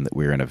understand that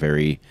we're in a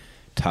very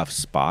tough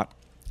spot,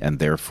 and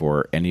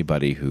therefore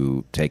anybody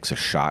who takes a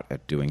shot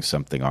at doing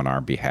something on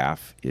our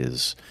behalf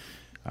is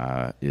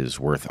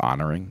worth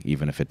honoring,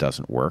 even if it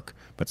doesn't work.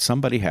 But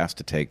somebody has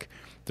to take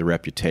the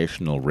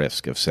reputational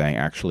risk of saying,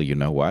 actually, you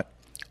know what?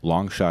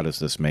 Long shot as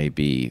this may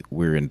be,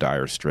 we're in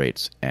dire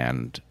straits,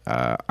 and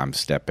I'm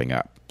stepping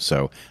up.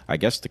 So I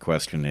guess the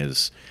question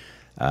is,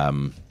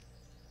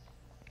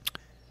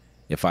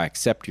 if I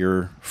accept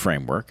your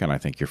framework, and I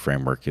think your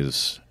framework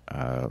is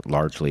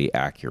largely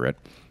accurate,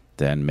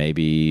 then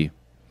maybe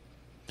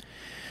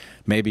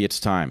it's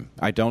time.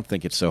 I don't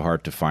think it's so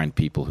hard to find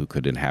people who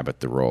could inhabit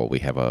the role. We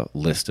have a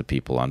list of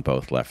people on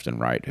both left and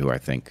right who I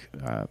think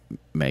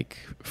make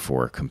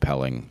for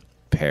compelling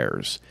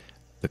pairs.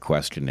 The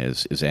question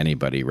is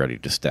anybody ready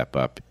to step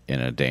up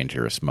in a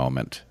dangerous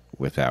moment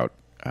without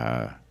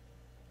the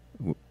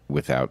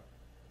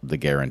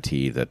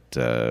guarantee that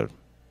the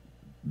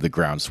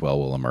groundswell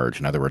will emerge?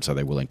 In other words, are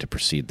they willing to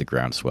precede the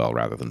groundswell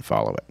rather than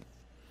follow it?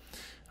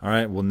 All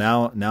right. Well,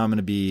 now I'm going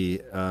to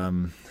be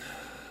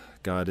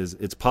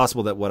it's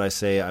possible that what I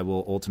say I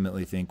will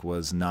ultimately think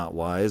was not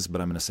wise,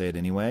 but I'm going to say it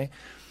anyway.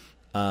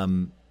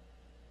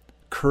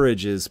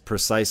 Courage is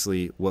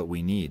precisely what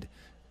we need.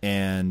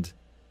 And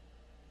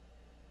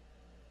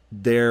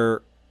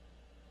there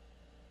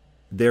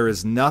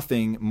is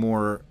nothing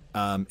more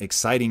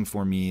exciting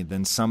for me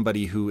than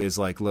somebody who is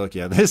like, look,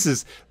 yeah, this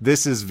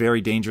is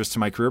very dangerous to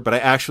my career, but I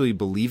actually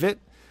believe it.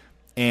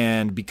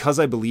 And because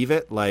I believe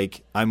it,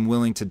 like, I'm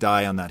willing to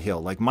die on that hill.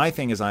 Like, my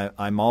thing is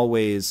I'm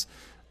always,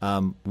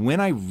 when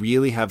I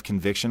really have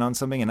conviction on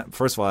something, and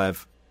first of all, I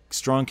have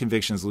strong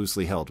convictions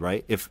loosely held,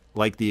 right? If,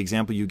 like the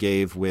example you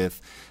gave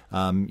with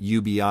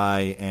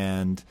UBI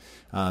and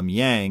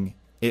Yang,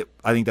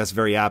 I think that's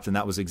very apt, and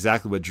that was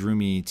exactly what drew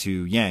me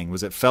to Yang.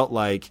 Was it felt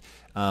like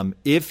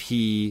if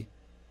he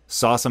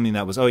saw something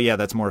that was, oh yeah,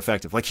 that's more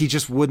effective, like he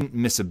just wouldn't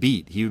miss a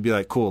beat. He would be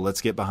like, cool, let's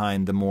get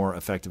behind the more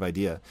effective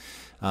idea.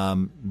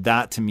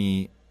 That to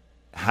me,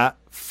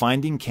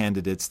 finding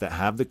candidates that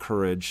have the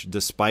courage,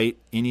 despite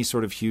any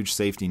sort of huge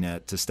safety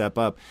net, to step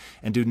up.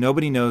 And dude,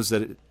 nobody knows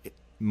that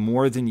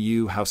more than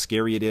you how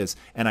scary it is.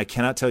 And I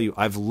cannot tell you,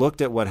 I've looked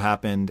at what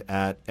happened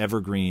at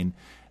Evergreen,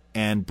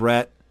 and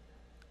Bret,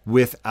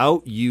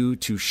 without you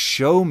to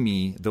show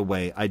me the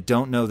way, I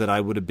don't know that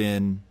I would have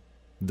been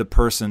the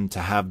person to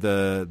have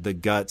the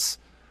guts.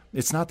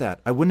 It's not that.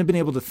 I wouldn't have been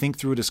able to think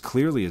through it as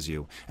clearly as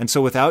you. And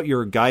so without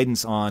your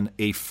guidance on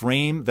a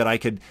frame that I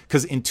could,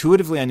 because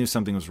intuitively I knew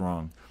something was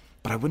wrong,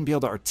 but I wouldn't be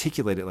able to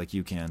articulate it like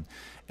you can.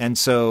 And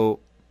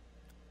so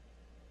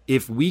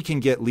if we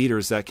can get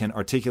leaders that can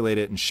articulate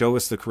it and show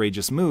us the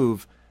courageous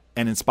move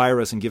and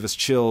inspire us and give us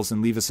chills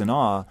and leave us in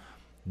awe,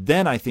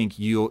 then I think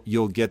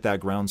you'll get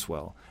that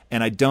groundswell.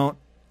 And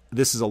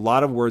this is a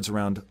lot of words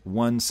around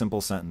one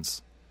simple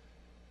sentence.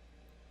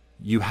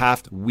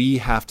 We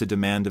have to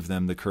demand of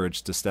them the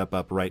courage to step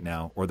up right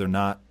now, or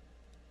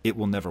it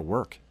will never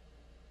work.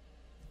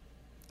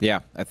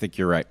 Yeah, I think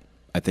you're right.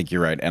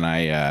 And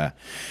I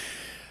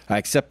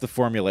accept the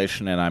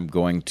formulation, and I'm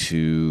going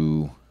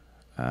to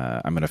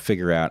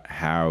figure out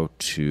how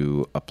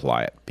to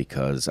apply it,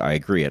 because I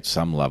agree at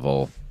some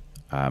level.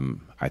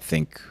 I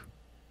think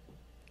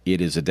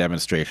it is a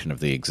demonstration of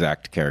the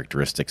exact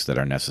characteristics that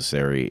are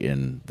necessary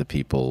in the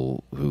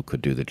people who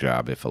could do the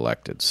job if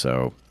elected.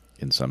 So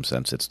in some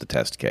sense, it's the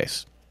test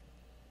case.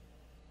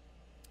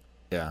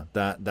 Yeah,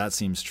 that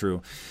seems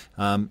true.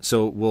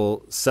 So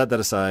we'll set that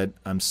aside.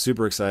 I'm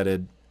super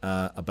excited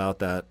about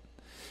that.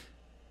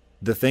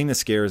 The thing that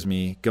scares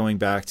me, going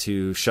back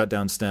to shut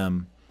down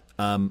STEM,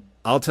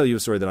 I'll tell you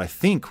a story that I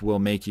think will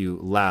make you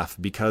laugh,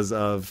 because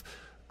of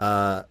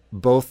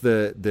both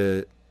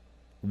the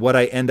what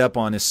I end up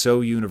on is so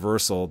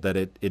universal that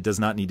it does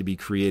not need to be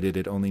created.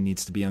 It only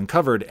needs to be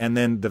uncovered. And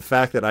then the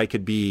fact that I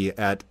could be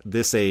at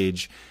this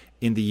age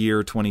in the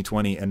year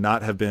 2020 and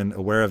not have been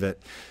aware of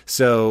it.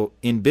 So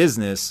in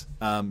business,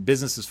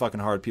 business is fucking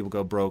hard. People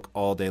go broke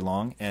all day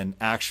long, and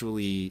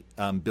actually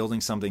building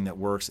something that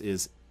works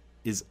is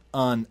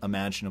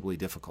unimaginably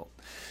difficult.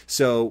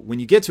 So when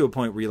you get to a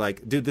point where you're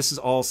like, dude, this is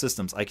all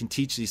systems. I can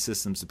teach these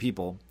systems to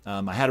people.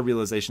 I had a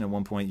realization at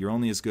one point, you're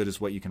only as good as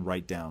what you can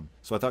write down.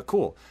 So I thought,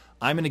 cool,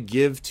 I'm going to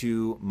give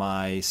to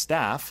my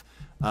staff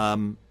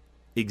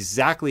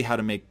exactly how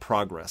to make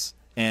progress.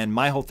 And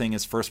my whole thing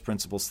is first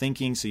principles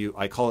thinking. So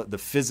I call it the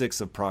physics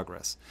of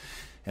progress.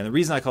 And the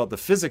reason I call it the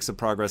physics of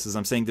progress is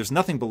I'm saying there's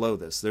nothing below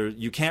this.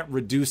 You can't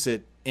reduce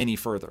it any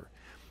further.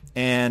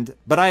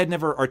 But I had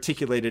never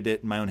articulated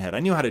it in my own head. I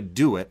knew how to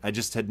do it. I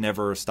just had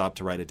never stopped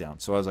to write it down.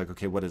 So I was like,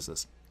 okay, what is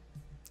this?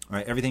 All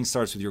right, everything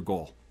starts with your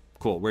goal.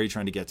 Cool. Where are you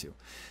trying to get to?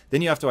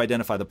 Then you have to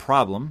identify the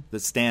problem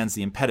that stands,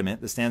 the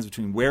impediment that stands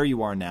between where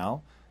you are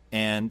now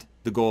and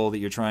the goal that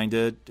you're trying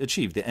to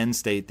achieve, the end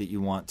state that you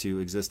want to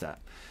exist at.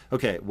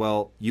 Okay,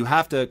 well, you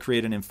have to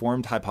create an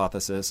informed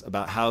hypothesis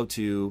about how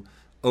to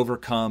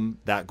overcome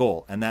that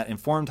goal. And that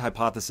informed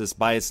hypothesis,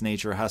 by its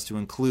nature, has to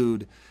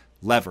include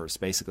levers,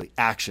 basically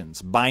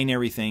actions,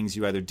 binary things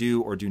you either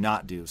do or do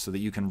not do so that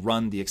you can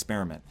run the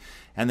experiment.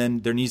 And then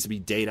there needs to be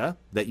data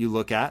that you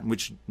look at,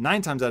 which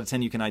 9 times out of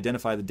 10 you can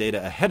identify the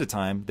data ahead of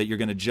time that you're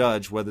going to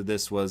judge whether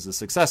this was a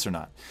success or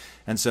not.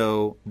 And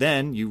so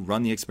then you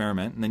run the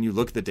experiment and then you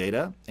look at the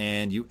data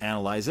and you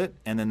analyze it,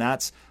 and then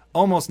that's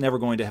almost never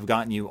going to have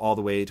gotten you all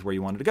the way to where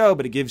you wanted to go,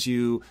 but it gives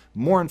you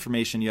more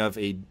information. You have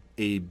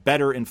a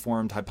better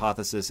informed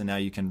hypothesis, and now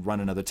you can run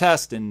another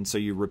test, and so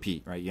you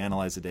repeat, right? You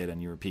analyze the data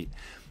and you repeat.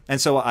 And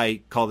so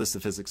I call this the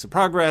physics of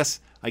progress.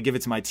 I give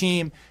it to my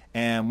team,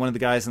 and one of the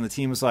guys on the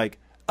team was like,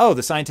 oh,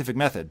 the scientific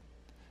method.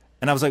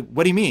 And I was like,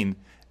 what do you mean?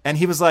 And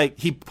he was like,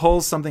 he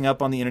pulls something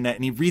up on the internet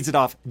and he reads it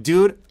off.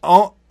 Dude,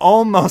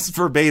 almost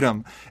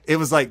verbatim, it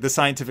was like the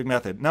scientific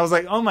method. And I was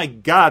like, oh my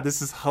God,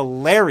 this is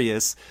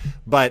hilarious,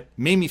 but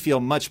made me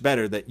feel much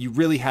better that you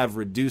really have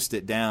reduced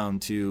it down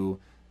to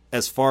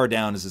as far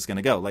down as it's going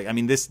to go. Like, I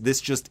mean, this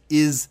just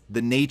is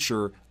the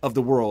nature of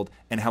the world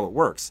and how it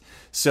works.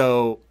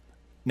 So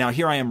now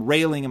here I am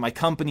railing in my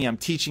company. I'm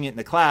teaching it in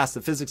the class,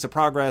 the physics of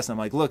progress. I'm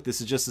like, look,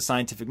 this is just a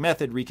scientific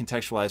method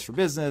recontextualized for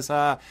business.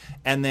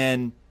 And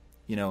then,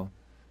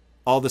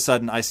 all of a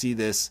sudden I see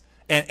this.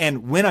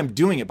 And when I'm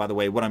doing it, by the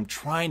way, what I'm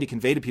trying to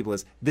convey to people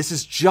is this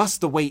is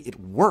just the way it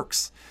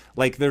works.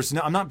 Like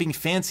I'm not being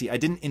fancy. I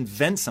didn't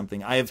invent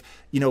something. I have,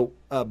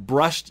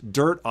 brushed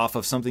dirt off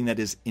of something that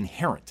is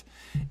inherent.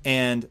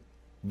 And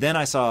then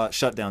I saw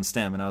Shut Down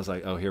STEM and I was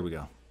like, oh, here we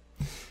go.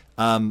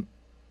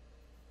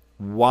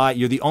 Why?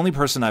 You're the only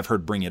person I've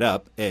heard bring it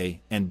up,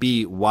 A, and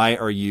B, why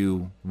are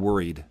you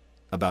worried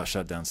about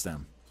Shut Down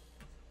STEM?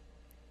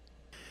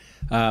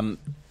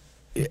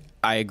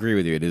 I agree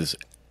with you. It is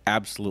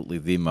absolutely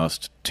the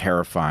most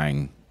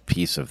terrifying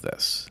piece of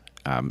this.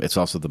 It's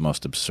also the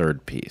most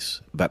absurd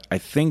piece. But I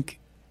think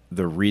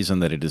the reason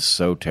that it is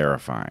so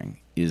terrifying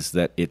is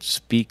that it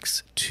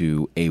speaks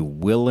to a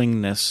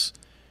willingness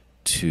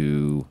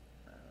to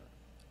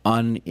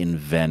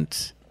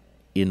uninvent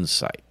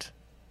insight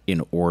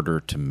in order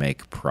to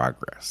make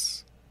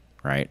progress,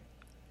 right?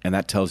 And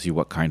that tells you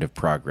what kind of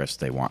progress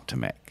they want to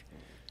make.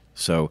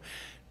 So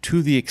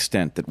to the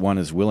extent that one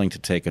is willing to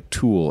take a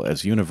tool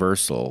as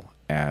universal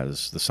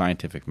as the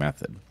scientific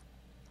method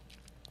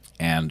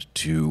and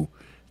to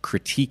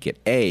critique it,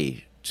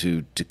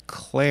 to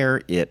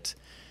declare it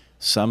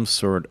some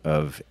sort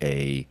of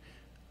a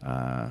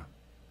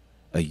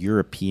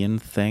European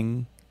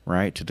thing,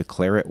 right? To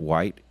declare it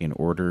white in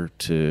order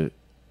to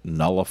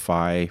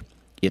nullify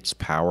its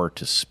power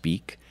to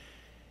speak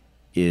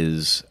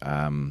is,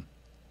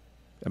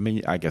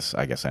 I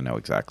guess I know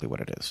exactly what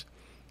it is.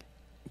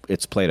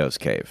 It's Plato's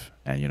cave.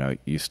 And,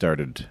 you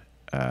started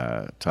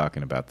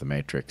talking about the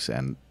Matrix,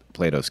 and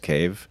Plato's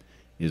cave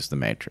is the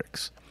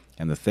Matrix.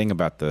 And the thing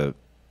about the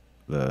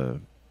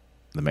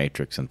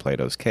Matrix and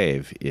Plato's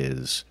cave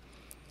is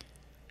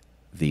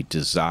the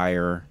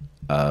desire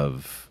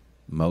of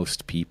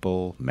most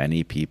people,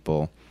 many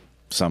people,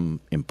 some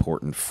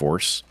important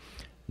force,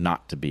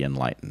 not to be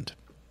enlightened,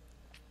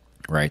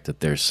 right? That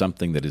there's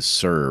something that is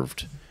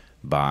served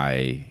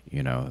by,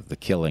 the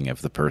killing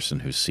of the person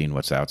who's seen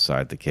what's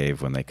outside the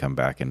cave when they come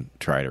back and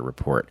try to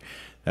report.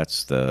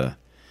 That's the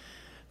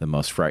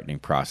most frightening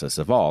process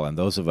of all. And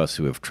those of us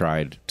who have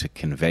tried to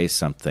convey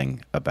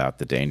something about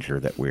the danger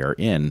that we are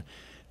in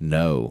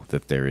know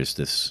that there is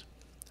this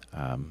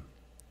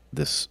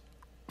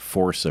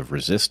force of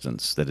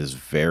resistance that is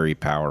very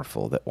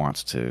powerful, that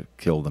wants to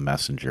kill the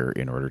messenger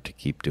in order to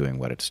keep doing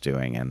what it's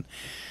doing. And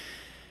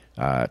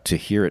to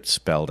hear it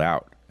spelled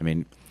out,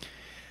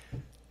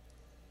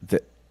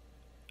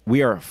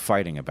 we are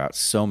fighting about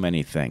so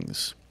many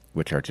things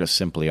which are just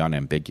simply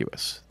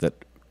unambiguous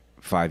that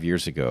 5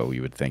 years ago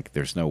you would think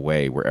there's no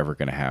way we're ever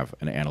going to have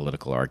an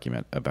analytical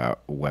argument about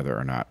whether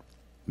or not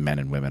men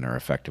and women are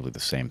effectively the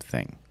same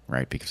thing,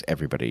 right? Because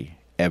everybody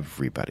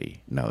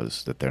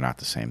knows that they're not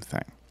the same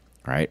thing,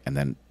 right? And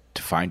then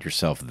to find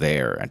yourself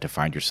there and to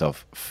find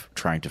yourself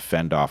trying to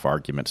fend off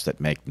arguments that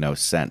make no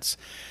sense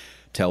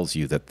tells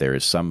you that there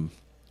is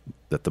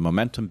that the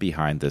momentum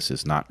behind this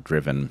is not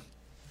driven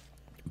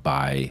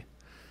by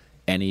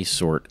any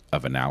sort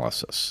of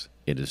analysis.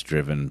 It is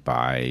driven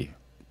by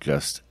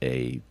just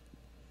a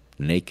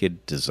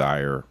naked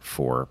desire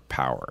for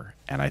power.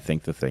 And I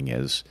think the thing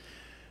is,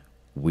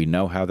 we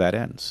know how that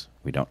ends.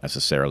 We don't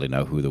necessarily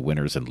know who the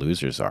winners and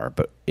losers are,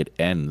 but it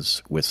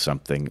ends with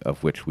something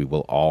of which we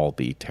will all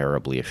be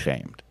terribly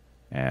ashamed.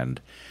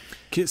 And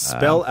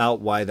spell out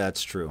why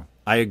that's true.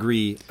 I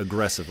agree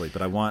aggressively,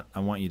 but I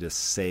want you to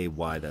say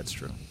why that's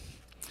true.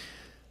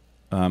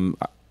 So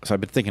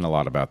I've been thinking a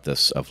lot about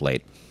this of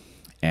late,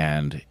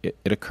 and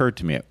it occurred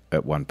to me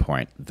at one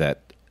point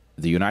that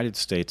the United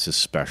States is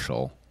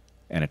special,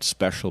 and it's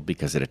special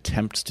because it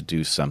attempts to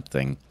do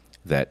something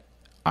that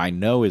I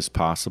know is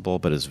possible,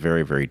 but is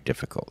very, very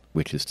difficult,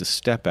 which is to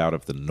step out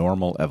of the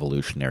normal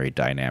evolutionary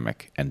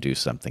dynamic and do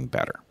something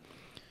better.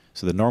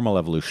 So the normal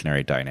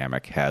evolutionary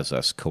dynamic has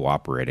us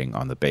cooperating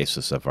on the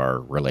basis of our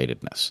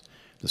relatedness.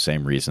 The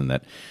same reason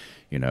that,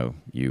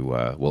 you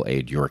will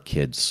aid your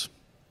kids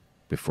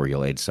before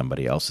you'll aid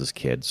somebody else's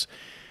kids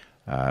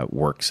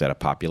works at a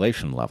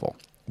population level,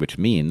 which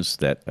means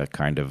that a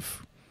kind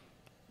of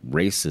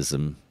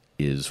racism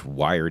is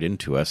wired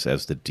into us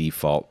as the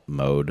default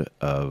mode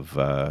of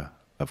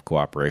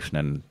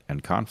cooperation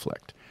and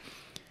conflict.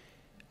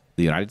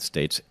 The United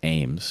States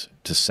aims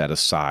to set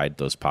aside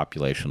those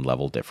population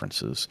level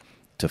differences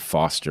to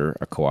foster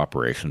a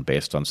cooperation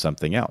based on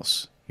something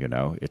else.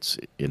 It's,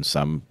 in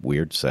some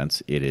weird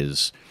sense, it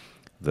is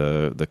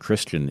the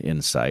Christian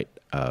insight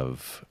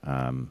of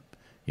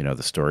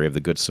the story of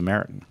the Good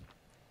Samaritan,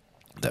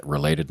 that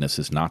relatedness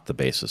is not the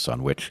basis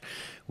on which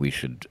we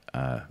should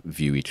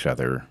view each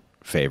other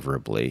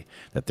favorably,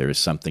 that there is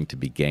something to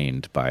be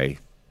gained by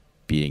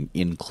being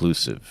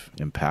inclusive,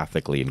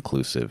 empathically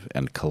inclusive,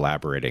 and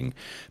collaborating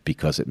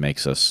because it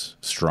makes us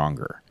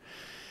stronger.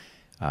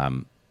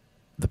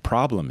 The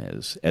problem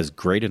is, as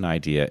great an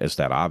idea as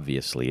that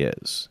obviously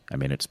is,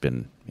 it's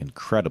been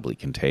incredibly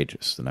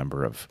contagious, the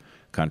number of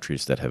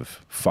countries that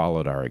have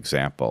followed our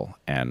example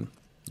and,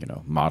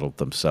 modeled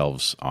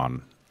themselves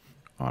on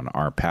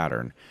our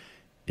pattern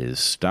is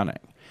stunning.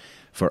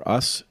 For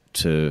us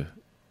to,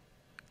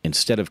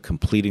 instead of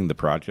completing the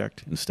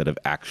project, instead of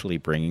actually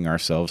bringing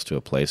ourselves to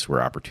a place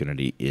where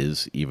opportunity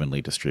is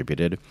evenly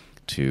distributed,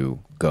 to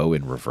go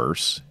in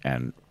reverse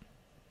and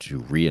to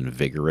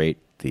reinvigorate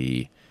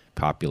the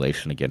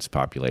population against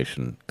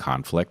population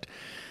conflict,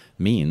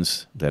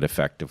 means that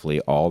effectively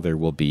all there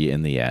will be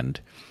in the end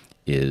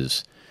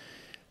is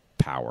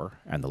power,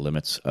 and the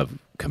limits of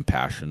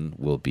compassion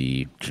will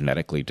be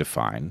genetically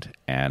defined,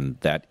 and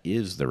that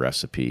is the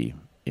recipe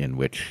in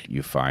which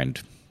you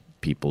find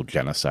people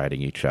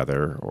genociding each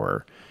other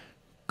or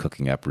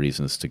cooking up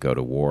reasons to go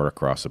to war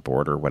across a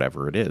border,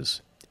 whatever it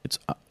is.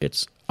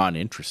 It's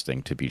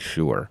uninteresting, to be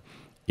sure.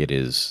 It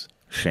is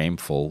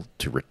shameful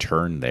to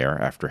return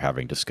there after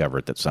having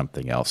discovered that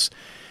something else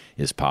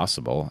is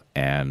possible,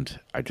 and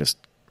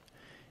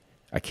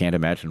I can't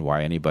imagine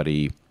why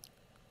anybody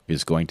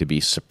is going to be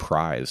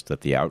surprised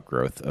that the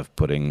outgrowth of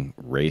putting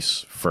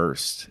race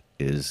first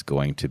is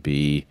going to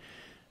be,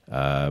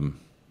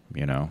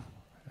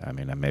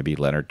 maybe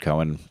Leonard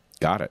Cohen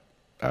got it.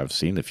 I've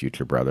seen The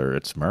Future Brother.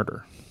 It's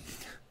murder.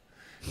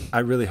 I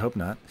really hope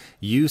not.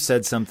 You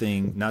said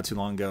something not too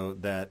long ago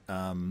that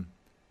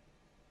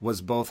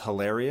was both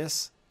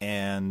hilarious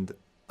and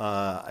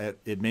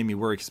it made me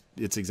worry.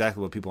 It's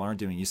exactly what people aren't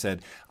doing. You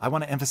said, I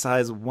want to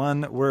emphasize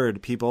one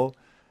word, people.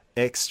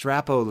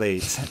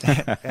 Extrapolate.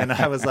 And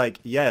I was like,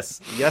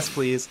 yes,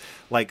 please.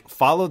 Like,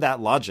 follow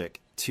that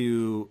logic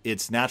to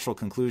its natural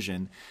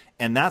conclusion.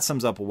 And that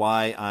sums up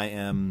why I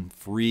am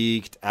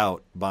freaked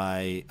out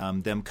by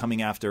them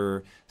coming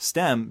after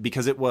STEM,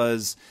 because it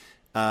was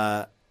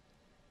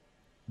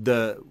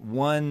the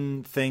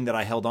one thing that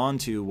I held on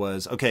to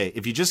was, okay,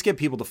 if you just get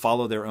people to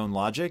follow their own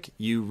logic,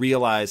 you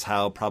realize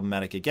how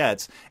problematic it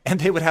gets. And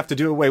they would have to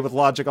do away with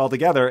logic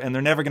altogether. And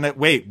they're never going to,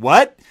 wait,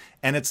 what?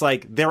 And it's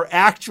like, they're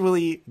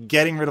actually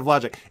getting rid of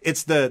logic.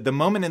 It's the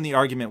moment in the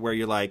argument where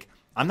you're like,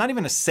 I'm not even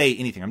going to say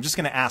anything. I'm just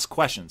going to ask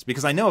questions,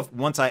 because I know if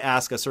once I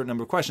ask a certain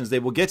number of questions, they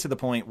will get to the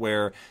point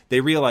where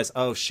they realize,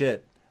 oh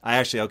shit,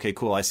 okay,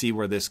 cool. I see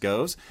where this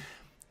goes.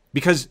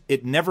 Because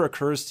it never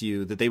occurs to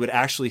you that they would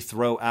actually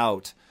throw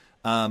out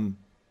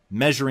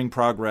measuring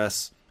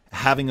progress,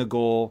 having a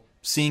goal,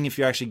 seeing if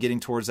you're actually getting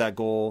towards that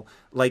goal.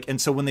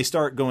 And so when they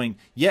start going,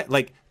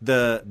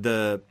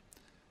 the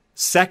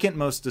second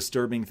most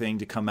disturbing thing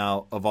to come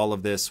out of all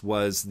of this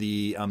was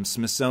the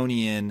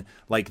Smithsonian,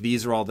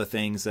 these are all the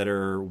things that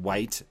are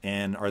white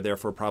and are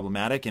therefore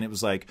problematic. And it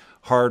was like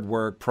hard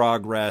work,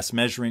 progress,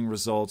 measuring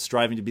results,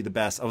 striving to be the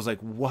best. I was like,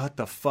 what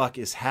the fuck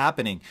is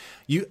happening?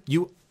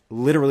 You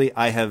literally,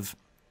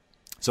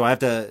 so I have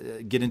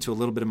to get into a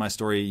little bit of my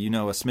story, a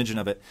smidgen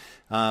of it.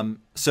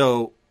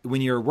 So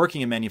when you're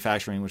working in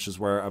manufacturing, which is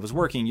where I was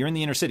working, you're in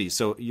the inner city.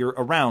 So you're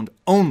around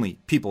only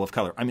people of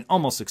color.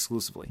 Almost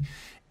exclusively.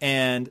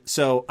 And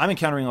so I'm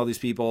encountering all these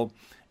people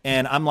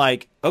and I'm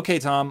like, okay,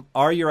 Tom,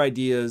 are your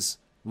ideas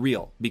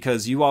real?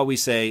 Because you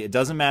always say it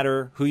doesn't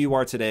matter who you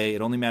are today.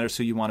 It only matters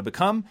who you want to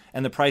become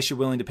and the price you're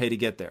willing to pay to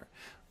get there.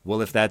 Well,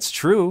 if that's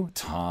true,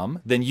 Tom,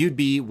 then you'd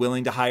be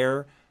willing to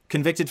hire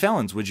convicted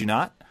felons, would you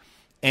not?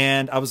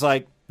 And I was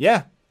like,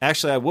 yeah,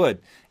 actually I would.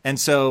 And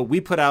so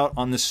we put out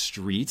on the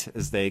street,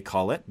 as they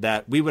call it,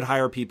 that we would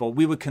hire people.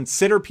 We would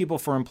consider people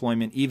for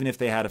employment even if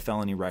they had a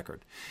felony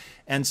record.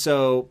 And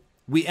so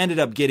we ended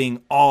up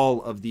getting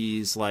all of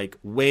these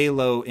way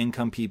low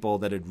income people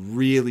that had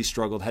really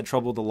struggled, had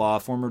trouble with the law,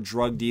 former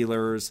drug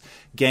dealers,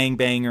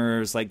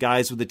 gangbangers,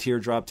 guys with the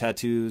teardrop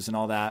tattoos and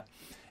all that.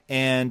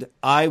 And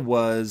I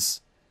was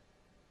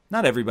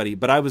not everybody,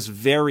 but I was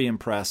very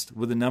impressed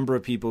with the number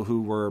of people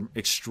who were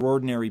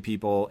extraordinary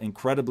people,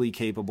 incredibly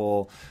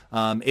capable,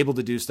 able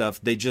to do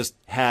stuff. They just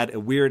had a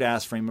weird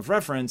ass frame of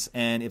reference.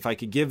 And if I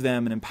could give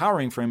them an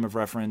empowering frame of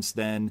reference,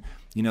 then,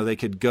 they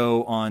could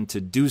go on to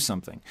do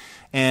something.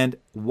 And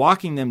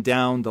walking them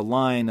down the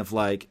line of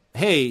like,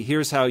 hey,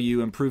 here's how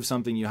you improve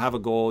something. You have a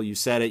goal, you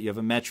set it, you have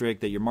a metric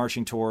that you're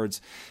marching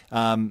towards.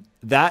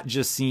 That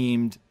just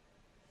seemed,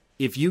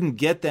 if you can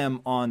get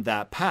them on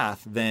that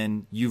path,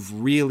 then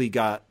you've really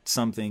got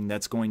something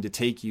that's going to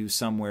take you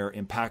somewhere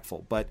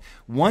impactful. But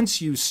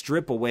once you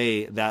strip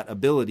away that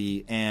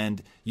ability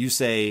and you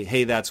say,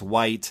 hey, that's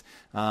white,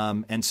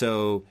 and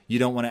so you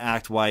don't want to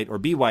act white or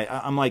be white,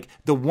 I'm like,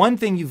 the one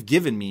thing you've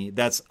given me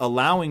that's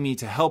allowing me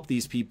to help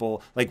these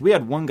people, like we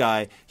had one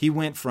guy, he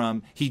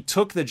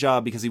took the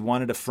job because he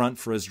wanted to front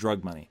for his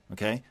drug money,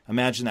 okay?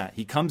 Imagine that.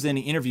 He comes in,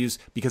 he interviews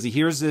because he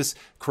hears this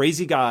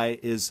crazy guy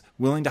is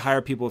willing to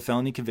hire people with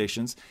felony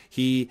convictions.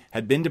 He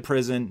had been to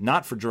prison,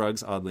 not for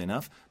drugs, oddly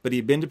enough, but he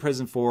had been to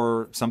prison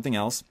for something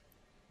else,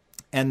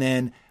 and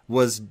then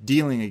was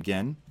dealing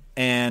again,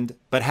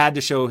 but had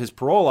to show his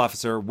parole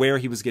officer where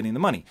he was getting the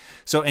money.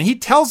 So, and he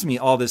tells me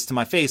all this to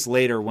my face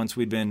later once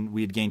we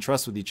had gained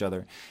trust with each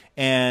other.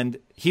 And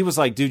he was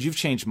like, dude, you've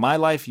changed my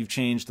life. You've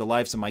changed the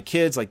lives of my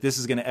kids. Like, this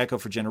is going to echo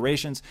for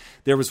generations.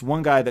 There was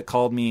one guy that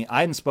called me.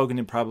 I hadn't spoken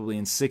to him probably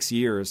in 6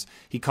 years.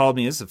 He called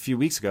me, this is a few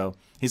weeks ago.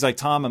 He's like,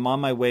 Tom, I'm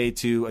on my way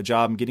to a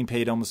job. I'm getting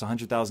paid almost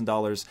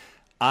 $100,000.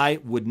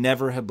 I would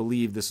never have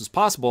believed this was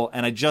possible,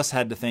 and I just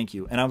had to thank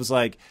you. And I was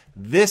like,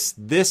 this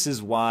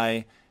is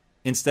why,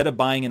 instead of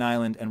buying an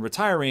island and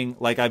retiring,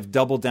 like I've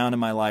doubled down in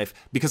my life,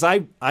 because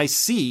I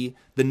see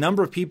the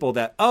number of people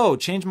that,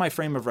 change my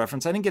frame of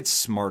reference. I didn't get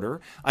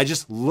smarter. I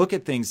just look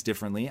at things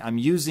differently. I'm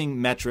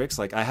using metrics.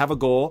 Like I have a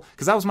goal,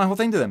 because that was my whole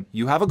thing to them.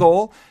 You have a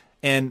goal,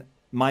 and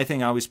my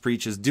thing I always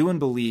preach is do and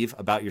believe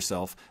about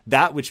yourself,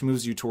 that which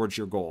moves you towards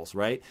your goals,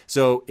 right?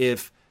 So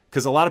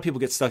because a lot of people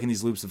get stuck in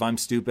these loops of I'm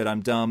stupid, I'm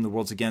dumb, the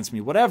world's against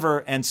me, whatever.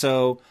 And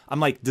so I'm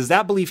like, does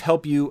that belief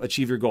help you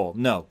achieve your goal?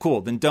 No.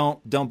 Cool. Then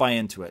don't buy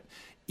into it.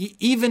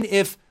 Even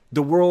if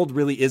the world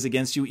really is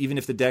against you, even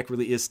if the deck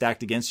really is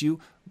stacked against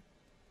you,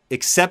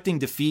 accepting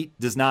defeat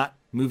does not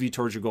move you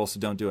towards your goal. So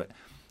don't do it.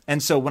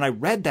 And so when I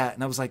read that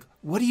and I was like,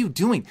 what are you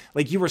doing?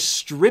 Like, you were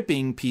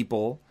stripping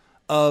people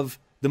of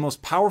the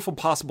most powerful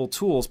possible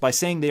tools by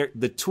saying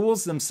the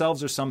tools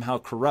themselves are somehow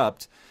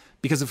corrupt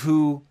because of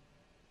who,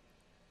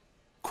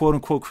 quote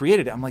unquote,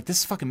 created it. I'm like, this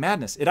is fucking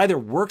madness. It either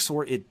works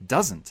or it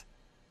doesn't.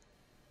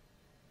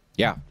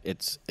 Yeah,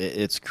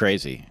 it's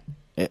crazy.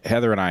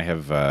 Heather and I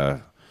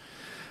have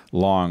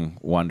long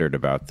wondered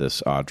about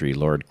this Audre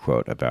Lorde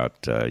quote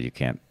about you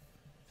can't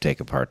take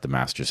apart the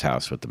master's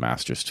house with the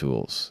master's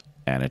tools.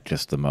 And it's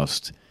just the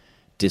most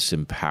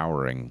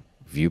disempowering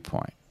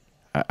viewpoint.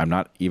 I'm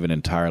not even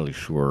entirely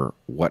sure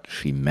what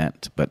she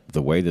meant, but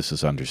the way this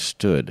is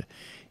understood,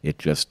 it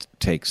just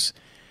takes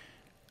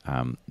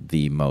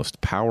the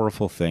most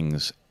powerful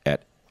things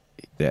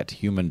at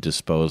human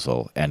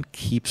disposal and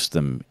keeps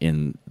them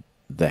in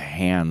the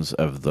hands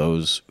of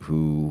those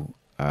who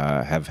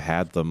have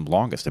had them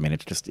longest. I mean,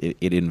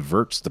 it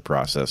inverts the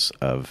process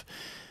of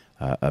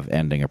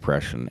ending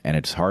oppression, and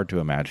it's hard to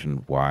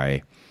imagine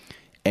why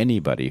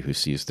anybody who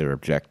sees their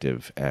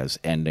objective as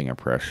ending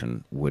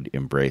oppression would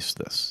embrace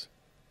this.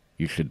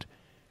 You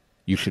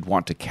should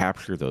want to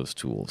capture those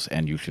tools,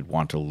 and you should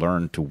want to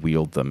learn to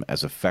wield them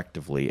as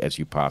effectively as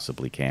you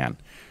possibly can,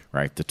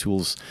 right? The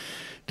tools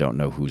don't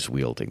know who's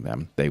wielding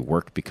them. They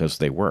work because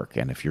they work,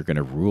 and if you're going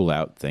to rule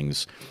out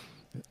things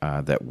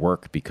that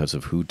work because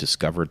of who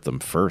discovered them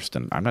first,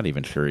 and I'm not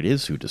even sure it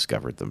is who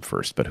discovered them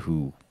first, but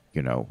who,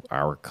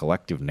 our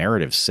collective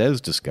narrative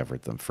says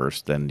discovered them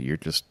first, then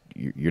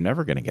you're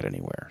never going to get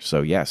anywhere.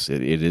 So yes,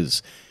 it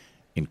is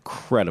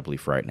incredibly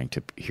frightening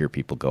to hear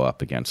people go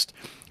up against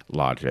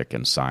logic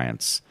and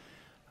science.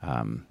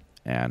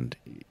 And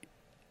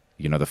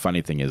the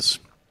funny thing is,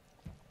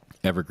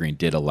 Evergreen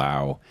did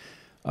allow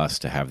us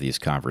to have these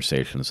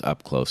conversations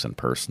up close and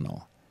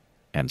personal.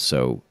 And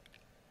so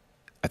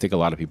I think a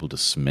lot of people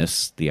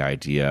dismiss the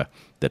idea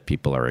that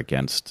people are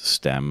against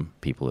STEM,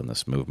 people in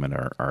this movement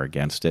are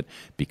against it,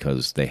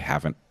 because they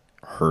haven't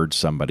heard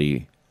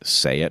somebody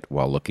say it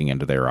while looking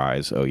into their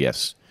eyes. Oh,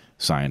 yes,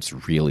 science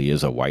really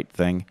is a white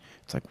thing.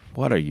 It's like,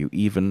 what are you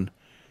even...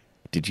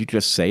 Did you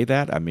just say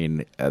that? I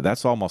mean,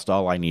 that's almost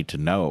all I need to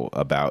know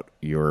about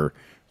your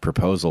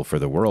proposal for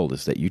the world,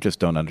 is that you just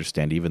don't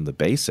understand even the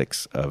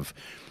basics of,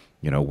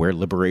 where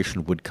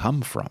liberation would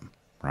come from,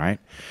 right?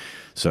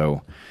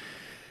 So,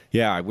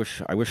 yeah, I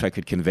wish I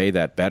could convey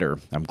that better.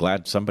 I'm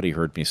glad somebody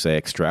heard me say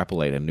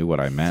extrapolate and knew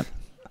what I meant,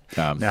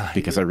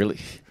 because I really,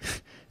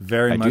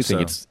 very much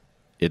think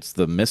it's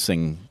the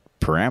missing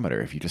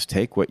parameter. If you just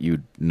take what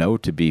you know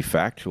to be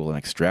factual and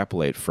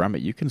extrapolate from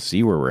it, you can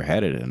see where we're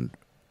headed, and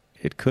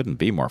it couldn't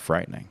be more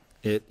frightening.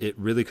 It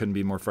really couldn't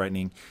be more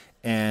frightening.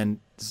 And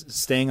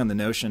staying on the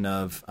notion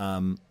of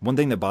one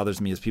thing that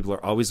bothers me is people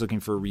are always looking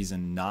for a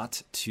reason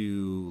not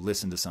to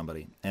listen to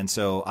somebody. And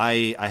so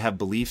I have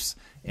beliefs,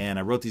 and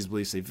I wrote these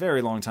beliefs a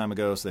very long time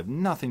ago, so they have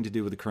nothing to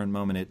do with the current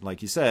moment.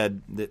 Like you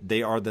said,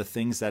 they are the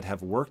things that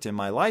have worked in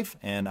my life,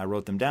 and I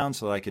wrote them down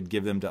so that I could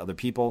give them to other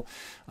people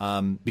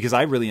because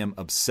I really am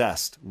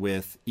obsessed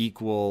with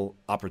equal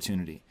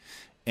opportunity.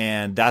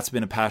 And that's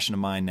been a passion of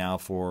mine now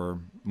for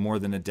more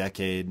than a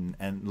decade.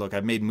 And look,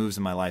 I've made moves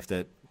in my life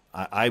that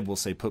I will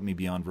say put me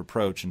beyond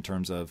reproach in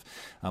terms of,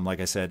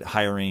 like I said,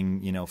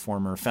 hiring,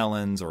 former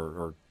felons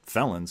or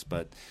felons,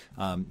 but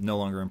no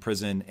longer in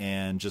prison,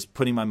 and just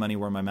putting my money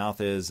where my mouth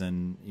is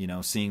and,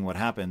 seeing what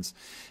happens.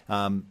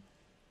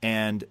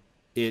 And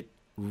it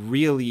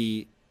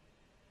really,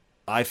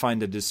 I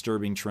find a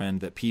disturbing trend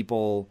that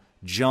people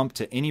jump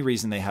to any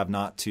reason they have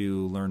not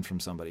to learn from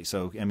somebody.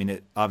 So,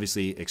 it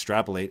obviously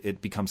extrapolate,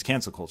 it becomes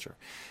cancel culture.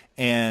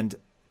 And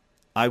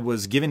I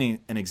was giving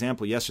an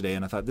example yesterday,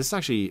 and I thought this is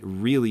actually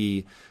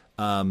really,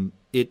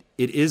 it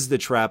is the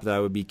trap that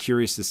I would be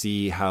curious to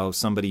see how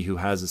somebody who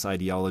has this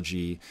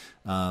ideology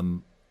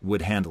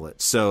would handle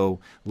it. So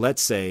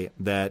let's say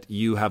that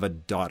you have a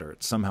daughter.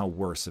 It's somehow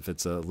worse if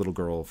it's a little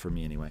girl, for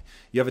me anyway.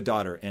 You have a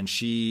daughter, and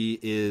she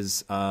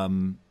is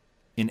in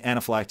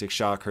anaphylactic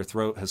shock. Her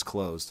throat has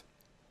closed,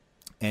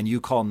 and you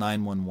call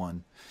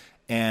 911,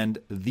 and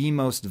the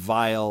most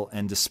vile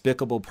and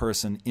despicable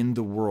person in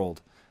the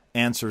world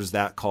answers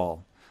that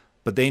call,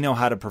 but they know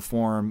how to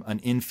perform an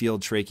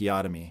infield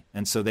tracheotomy,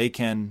 and so they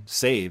can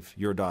save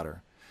your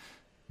daughter.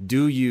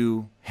 Do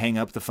you hang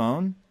up the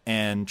phone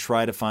and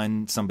try to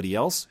find somebody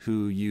else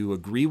who you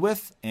agree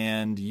with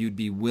and you'd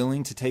be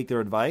willing to take their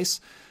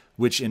advice,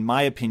 which in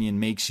my opinion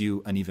makes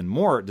you an even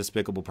more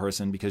despicable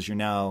person because you're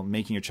now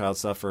making your child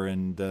suffer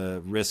and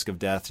the risk of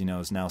death,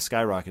 is now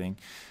skyrocketing?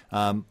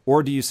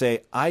 Or do you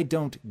say, I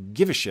don't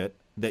give a shit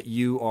that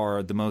you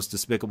are the most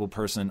despicable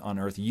person on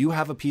earth. You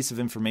have a piece of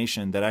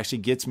information that actually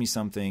gets me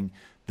something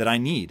that I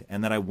need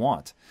and that I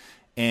want.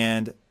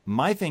 And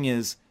my thing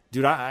is,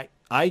 dude,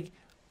 it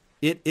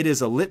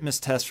is a litmus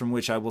test from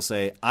which I will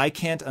say, I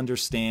can't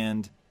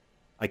understand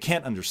your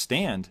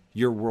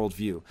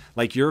worldview.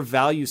 Like, your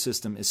value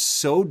system is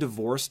so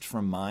divorced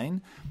from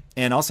mine.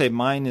 And I'll say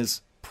mine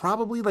is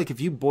probably, like, if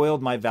you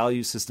boiled my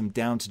value system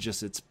down to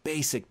just its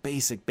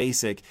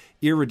basic,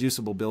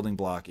 irreducible building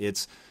block,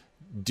 it's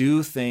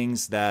do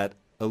things that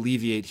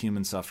alleviate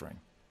human suffering.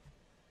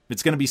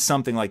 It's going to be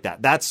something like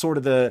that. That's sort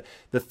of the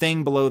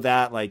thing below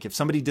that. Like, if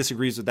somebody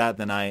disagrees with that,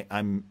 then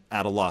I'm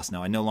at a loss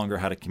now. I no longer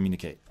how to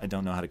communicate. I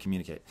don't know how to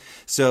communicate.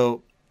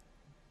 So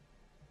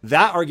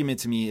that argument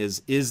to me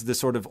is the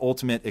sort of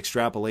ultimate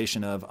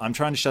extrapolation of, I'm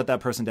trying to shut that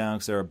person down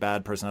because they're a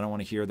bad person. I don't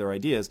want to hear their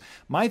ideas.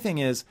 My thing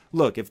is,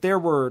 look, if there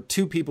were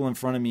two people in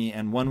front of me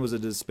and one was a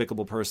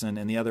despicable person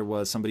and the other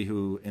was somebody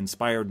who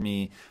inspired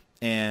me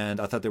and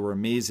I thought they were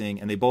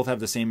amazing, and they both have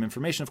the same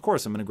information, of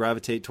course, I'm going to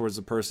gravitate towards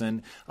the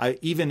person. I,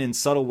 even in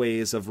subtle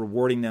ways of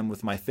rewarding them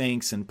with my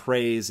thanks and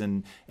praise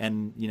and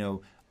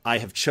I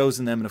have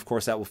chosen them, and of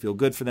course that will feel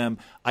good for them.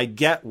 I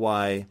get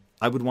why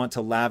I would want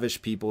to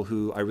lavish people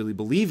who I really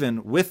believe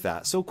in with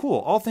that. So cool.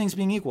 All things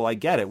being equal, I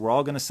get it. We're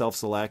all going to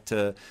self-select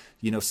to,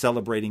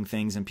 celebrating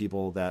things and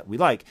people that we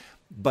like.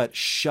 But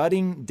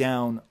shutting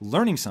down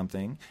learning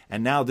something,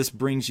 and now this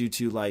brings you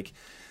to, like,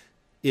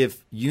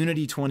 if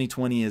Unity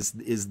 2020 is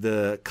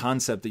the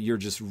concept that you're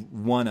just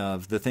one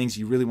of the things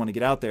you really want to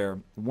get out there,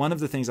 one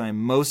of the things I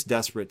am most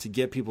desperate to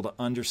get people to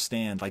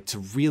understand, like to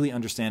really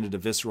understand at a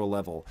visceral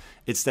level,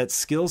 it's that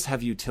skills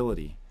have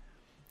utility.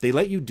 They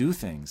let you do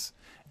things.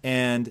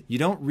 And you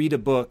don't read a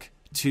book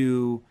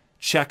to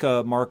check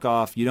a mark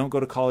off. You don't go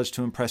to college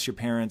to impress your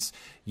parents.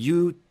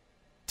 You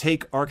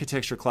take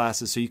architecture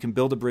classes so you can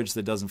build a bridge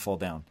that doesn't fall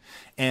down.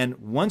 And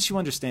once you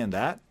understand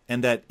that,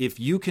 and that if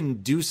you can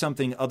do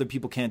something other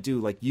people can't do,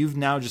 like you've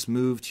now just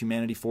moved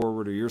humanity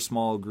forward or your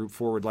small group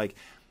forward, like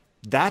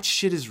that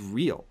shit is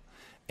real.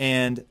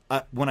 And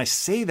when I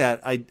say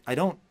that, I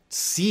don't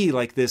see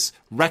like this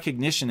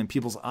recognition in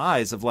people's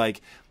eyes of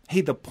like,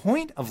 hey, the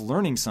point of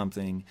learning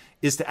something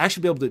is to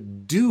actually be able to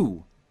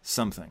do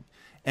something.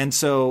 And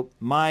so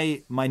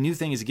my new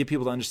thing is to get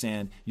people to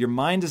understand your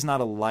mind is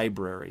not a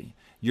library.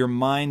 Your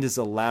mind is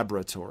a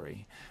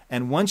laboratory.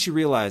 And once you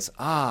realize,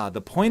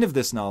 the point of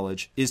this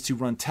knowledge is to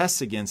run tests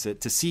against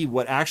it to see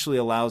what actually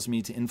allows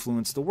me to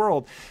influence the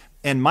world.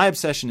 And my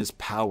obsession is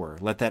power.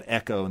 Let that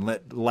echo and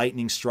let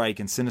lightning strike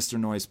and sinister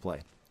noise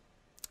play.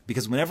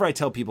 Because whenever I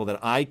tell people that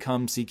I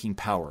come seeking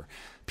power,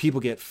 people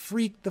get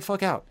freaked the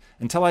fuck out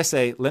until I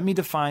say, let me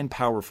define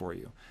power for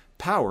you.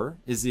 Power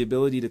is the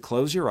ability to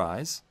close your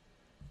eyes,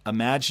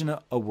 imagine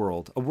a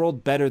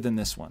world better than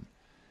this one,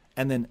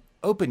 and then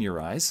open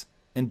your eyes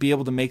and be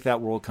able to make that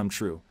world come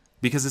true,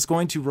 because it's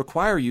going to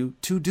require you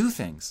to do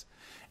things.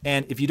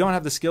 And if you don't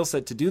have the skill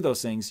set to do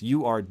those things,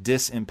 you are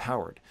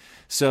disempowered.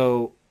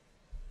 So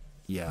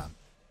yeah,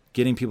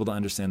 getting people to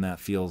understand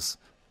that feels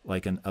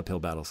like an uphill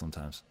battle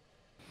sometimes.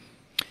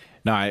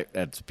 No,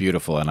 that's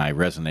beautiful, and I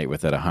resonate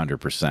with it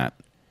 100%.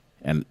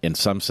 And in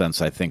some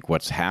sense, I think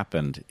what's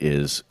happened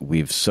is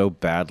we've so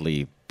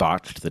badly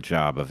botched the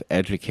job of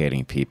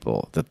educating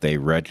people that they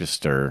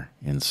register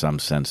in some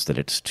sense that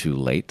it's too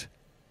late.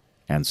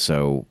 And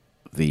so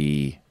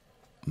the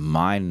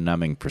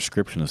mind-numbing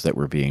prescriptions that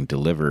were being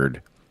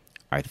delivered,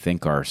 I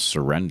think, are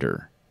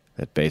surrender.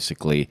 That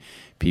basically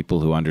people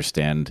who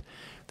understand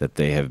that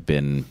they have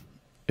been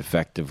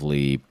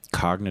effectively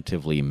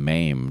cognitively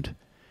maimed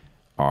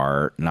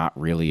are not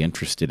really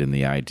interested in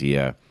the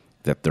idea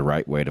that the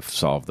right way to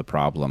solve the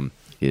problem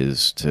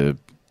is to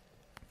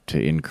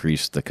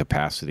increase the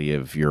capacity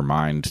of your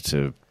mind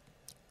to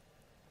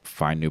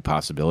find new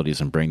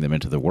possibilities and bring them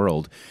into the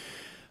world.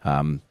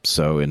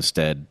 So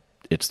instead,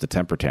 it's the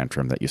temper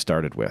tantrum that you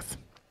started with,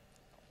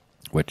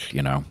 which,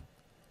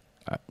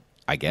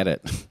 I get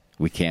it.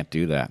 We can't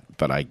do that,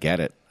 but I get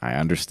it. I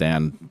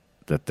understand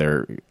that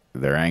they're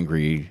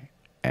angry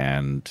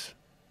and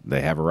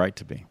they have a right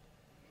to be.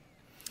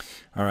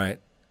 All right.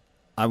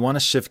 I want to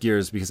shift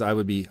gears because I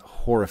would be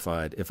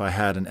horrified if I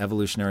had an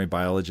evolutionary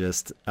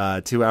biologist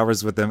 2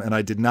 hours with them and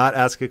I did not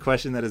ask a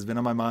question that has been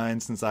on my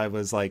mind since I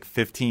was like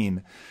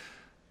 15.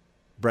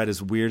 Bret,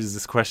 as weird as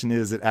this question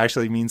is, it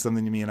actually means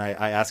something to me, and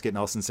I ask it in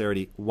all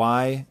sincerity.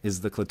 Why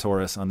is the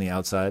clitoris on the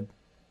outside?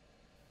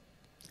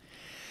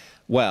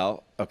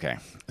 Well, okay,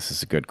 this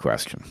is a good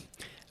question.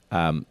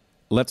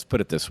 Let's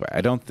put it this way.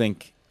 I don't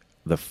think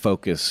the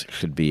focus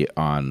should be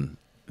on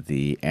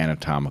the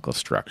anatomical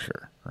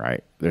structure,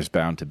 right? There's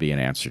bound to be an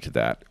answer to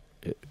that.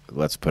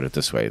 Let's put it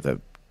this way. The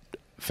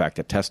fact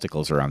that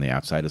testicles are on the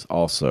outside is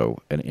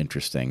also an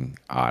interesting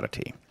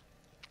oddity.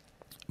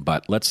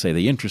 But let's say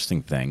the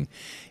interesting thing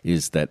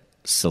is that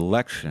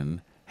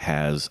selection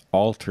has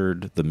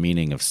altered the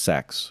meaning of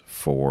sex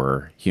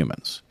for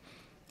humans,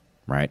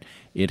 right?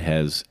 It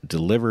has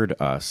delivered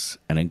us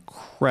an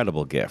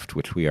incredible gift,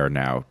 which we are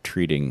now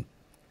treating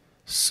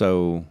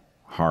so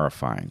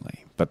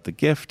horrifyingly. But the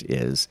gift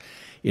is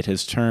it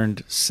has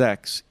turned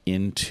sex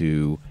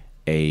into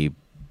a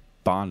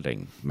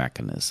bonding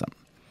mechanism.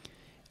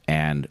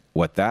 And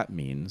what that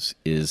means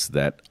is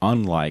that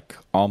unlike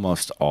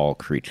almost all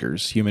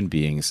creatures, human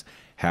beings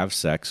have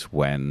sex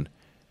when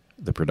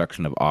the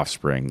production of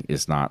offspring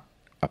is not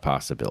a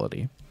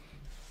possibility.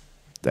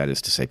 That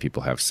is to say,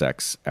 people have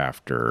sex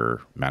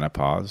after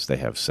menopause. They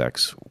have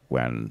sex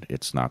when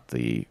it's not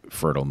the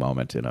fertile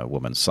moment in a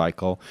woman's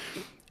cycle.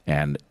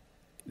 And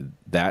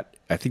that,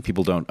 I think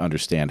people don't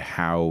understand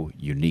how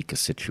unique a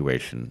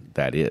situation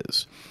that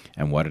is.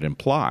 And what it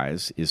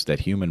implies is that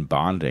human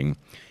bonding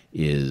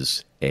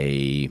is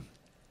a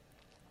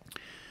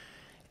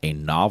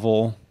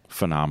novel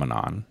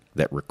phenomenon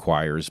that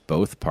requires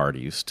both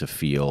parties to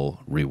feel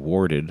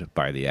rewarded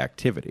by the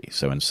activity.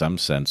 So in some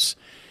sense,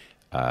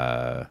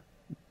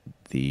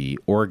 the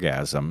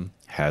orgasm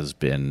has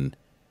been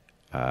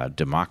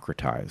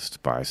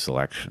democratized by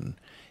selection,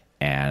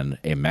 and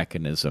a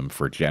mechanism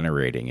for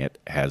generating it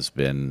has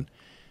been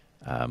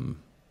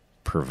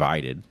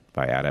provided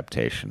by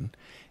adaptation.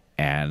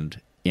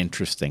 And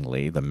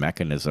interestingly, the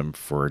mechanism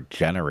for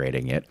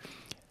generating it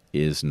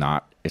it's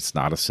not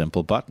a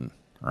simple button,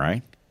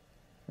 right?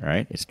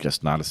 Right? It's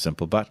just not a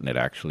simple button. It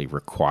actually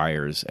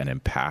requires an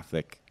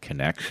empathic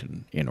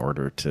connection in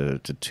order to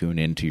tune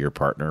into your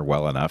partner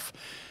well enough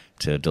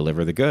to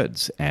deliver the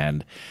goods.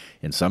 And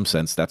in some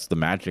sense, that's the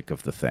magic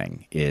of the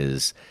thing,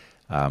 is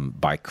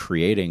by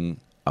creating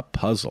a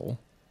puzzle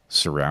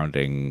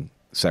surrounding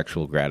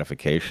sexual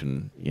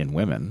gratification in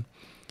women,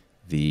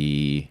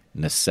 the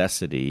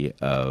necessity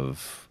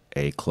of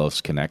a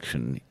close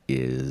connection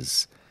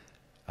is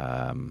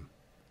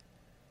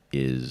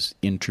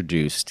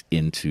introduced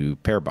into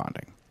pair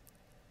bonding.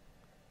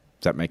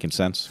 Is that making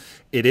sense?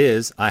 It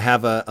is. I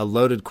have a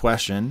loaded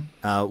question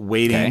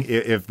waiting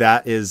if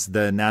that is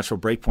the natural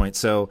breakpoint.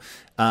 So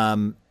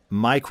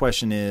my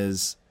question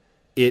is,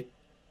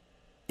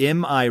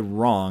 am I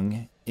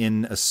wrong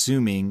in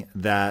assuming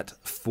that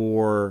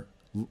for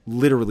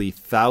literally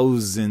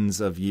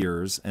thousands of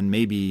years, and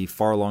maybe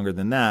far longer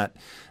than that,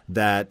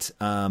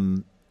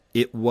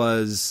 it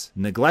was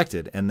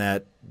neglected, and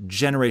that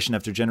generation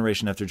after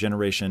generation after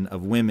generation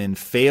of women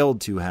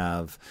failed to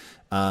have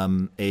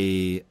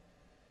a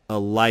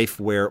life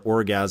where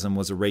orgasm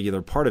was a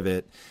regular part of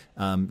it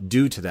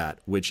due to that,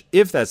 which,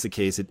 if that's the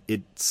case,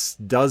 it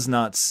does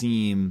not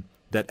seem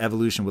that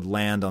evolution would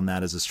land on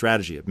that as a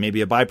strategy. It may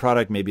be a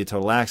byproduct, maybe a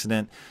total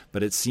accident,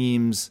 but it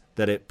seems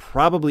that it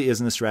probably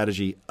isn't a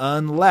strategy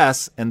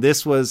unless, and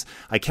this was,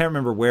 I can't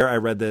remember where I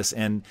read this,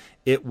 and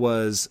it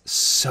was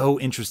so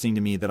interesting to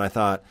me that I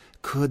thought,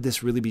 could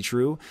this really be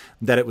true?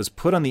 That it was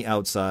put on the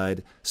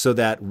outside so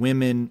that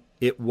women,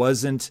 it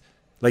wasn't,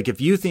 like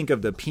if you think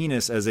of the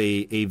penis as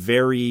a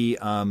very,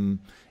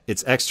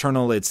 it's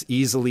external, it's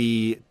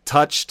easily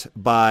touched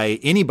by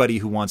anybody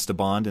who wants to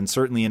bond. And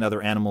certainly in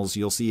other animals,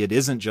 you'll see it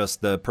isn't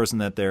just the person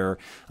that they're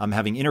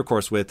having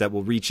intercourse with that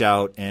will reach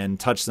out and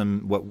touch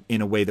them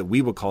in a way that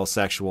we would call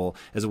sexual,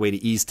 as a way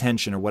to ease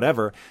tension or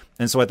whatever.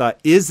 And so I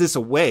thought, is this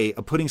a way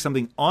of putting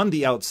something on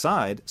the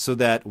outside so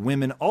that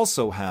women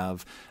also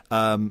have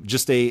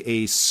just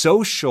a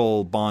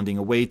social bonding,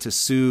 a way to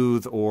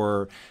soothe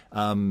or,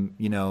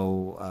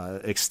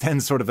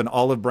 extend sort of an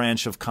olive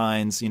branch of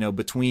kinds,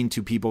 between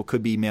two people.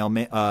 Could be male,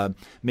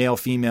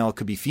 female,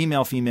 could be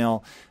female,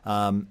 female,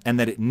 and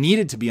that it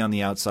needed to be on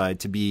the outside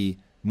to be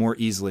more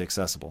easily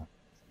accessible.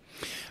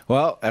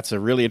 Well, that's a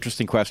really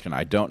interesting question.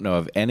 I don't know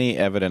of any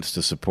evidence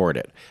to support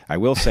it. I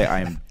will say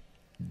I am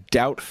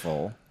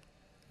doubtful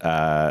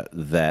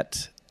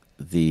that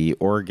the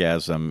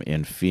orgasm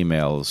in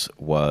females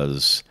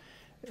was...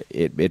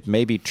 It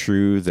may be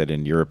true that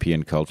in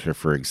European culture,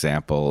 for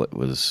example, it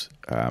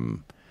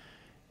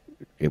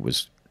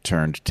was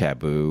turned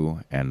taboo,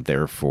 and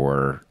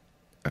therefore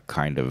a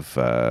kind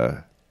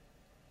of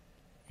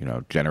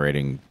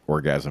generating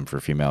orgasm for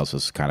females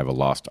is kind of a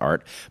lost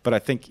art. But I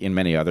think in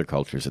many other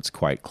cultures, it's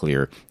quite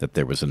clear that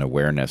there was an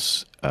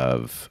awareness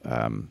of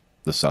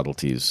the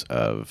subtleties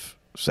of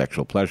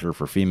sexual pleasure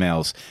for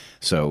females.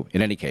 So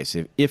in any case,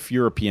 if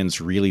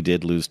Europeans really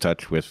did lose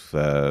touch with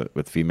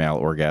female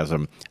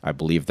orgasm, I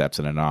believe that's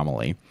an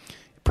anomaly.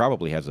 It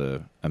probably has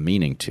a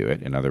meaning to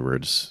it. In other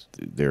words,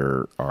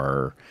 there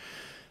are...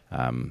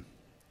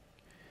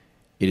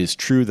 it is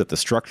true that the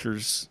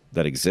structures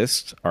that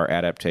exist are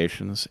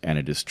adaptations, and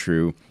it is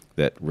true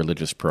that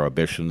religious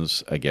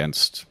prohibitions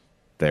against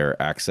their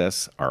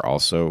access are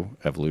also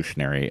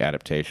evolutionary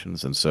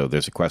adaptations. And so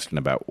there's a question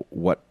about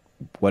what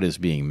is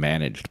being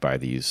managed by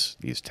these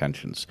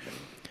tensions.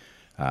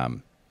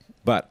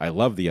 But I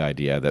love the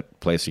idea that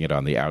placing it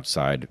on the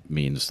outside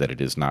means that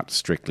it is not,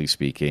 strictly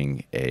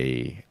speaking,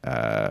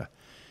 an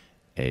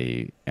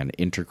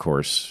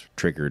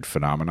intercourse-triggered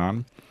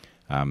phenomenon.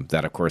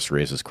 That, of course,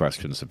 raises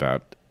questions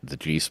about the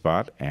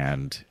G-spot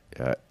and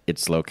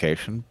its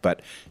location.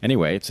 But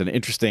anyway, it's an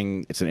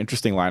interesting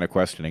line of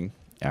questioning.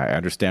 I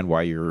understand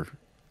why you're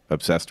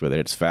obsessed with it.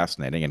 It's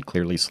fascinating, and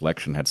clearly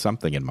selection had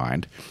something in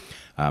mind.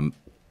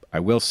 I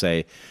will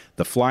say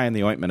the fly in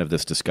the ointment of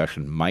this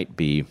discussion might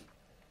be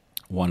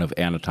one of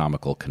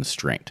anatomical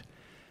constraint.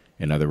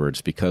 In other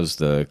words, because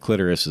the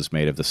clitoris is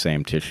made of the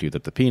same tissue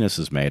that the penis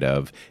is made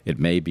of, it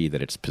may be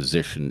that its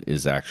position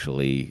is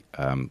actually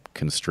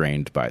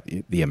constrained by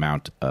the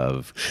amount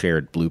of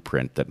shared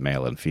blueprint that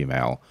male and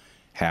female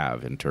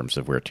have in terms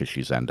of where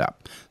tissues end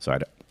up. So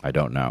I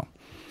don't know.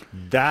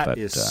 That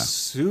is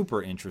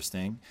super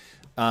interesting.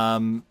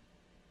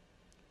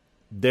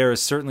 There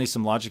is certainly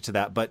some logic to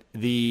that, but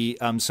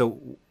so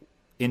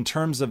in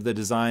terms of the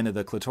design of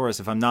the clitoris,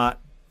 if I'm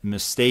not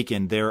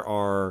mistaken, there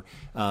are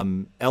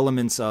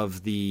elements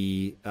of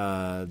the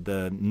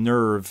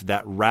nerve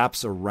that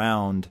wraps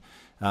around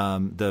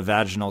the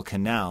vaginal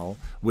canal,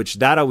 which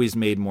that always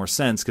made more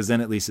sense because then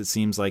at least it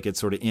seems like it's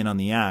sort of in on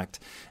the act,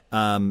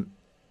 and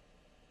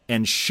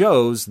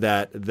shows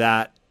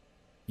that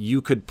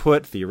you could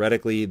put,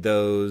 theoretically,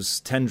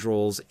 those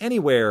tendrils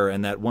anywhere,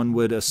 and that one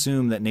would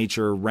assume that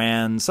nature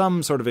ran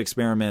some sort of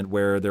experiment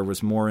where there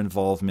was more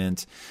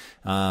involvement,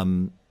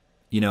 because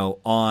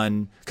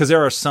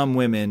there are some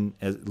women,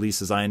 at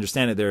least as I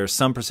understand it, there are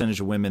some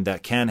percentage of women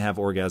that can have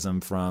orgasm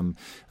from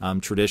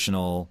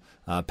traditional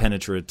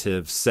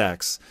penetrative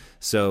sex.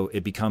 So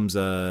it becomes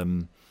a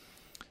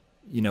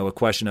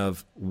question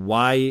of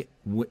why,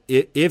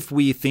 if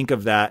we think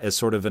of that as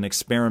sort of an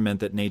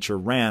experiment that nature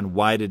ran,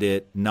 why did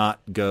it not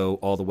go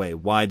all the way?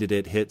 Why did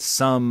it hit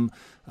some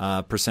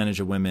percentage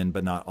of women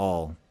but not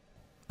all?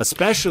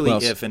 Especially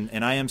if,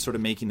 and I am sort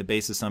of making the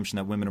base assumption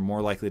that women are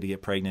more likely to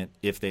get pregnant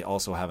if they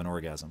also have an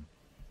orgasm.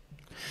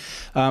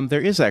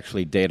 There is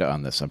actually data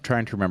on this. I'm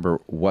trying to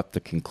remember what the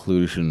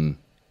conclusion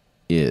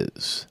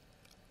is.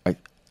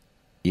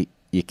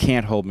 You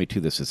can't hold me to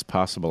this. It's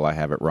possible I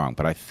have it wrong.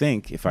 But I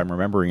think, if I'm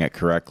remembering it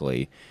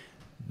correctly,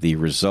 the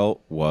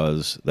result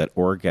was that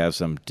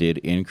orgasm did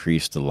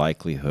increase the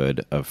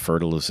likelihood of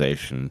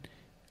fertilization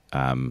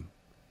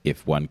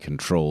if one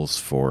controls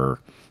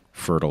for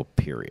fertile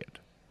period,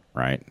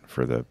 right?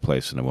 For the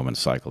place in a woman's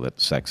cycle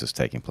that sex is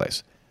taking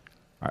place.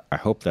 I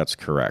hope that's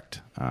correct.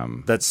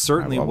 That's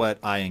certainly what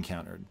I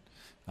encountered.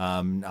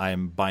 I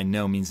am by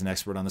no means an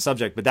expert on the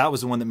subject, but that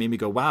was the one that made me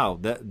go, wow,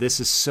 this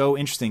is so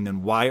interesting.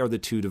 Then why are the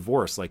two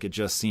divorced? Like, it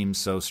just seems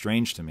so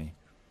strange to me.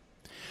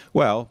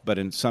 Well, but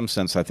in some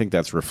sense, I think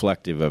that's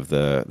reflective of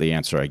the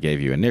answer I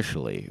gave you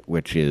initially,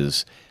 which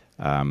is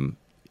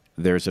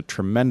there's a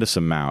tremendous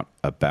amount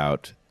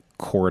about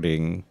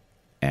courting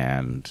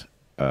and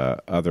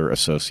other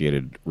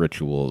associated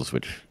rituals,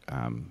 which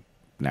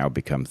now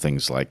become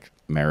things like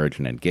marriage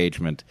and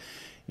engagement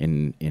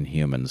in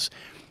humans,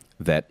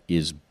 that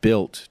is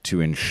built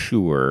to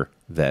ensure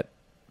that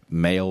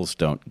males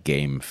don't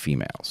game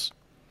females.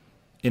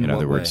 In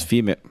other words,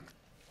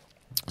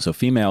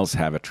 females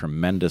have a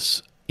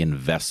tremendous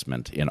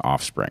investment in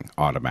offspring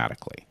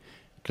automatically,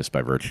 just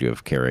by virtue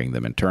of carrying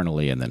them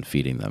internally and then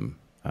feeding them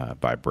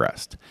by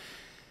breast.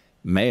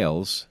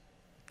 Males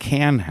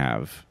can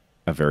have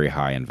a very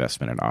high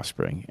investment in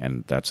offspring,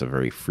 and that's a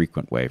very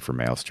frequent way for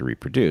males to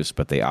reproduce,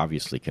 but they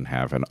obviously can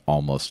have an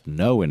almost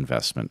no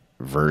investment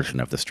version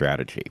of the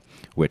strategy,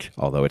 which,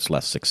 although it's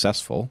less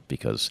successful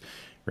because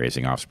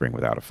raising offspring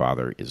without a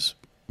father is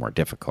more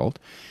difficult,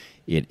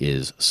 it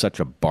is such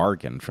a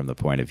bargain from the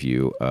point of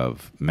view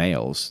of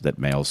males that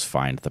males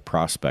find the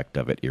prospect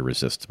of it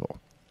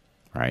irresistible,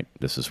 right?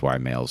 This is why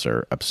males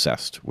are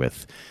obsessed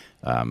with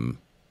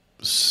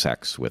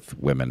sex with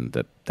women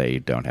that they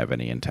don't have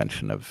any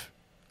intention of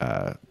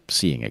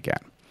seeing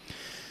again.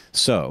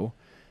 So,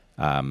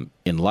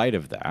 in light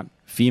of that,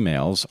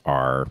 females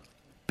are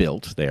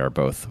built, they are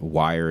both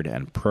wired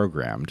and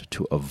programmed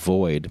to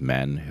avoid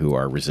men who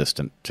are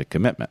resistant to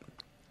commitment.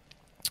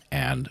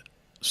 And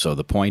so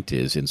the point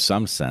is, in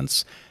some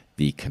sense,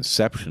 the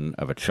conception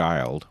of a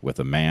child with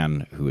a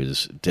man who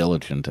is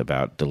diligent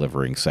about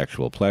delivering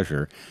sexual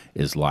pleasure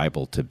is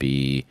liable to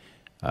be,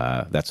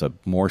 that's a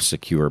more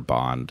secure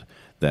bond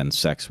than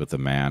sex with a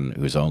man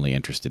who's only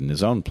interested in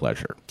his own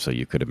pleasure. So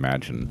you could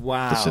imagine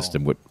the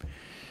system would...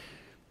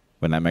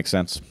 Wouldn't that make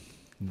sense?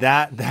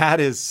 That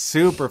is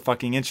super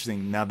fucking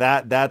interesting. Now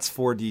that's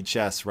 4D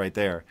chess right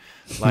there.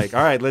 Like,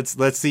 all right,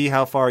 let's see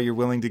how far you're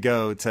willing to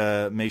go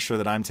to make sure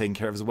that I'm taken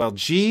care of as well.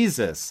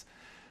 Jesus,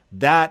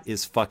 that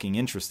is fucking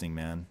interesting,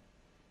 man.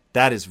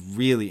 That is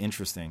really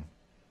interesting.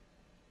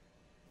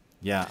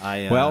 Yeah,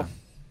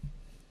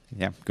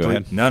 go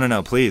ahead.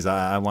 No, please.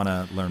 I want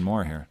to learn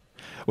more here.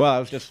 Well, I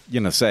was just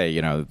going to say,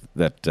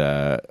 that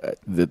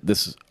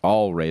this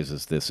all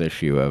raises this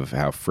issue of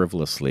how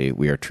frivolously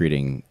we are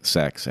treating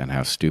sex and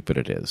how stupid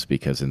it is,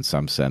 because in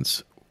some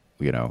sense,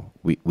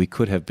 we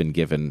could have been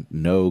given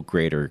no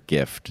greater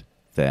gift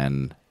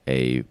than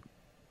a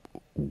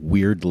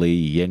weirdly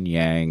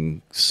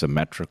yin-yang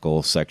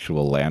symmetrical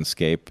sexual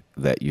landscape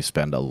that you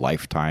spend a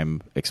lifetime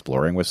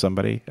exploring with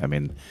somebody. I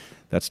mean,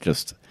 that's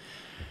just...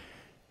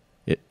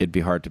 It'd be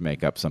hard to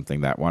make up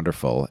something that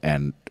wonderful,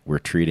 and we're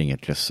treating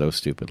it just so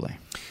stupidly.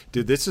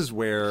 Dude, this is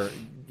where,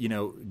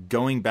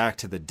 going back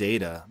to the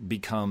data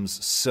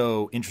becomes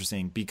so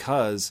interesting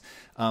because,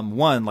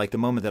 one, like the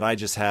moment that I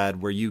just had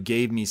where you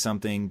gave me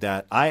something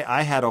that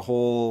I had a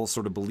whole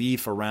sort of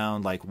belief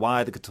around, like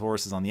why the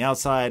clitoris is on the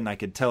outside, and I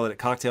could tell it at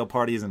cocktail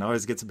parties and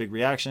always gets a big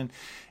reaction.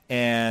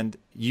 And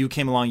you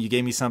came along, you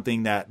gave me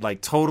something that like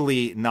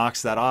totally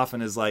knocks that off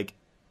and is like,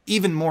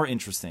 even more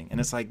interesting. And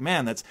it's like,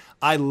 man,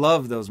 I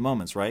love those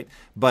moments, right?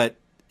 But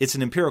it's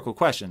an empirical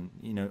question.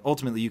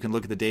 Ultimately you can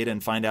look at the data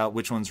and find out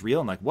which one's real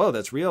and like, whoa,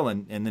 that's real.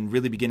 And then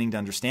really beginning to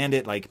understand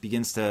it, like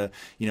begins to,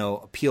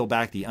 peel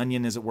back the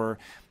onion, as it were.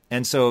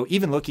 And so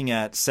even looking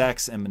at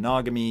sex and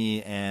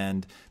monogamy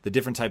and the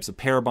different types of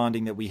pair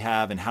bonding that we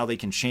have and how they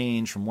can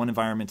change from one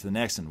environment to the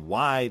next and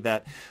why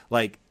that,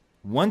 like,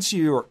 once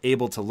you're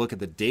able to look at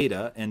the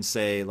data and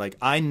say, like,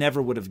 I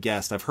never would have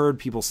guessed. I've heard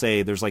people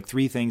say there's like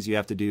 3 things you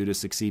have to do to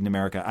succeed in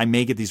America. I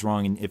may get these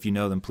wrong, and if you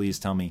know them, please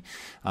tell me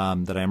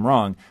that I am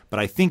wrong. But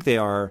I think they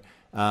are: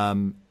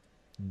 don't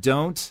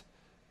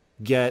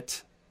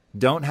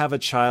have a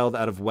child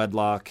out of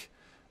wedlock,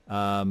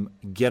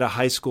 get a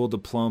high school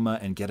diploma,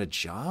 and get a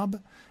job.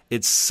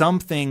 It's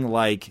something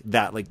like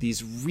that, like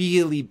these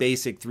really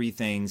basic 3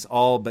 things,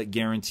 all but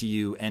guarantee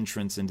you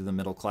entrance into the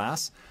middle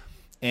class.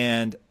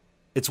 And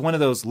it's one of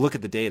those, look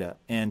at the data.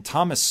 And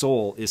Thomas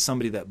Sowell is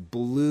somebody that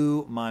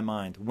blew my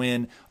mind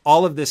when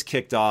all of this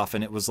kicked off.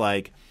 And it was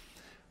like,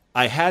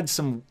 I had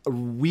some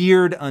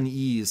weird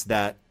unease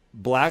that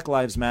Black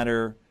Lives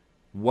Matter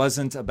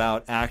wasn't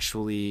about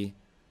actually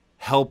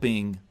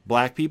helping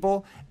black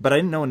people, but I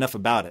didn't know enough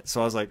about it.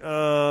 So I was like,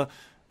 I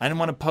didn't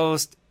want to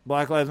post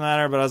Black Lives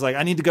Matter, but I was like,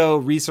 I need to go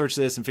research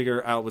this and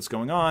figure out what's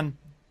going on.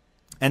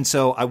 And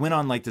so I went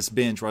on like this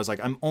binge where I was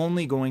like, I'm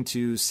only going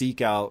to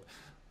seek out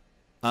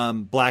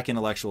black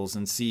intellectuals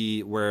and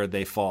see where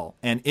they fall.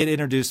 And it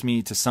introduced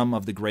me to some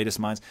of the greatest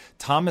minds.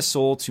 Thomas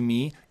Sowell, to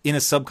me, in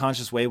a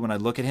subconscious way, when I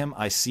look at him,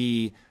 I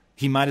see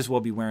he might as well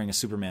be wearing a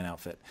Superman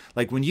outfit.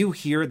 Like when you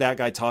hear that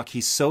guy talk,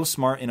 he's so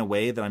smart in a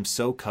way that I'm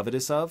so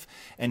covetous of,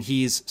 and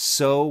he's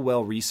so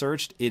well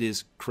researched. It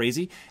is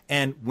crazy.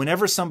 And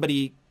whenever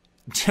somebody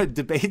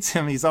debates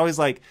him, he's always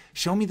like,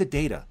 show me the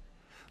data.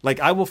 Like,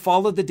 I will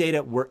follow the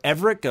data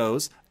wherever it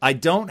goes. I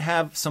don't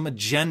have some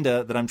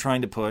agenda that I'm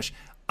trying to push.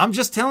 I'm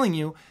just telling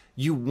you,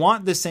 you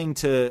want this thing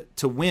to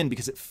win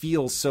because it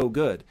feels so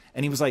good.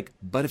 And he was like,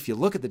 but if you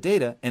look at the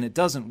data and it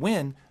doesn't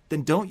win,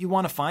 then don't you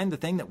want to find the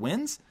thing that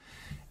wins?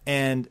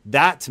 And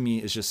that to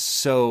me is just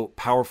so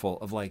powerful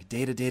of like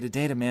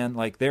data, man.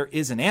 Like there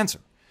is an answer.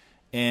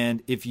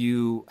 And if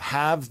you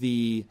have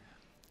the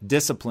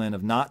discipline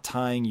of not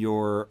tying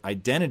your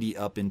identity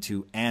up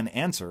into an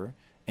answer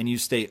and you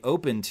stay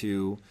open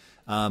to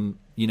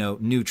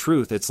new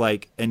truth. It's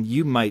like, and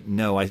you might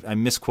know, I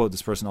misquote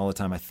this person all the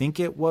time. I think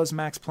it was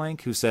Max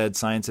Planck who said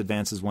science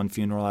advances one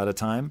funeral at a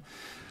time.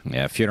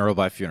 Yeah, funeral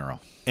by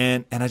funeral.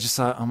 And I just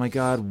thought, oh my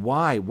God,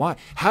 why?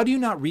 How do you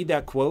not read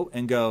that quote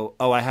and go,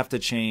 oh, I have to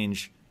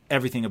change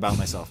everything about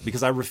myself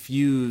because I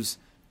refuse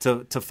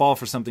to fall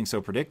for something so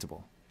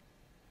predictable?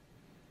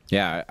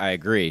 Yeah, I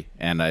agree,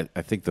 and I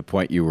think the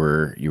point you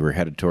were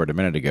headed toward a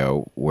minute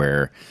ago,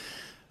 where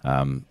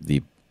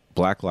the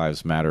Black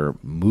Lives Matter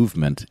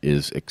movement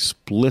is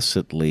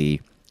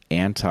explicitly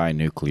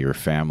anti-nuclear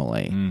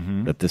family.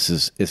 That this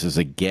is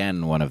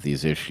again one of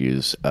these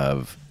issues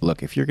of,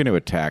 look, if you're going to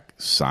attack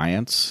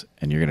science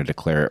and you're going to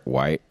declare it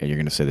white and you're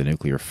going to say the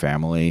nuclear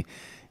family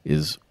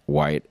is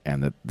white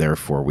and that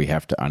therefore we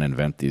have to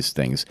uninvent these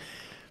things,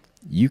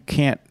 you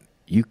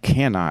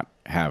cannot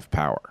have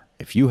power.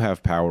 If you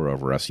have power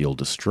over us, you'll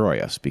destroy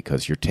us,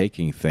 because you're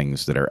taking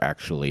things that are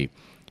actually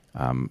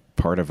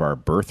part of our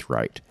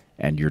birthright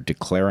and you're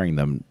declaring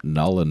them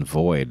null and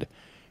void.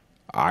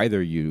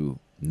 Either you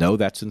know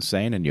that's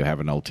insane and you have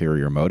an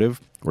ulterior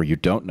motive, or you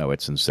don't know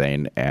it's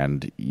insane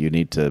and you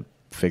need to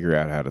figure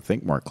out how to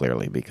think more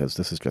clearly, because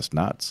this is just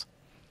nuts.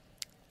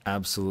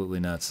 Absolutely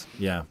nuts.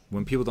 Yeah.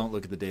 When people don't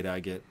look at the data,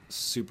 I get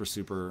super,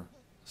 super,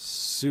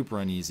 super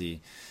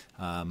uneasy.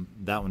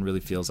 That one really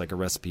feels like a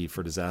recipe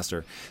for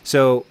disaster.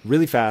 So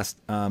really fast,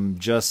 I'm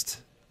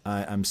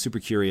super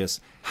curious.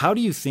 How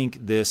do you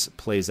think this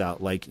plays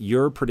out? Like,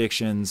 your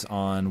predictions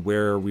on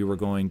where we were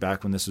going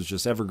back when this was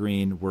just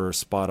evergreen were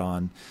spot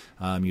on.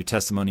 Your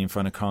testimony in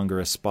front of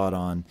Congress, spot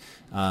on.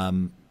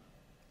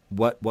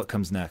 What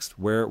comes next?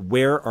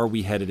 Where are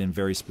we headed in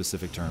very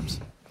specific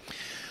terms?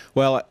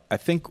 Well, I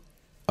think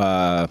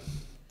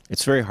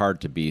it's very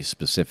hard to be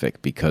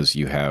specific, because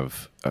you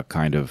have a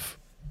kind of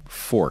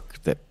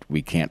fork that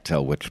we can't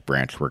tell which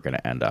branch we're going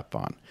to end up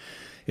on.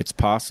 It's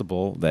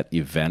possible that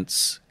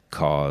events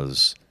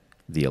cause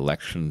the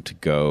election to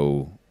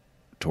go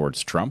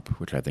towards Trump,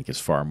 which I think is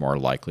far more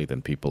likely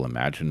than people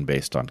imagine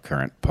based on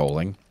current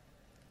polling.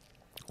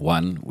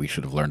 One, we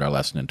should have learned our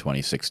lesson in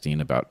 2016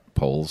 about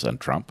polls and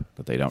Trump,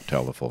 that they don't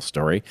tell the full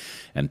story.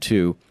 And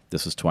two,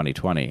 this is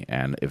 2020,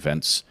 and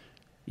events,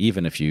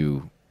 even if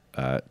you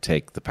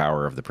take the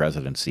power of the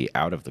presidency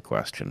out of the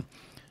question,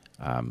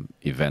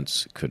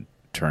 events could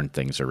turn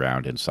things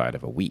around inside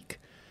of a week.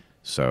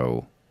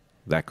 So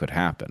that could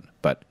happen.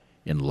 But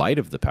in light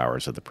of the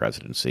powers of the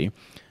presidency,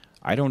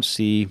 I don't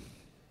see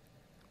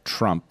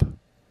Trump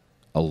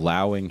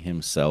allowing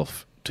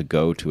himself to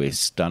go to a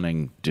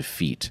stunning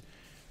defeat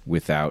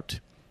without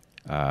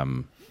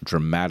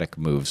dramatic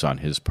moves on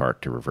his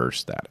part to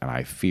reverse that. And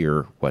I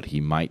fear what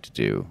he might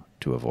do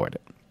to avoid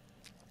it.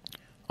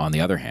 On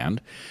the other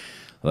hand,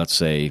 let's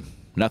say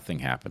nothing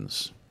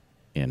happens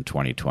in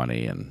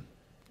 2020 and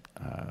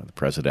the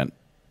president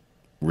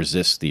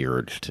resists the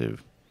urge to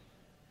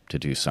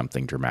do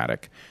something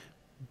dramatic.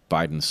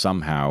 Biden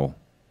somehow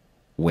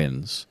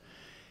wins.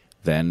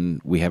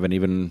 Then we have an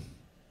even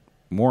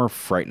more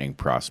frightening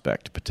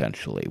prospect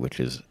potentially, which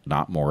is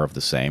not more of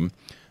the same,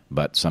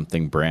 but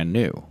something brand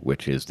new,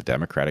 which is the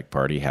Democratic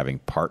Party having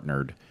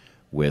partnered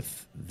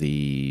with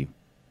the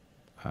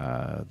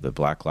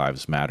Black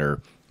Lives Matter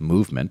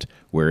movement,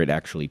 where it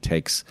actually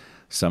takes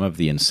some of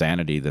the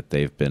insanity that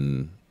they've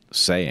been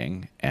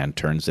saying and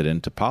turns it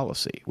into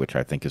policy, which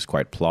I think is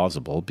quite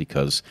plausible,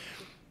 because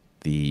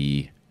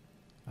the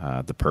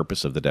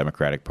purpose of the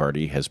Democratic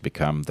Party has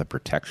become the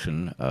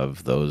protection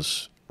of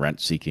those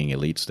rent-seeking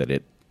elites that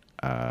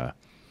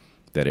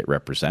it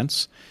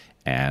represents.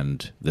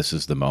 And this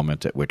is the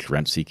moment at which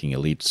rent-seeking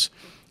elites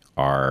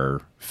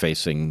are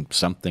facing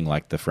something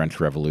like the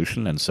French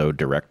Revolution, and so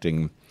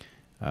directing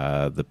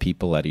the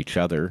people at each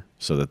other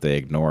so that they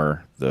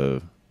ignore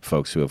the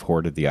folks who have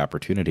hoarded the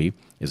opportunity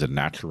is a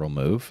natural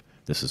move.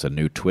 This is a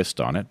new twist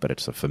on it, but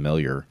it's a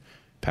familiar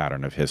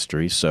pattern of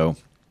history. So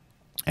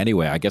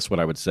anyway, I guess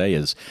what I would say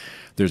is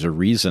there's a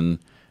reason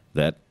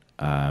that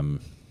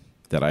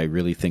that I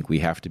really think we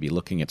have to be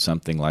looking at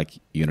something like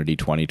Unity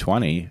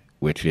 2020,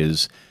 which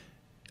is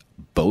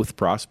both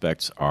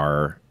prospects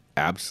are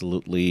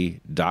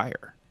absolutely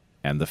dire.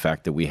 And the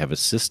fact that we have a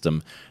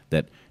system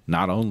that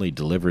not only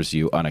delivers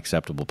you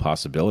unacceptable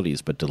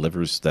possibilities, but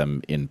delivers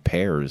them in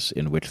pairs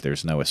in which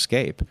there's no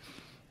escape,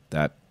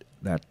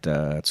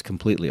 that's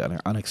completely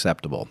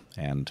unacceptable.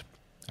 And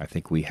I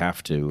think we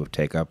have to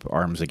take up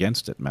arms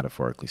against it,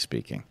 metaphorically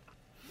speaking.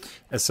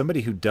 As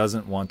somebody who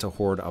doesn't want to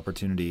hoard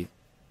opportunity,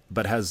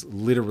 but has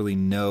literally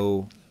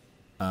no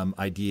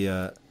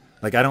idea,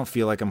 like, I don't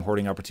feel like I'm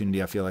hoarding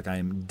opportunity. I feel like I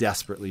am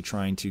desperately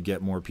trying to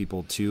get more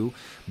people to.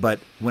 But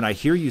when I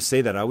hear you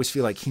say that, I always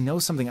feel like he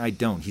knows something I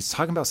don't. He's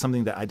talking about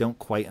something that I don't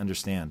quite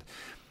understand.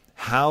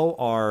 How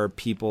are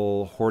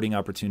people hoarding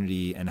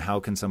opportunity, and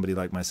how can somebody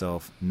like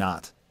myself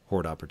not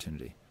hoard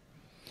opportunity?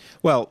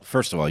 Well,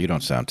 first of all, you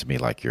don't sound to me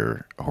like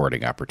you're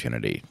hoarding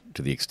opportunity.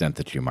 To the extent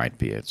that you might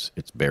be, it's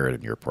buried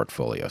in your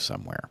portfolio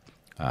somewhere.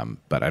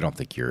 But I don't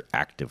think you're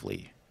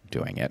actively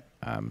doing it.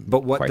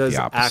 But what does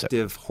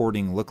active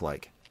hoarding look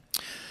like?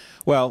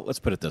 Well, let's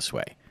put it this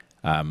way.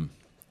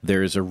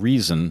 There is a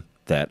reason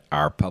that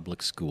our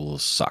public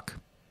schools suck,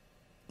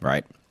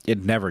 right?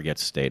 It never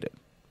gets stated,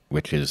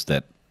 which is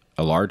that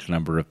a large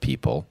number of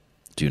people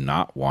do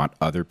not want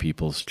other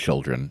people's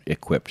children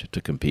equipped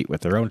to compete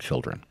with their own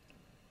children,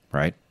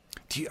 right?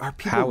 Are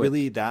people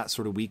really that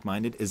sort of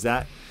weak-minded? Is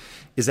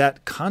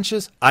that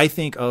conscious? I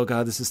think, oh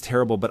God, this is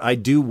terrible. But I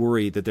do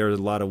worry that there are a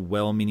lot of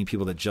well-meaning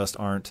people that just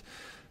aren't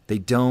they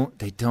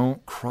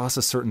don't cross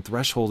a certain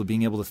threshold of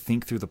being able to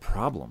think through the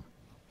problem.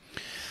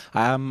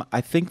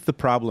 I think the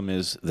problem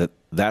is that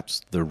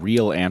that's the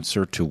real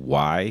answer to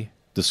why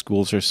the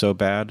schools are so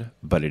bad,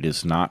 but it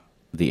is not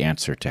the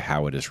answer to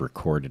how it is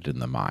recorded in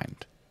the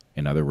mind.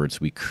 In other words,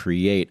 we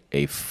create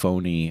a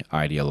phony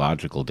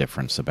ideological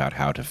difference about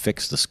how to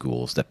fix the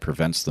schools that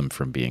prevents them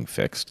from being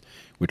fixed,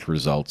 which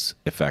results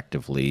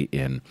effectively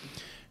in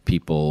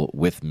people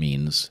with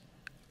means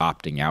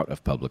opting out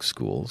of public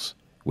schools,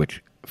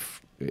 which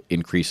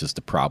increases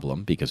the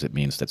problem because it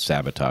means that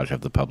sabotage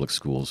of the public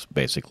schools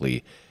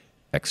basically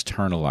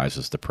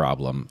externalizes the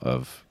problem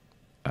of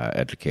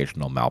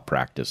educational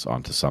malpractice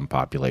onto some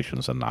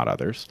populations and not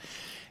others.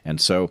 And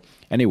so,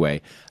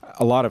 anyway,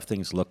 a lot of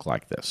things look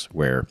like this,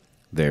 where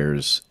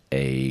there's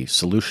a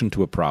solution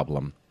to a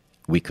problem.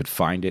 We could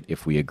find it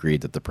if we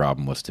agreed that the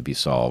problem was to be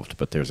solved,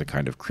 but there's a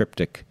kind of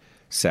cryptic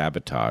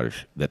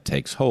sabotage that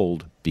takes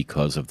hold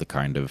because of the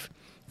kind of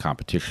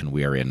competition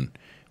we are in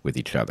with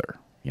each other.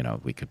 You know,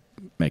 we could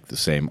make the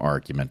same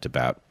argument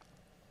about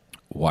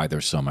why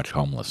there's so much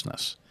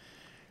homelessness,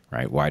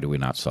 right? Why do we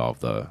not solve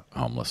the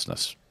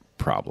homelessness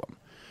problem?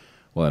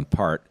 Well, in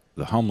part,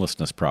 the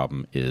homelessness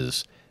problem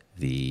is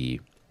the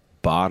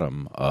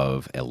bottom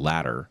of a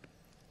ladder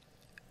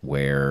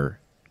where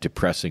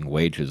depressing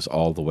wages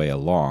all the way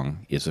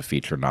along is a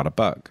feature, not a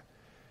bug,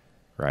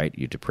 right?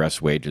 You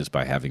depress wages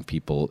by having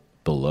people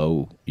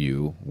below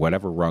you,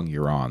 whatever rung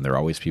you're on, there are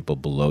always people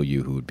below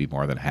you who would be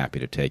more than happy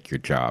to take your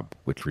job,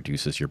 which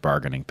reduces your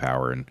bargaining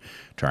power in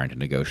trying to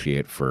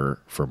negotiate for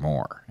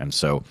more. And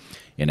so,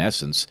 in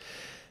essence,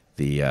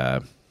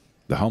 the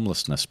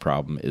homelessness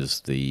problem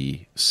is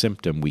the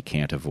symptom we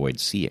can't avoid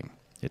seeing.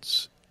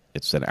 It's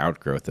an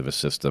outgrowth of a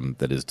system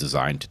that is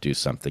designed to do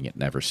something it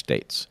never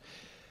states.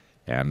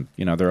 And,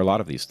 you know, there are a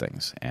lot of these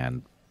things.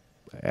 And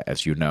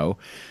as you know,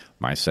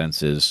 my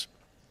sense is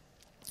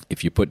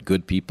if you put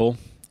good people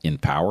in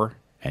power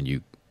and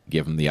you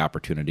give them the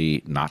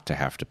opportunity not to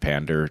have to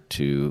pander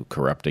to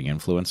corrupting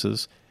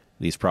influences,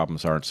 these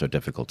problems aren't so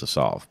difficult to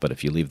solve. But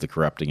if you leave the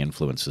corrupting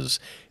influences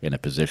in a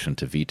position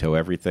to veto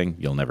everything,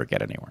 you'll never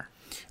get anywhere.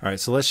 All right,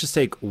 so let's just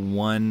take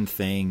one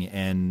thing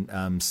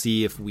and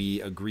see if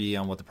we agree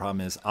on what the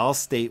problem is. I'll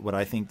state what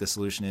I think the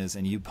solution is,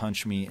 and you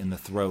punch me in the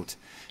throat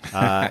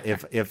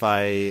if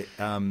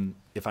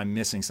I'm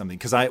missing something.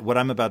 Because what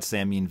I'm about to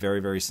say, I mean very,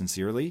 very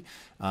sincerely.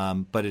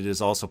 But it is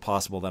also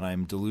possible that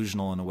I'm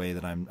delusional in a way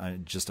that I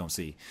just don't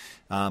see.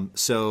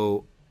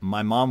 So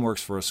my mom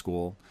works for a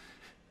school,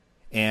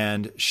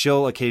 and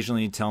she'll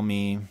occasionally tell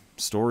me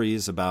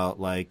stories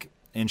about like.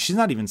 And she's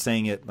not even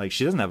saying it like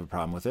she doesn't have a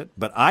problem with it,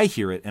 but I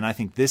hear it and I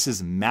think this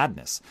is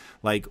madness.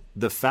 Like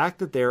the fact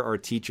that there are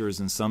teachers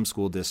in some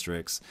school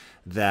districts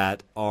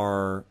that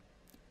they're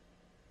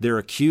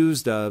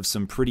accused of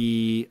some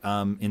pretty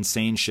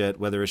insane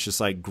shit, whether it's just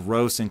like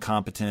gross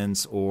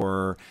incompetence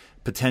or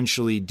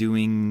potentially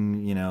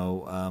doing,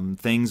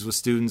 things with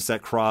students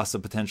that cross a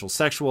potential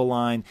sexual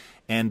line,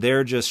 and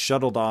they're just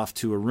shuttled off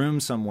to a room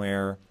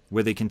somewhere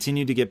where they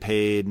continue to get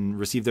paid and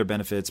receive their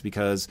benefits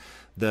because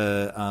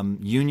the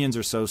unions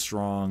are so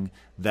strong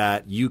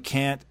that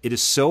it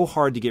is so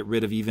hard to get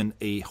rid of even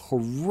a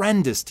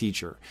horrendous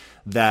teacher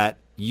that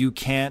you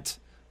can't,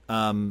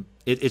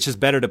 it's just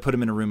better to put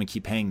them in a room and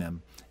keep paying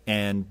them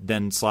and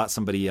then slot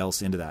somebody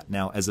else into that.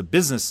 Now, as a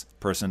business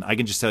person, I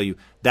can just tell you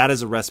that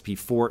is a recipe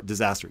for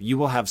disaster. You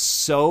will have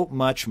so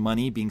much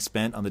money being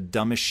spent on the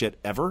dumbest shit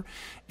ever,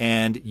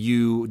 and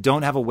you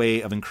don't have a way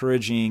of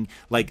encouraging.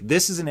 Like,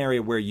 this is an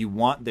area where you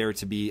want there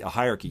to be a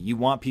hierarchy. You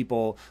want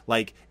people,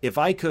 like, if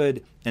I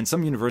could, and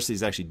some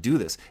universities actually do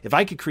this, if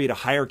I could create a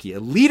hierarchy,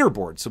 a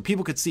leaderboard, so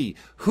people could see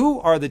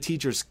who are the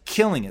teachers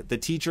killing it. The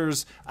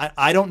teachers,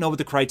 I don't know what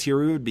the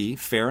criteria would be.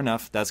 Fair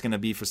enough. That's going to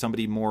be for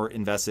somebody more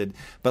invested.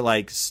 But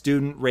like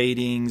student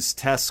ratings,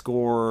 test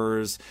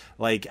scores,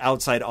 like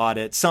outside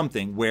audit,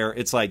 something where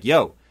it's like,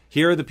 yo,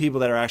 here are the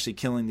people that are actually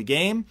killing the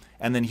game,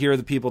 and then here are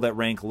the people that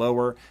rank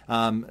lower.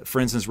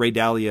 For instance, Ray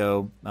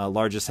Dalio,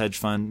 largest hedge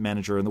fund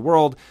manager in the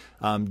world,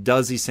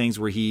 does these things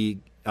where he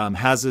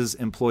has his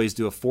employees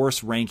do a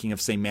forced ranking of,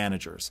 say,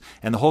 managers,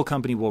 and the whole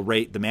company will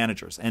rate the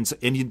managers, and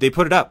they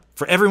put it up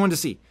for everyone to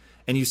see.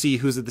 And you see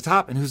who's at the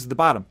top and who's at the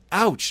bottom.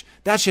 Ouch,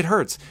 that shit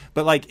hurts.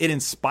 But like, it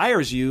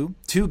inspires you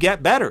to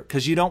get better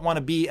because you don't want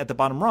to be at the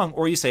bottom rung,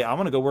 or you say, I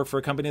want to go work for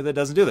a company that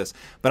doesn't do this.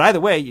 But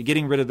either way, you're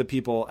getting rid of the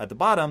people at the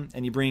bottom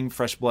and you bring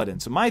fresh blood in.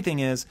 So my thing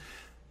is,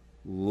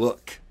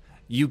 look,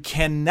 you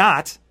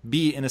cannot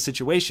be in a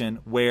situation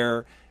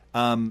where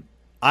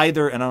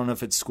either, and I don't know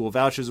if it's school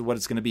vouchers or what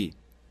it's going to be,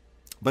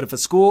 but if a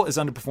school is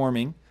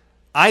underperforming,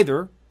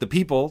 either the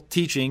people,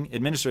 teaching,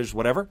 administrators,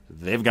 whatever,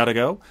 they've got to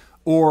go,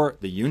 or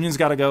the union's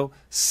got to go.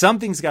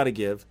 Something's got to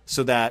give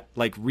so that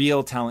like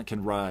real talent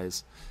can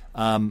rise.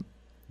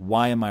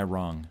 Why am I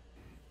wrong?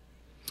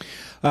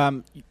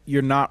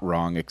 You're not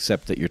wrong,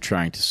 except that you're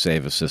trying to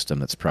save a system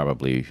that's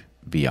probably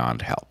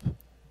beyond help,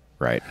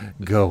 right?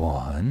 Go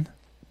on.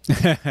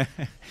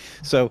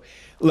 So,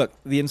 look,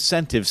 the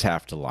incentives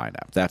have to line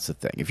up. That's the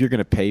thing. If you're going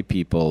to pay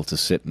people to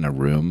sit in a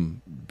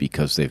room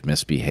because they've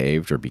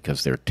misbehaved or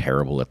because they're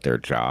terrible at their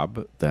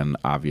job, then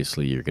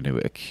obviously you're going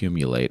to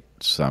accumulate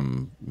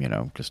some,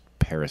 just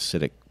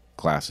parasitic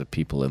class of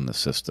people in the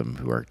system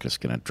who are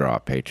just going to draw a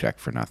paycheck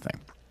for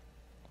nothing.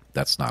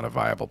 That's not a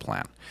viable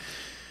plan.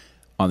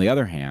 On the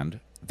other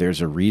hand,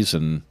 there's a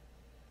reason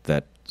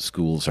that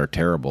schools are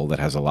terrible that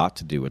has a lot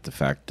to do with the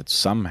fact that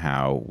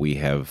somehow we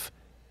have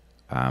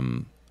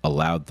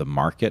allowed the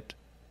market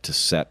to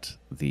set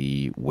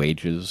the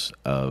wages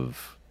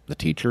of the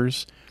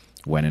teachers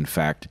when in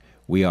fact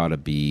we ought to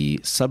be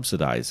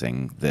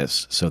subsidizing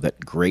this so that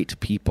great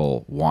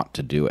people want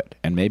to do it,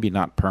 and maybe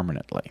not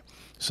permanently.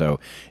 So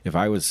if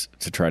I was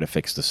to try to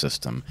fix the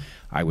system,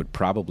 I would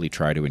probably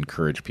try to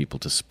encourage people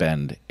to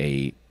spend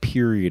a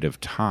period of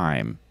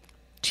time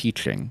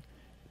teaching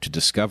to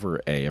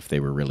discover, if they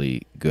were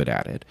really good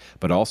at it,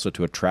 but also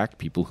to attract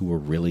people who were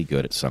really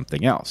good at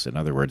something else. In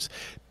other words,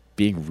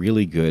 being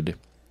really good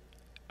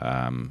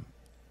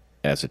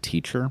as a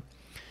teacher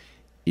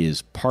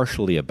is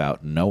partially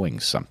about knowing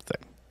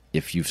something.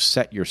 If you've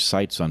set your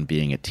sights on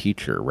being a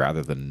teacher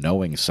rather than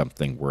knowing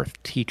something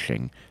worth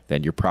teaching,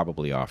 then you're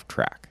probably off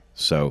track.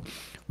 So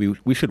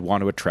we should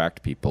want to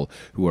attract people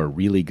who are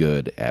really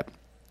good at,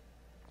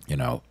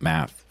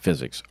 math,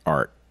 physics,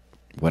 art,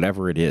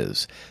 whatever it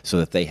is, so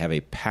that they have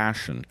a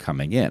passion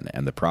coming in.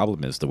 And the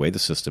problem is the way the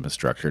system is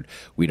structured,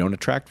 we don't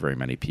attract very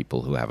many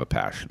people who have a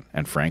passion.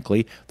 And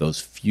frankly, those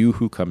few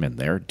who come in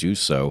there do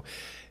so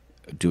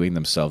doing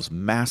themselves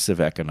massive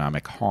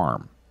economic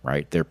harm,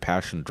 right? Their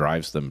passion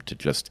drives them to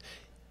just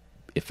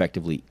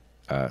effectively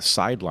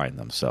sideline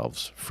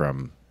themselves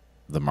from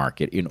the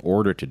market in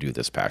order to do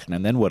this passion.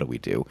 And then what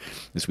do?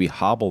 Is we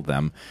hobble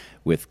them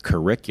with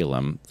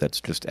curriculum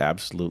that's just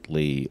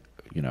absolutely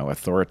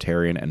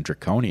authoritarian and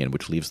draconian,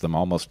 which leaves them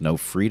almost no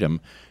freedom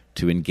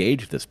to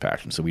engage this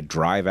passion. So we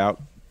drive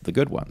out the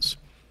good ones.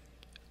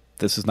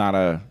 This is not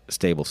a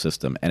stable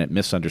system, and it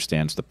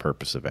misunderstands the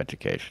purpose of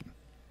education,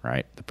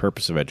 right? The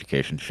purpose of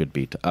education should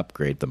be to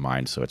upgrade the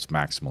mind so it's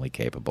maximally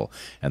capable.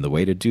 And the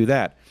way to do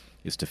that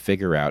is to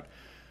figure out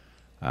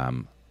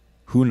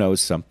who knows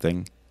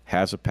something,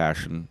 has a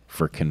passion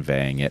for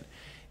conveying it,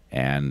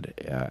 and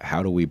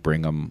how do we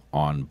bring them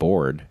on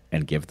board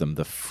and give them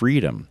the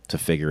freedom to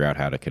figure out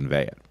how to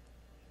convey it.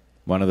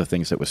 One of the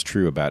things that was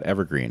true about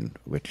Evergreen,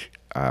 which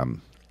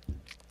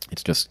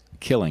it's just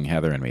killing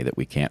Heather and me that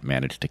we can't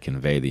manage to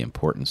convey the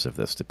importance of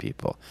this to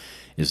people,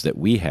 is that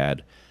we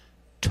had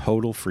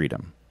total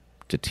freedom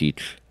to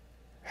teach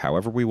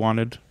however we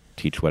wanted,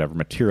 teach whatever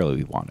material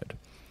we wanted.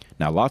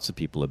 Now, lots of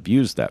people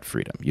abuse that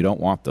freedom. You don't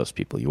want those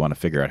people. You want to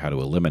figure out how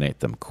to eliminate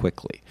them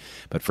quickly.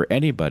 But for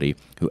anybody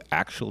who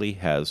actually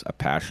has a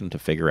passion to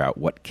figure out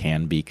what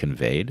can be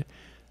conveyed,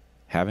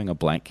 having a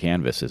blank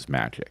canvas is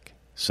magic.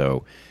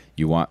 So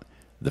you want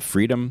the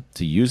freedom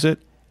to use it,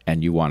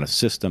 and you want a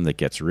system that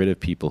gets rid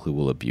of people who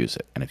will abuse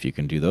it. And if you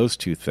can do those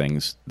two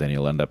things, then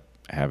you'll end up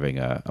having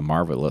a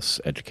marvelous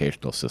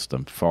educational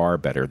system, far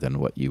better than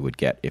what you would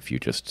get if you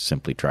just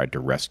simply tried to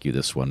rescue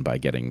this one by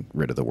getting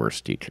rid of the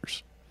worst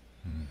teachers.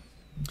 Mm-hmm.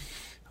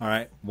 All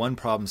right, one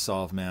problem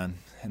solved, man,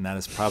 and that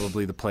is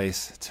probably the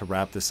place to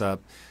wrap this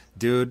up.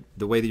 Dude,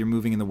 the way that you're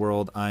moving in the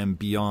world, I'm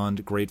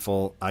beyond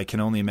grateful. I can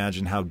only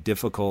imagine how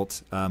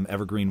difficult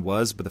Evergreen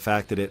was, but the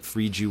fact that it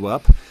freed you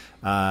up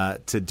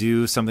to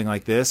do something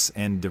like this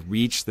and to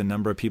reach the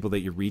number of people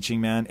that you're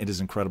reaching, man, it is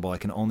incredible. I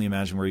can only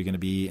imagine where you're going to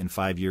be in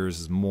 5 years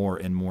as more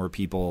and more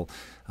people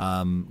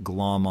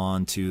glom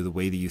on to the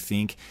way that you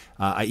think.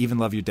 I even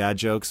love your dad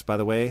jokes, by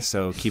the way,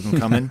 so keep them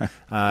coming.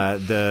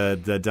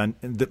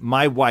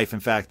 My wife, in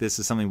fact, this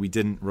is something we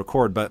didn't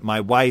record, but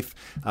my wife,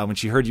 when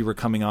she heard you were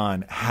coming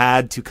on,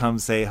 had to come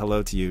say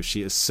hello to you.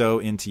 She is so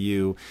into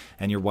you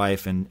and your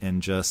wife,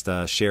 and just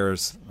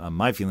shares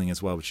my feeling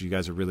as well, which you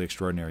guys are really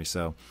extraordinary.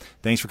 So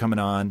thanks for coming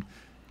on,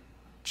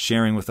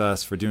 sharing with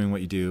us, for doing what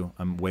you do.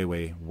 I'm way,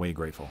 way, way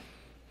grateful.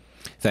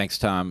 Thanks,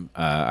 Tom.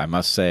 I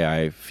must say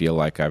I feel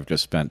like I've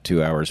just spent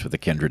 2 hours with a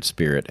kindred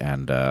spirit,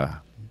 and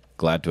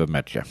glad to have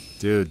met you.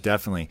 Dude,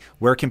 definitely.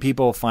 Where can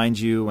people find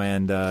you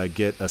and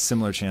get a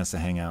similar chance to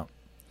hang out?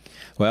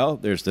 Well,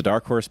 there's the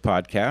Dark Horse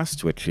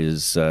podcast, which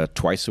is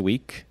twice a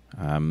week.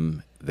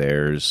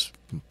 There's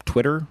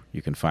Twitter.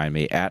 You can find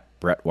me at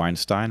Bret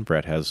Weinstein.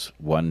 Bret has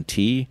one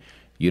T.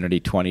 Unity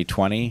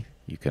 2020.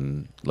 You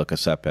can look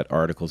us up at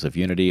Articles of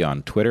Unity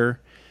on Twitter.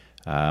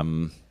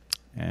 That's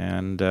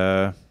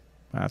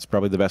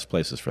probably the best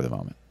places for the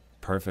moment.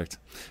 Perfect.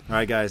 All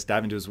right, guys,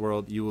 dive into his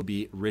world. You will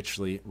be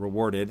richly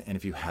rewarded. And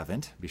if you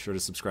haven't, be sure to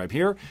subscribe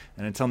here.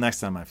 And until next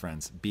time, my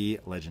friends, be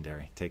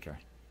legendary. Take care.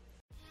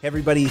 Hey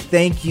everybody,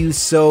 thank you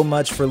so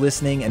much for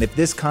listening. And if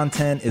this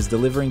content is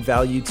delivering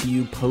value to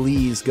you,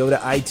 please go to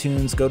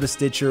iTunes, go to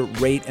Stitcher,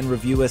 rate and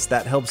review us.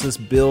 That helps us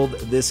build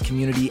this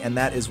community, and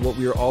that is what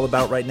we are all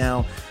about right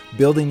now.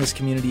 Building this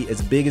community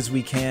as big as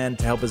we can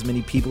to help as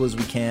many people as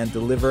we can,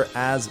 deliver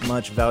as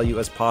much value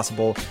as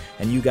possible.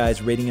 And you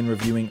guys rating and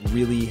reviewing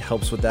really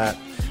helps with that.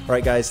 All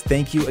right, guys,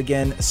 thank you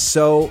again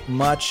so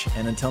much.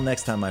 And until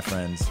next time, my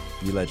friends,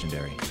 be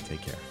legendary.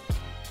 Take care.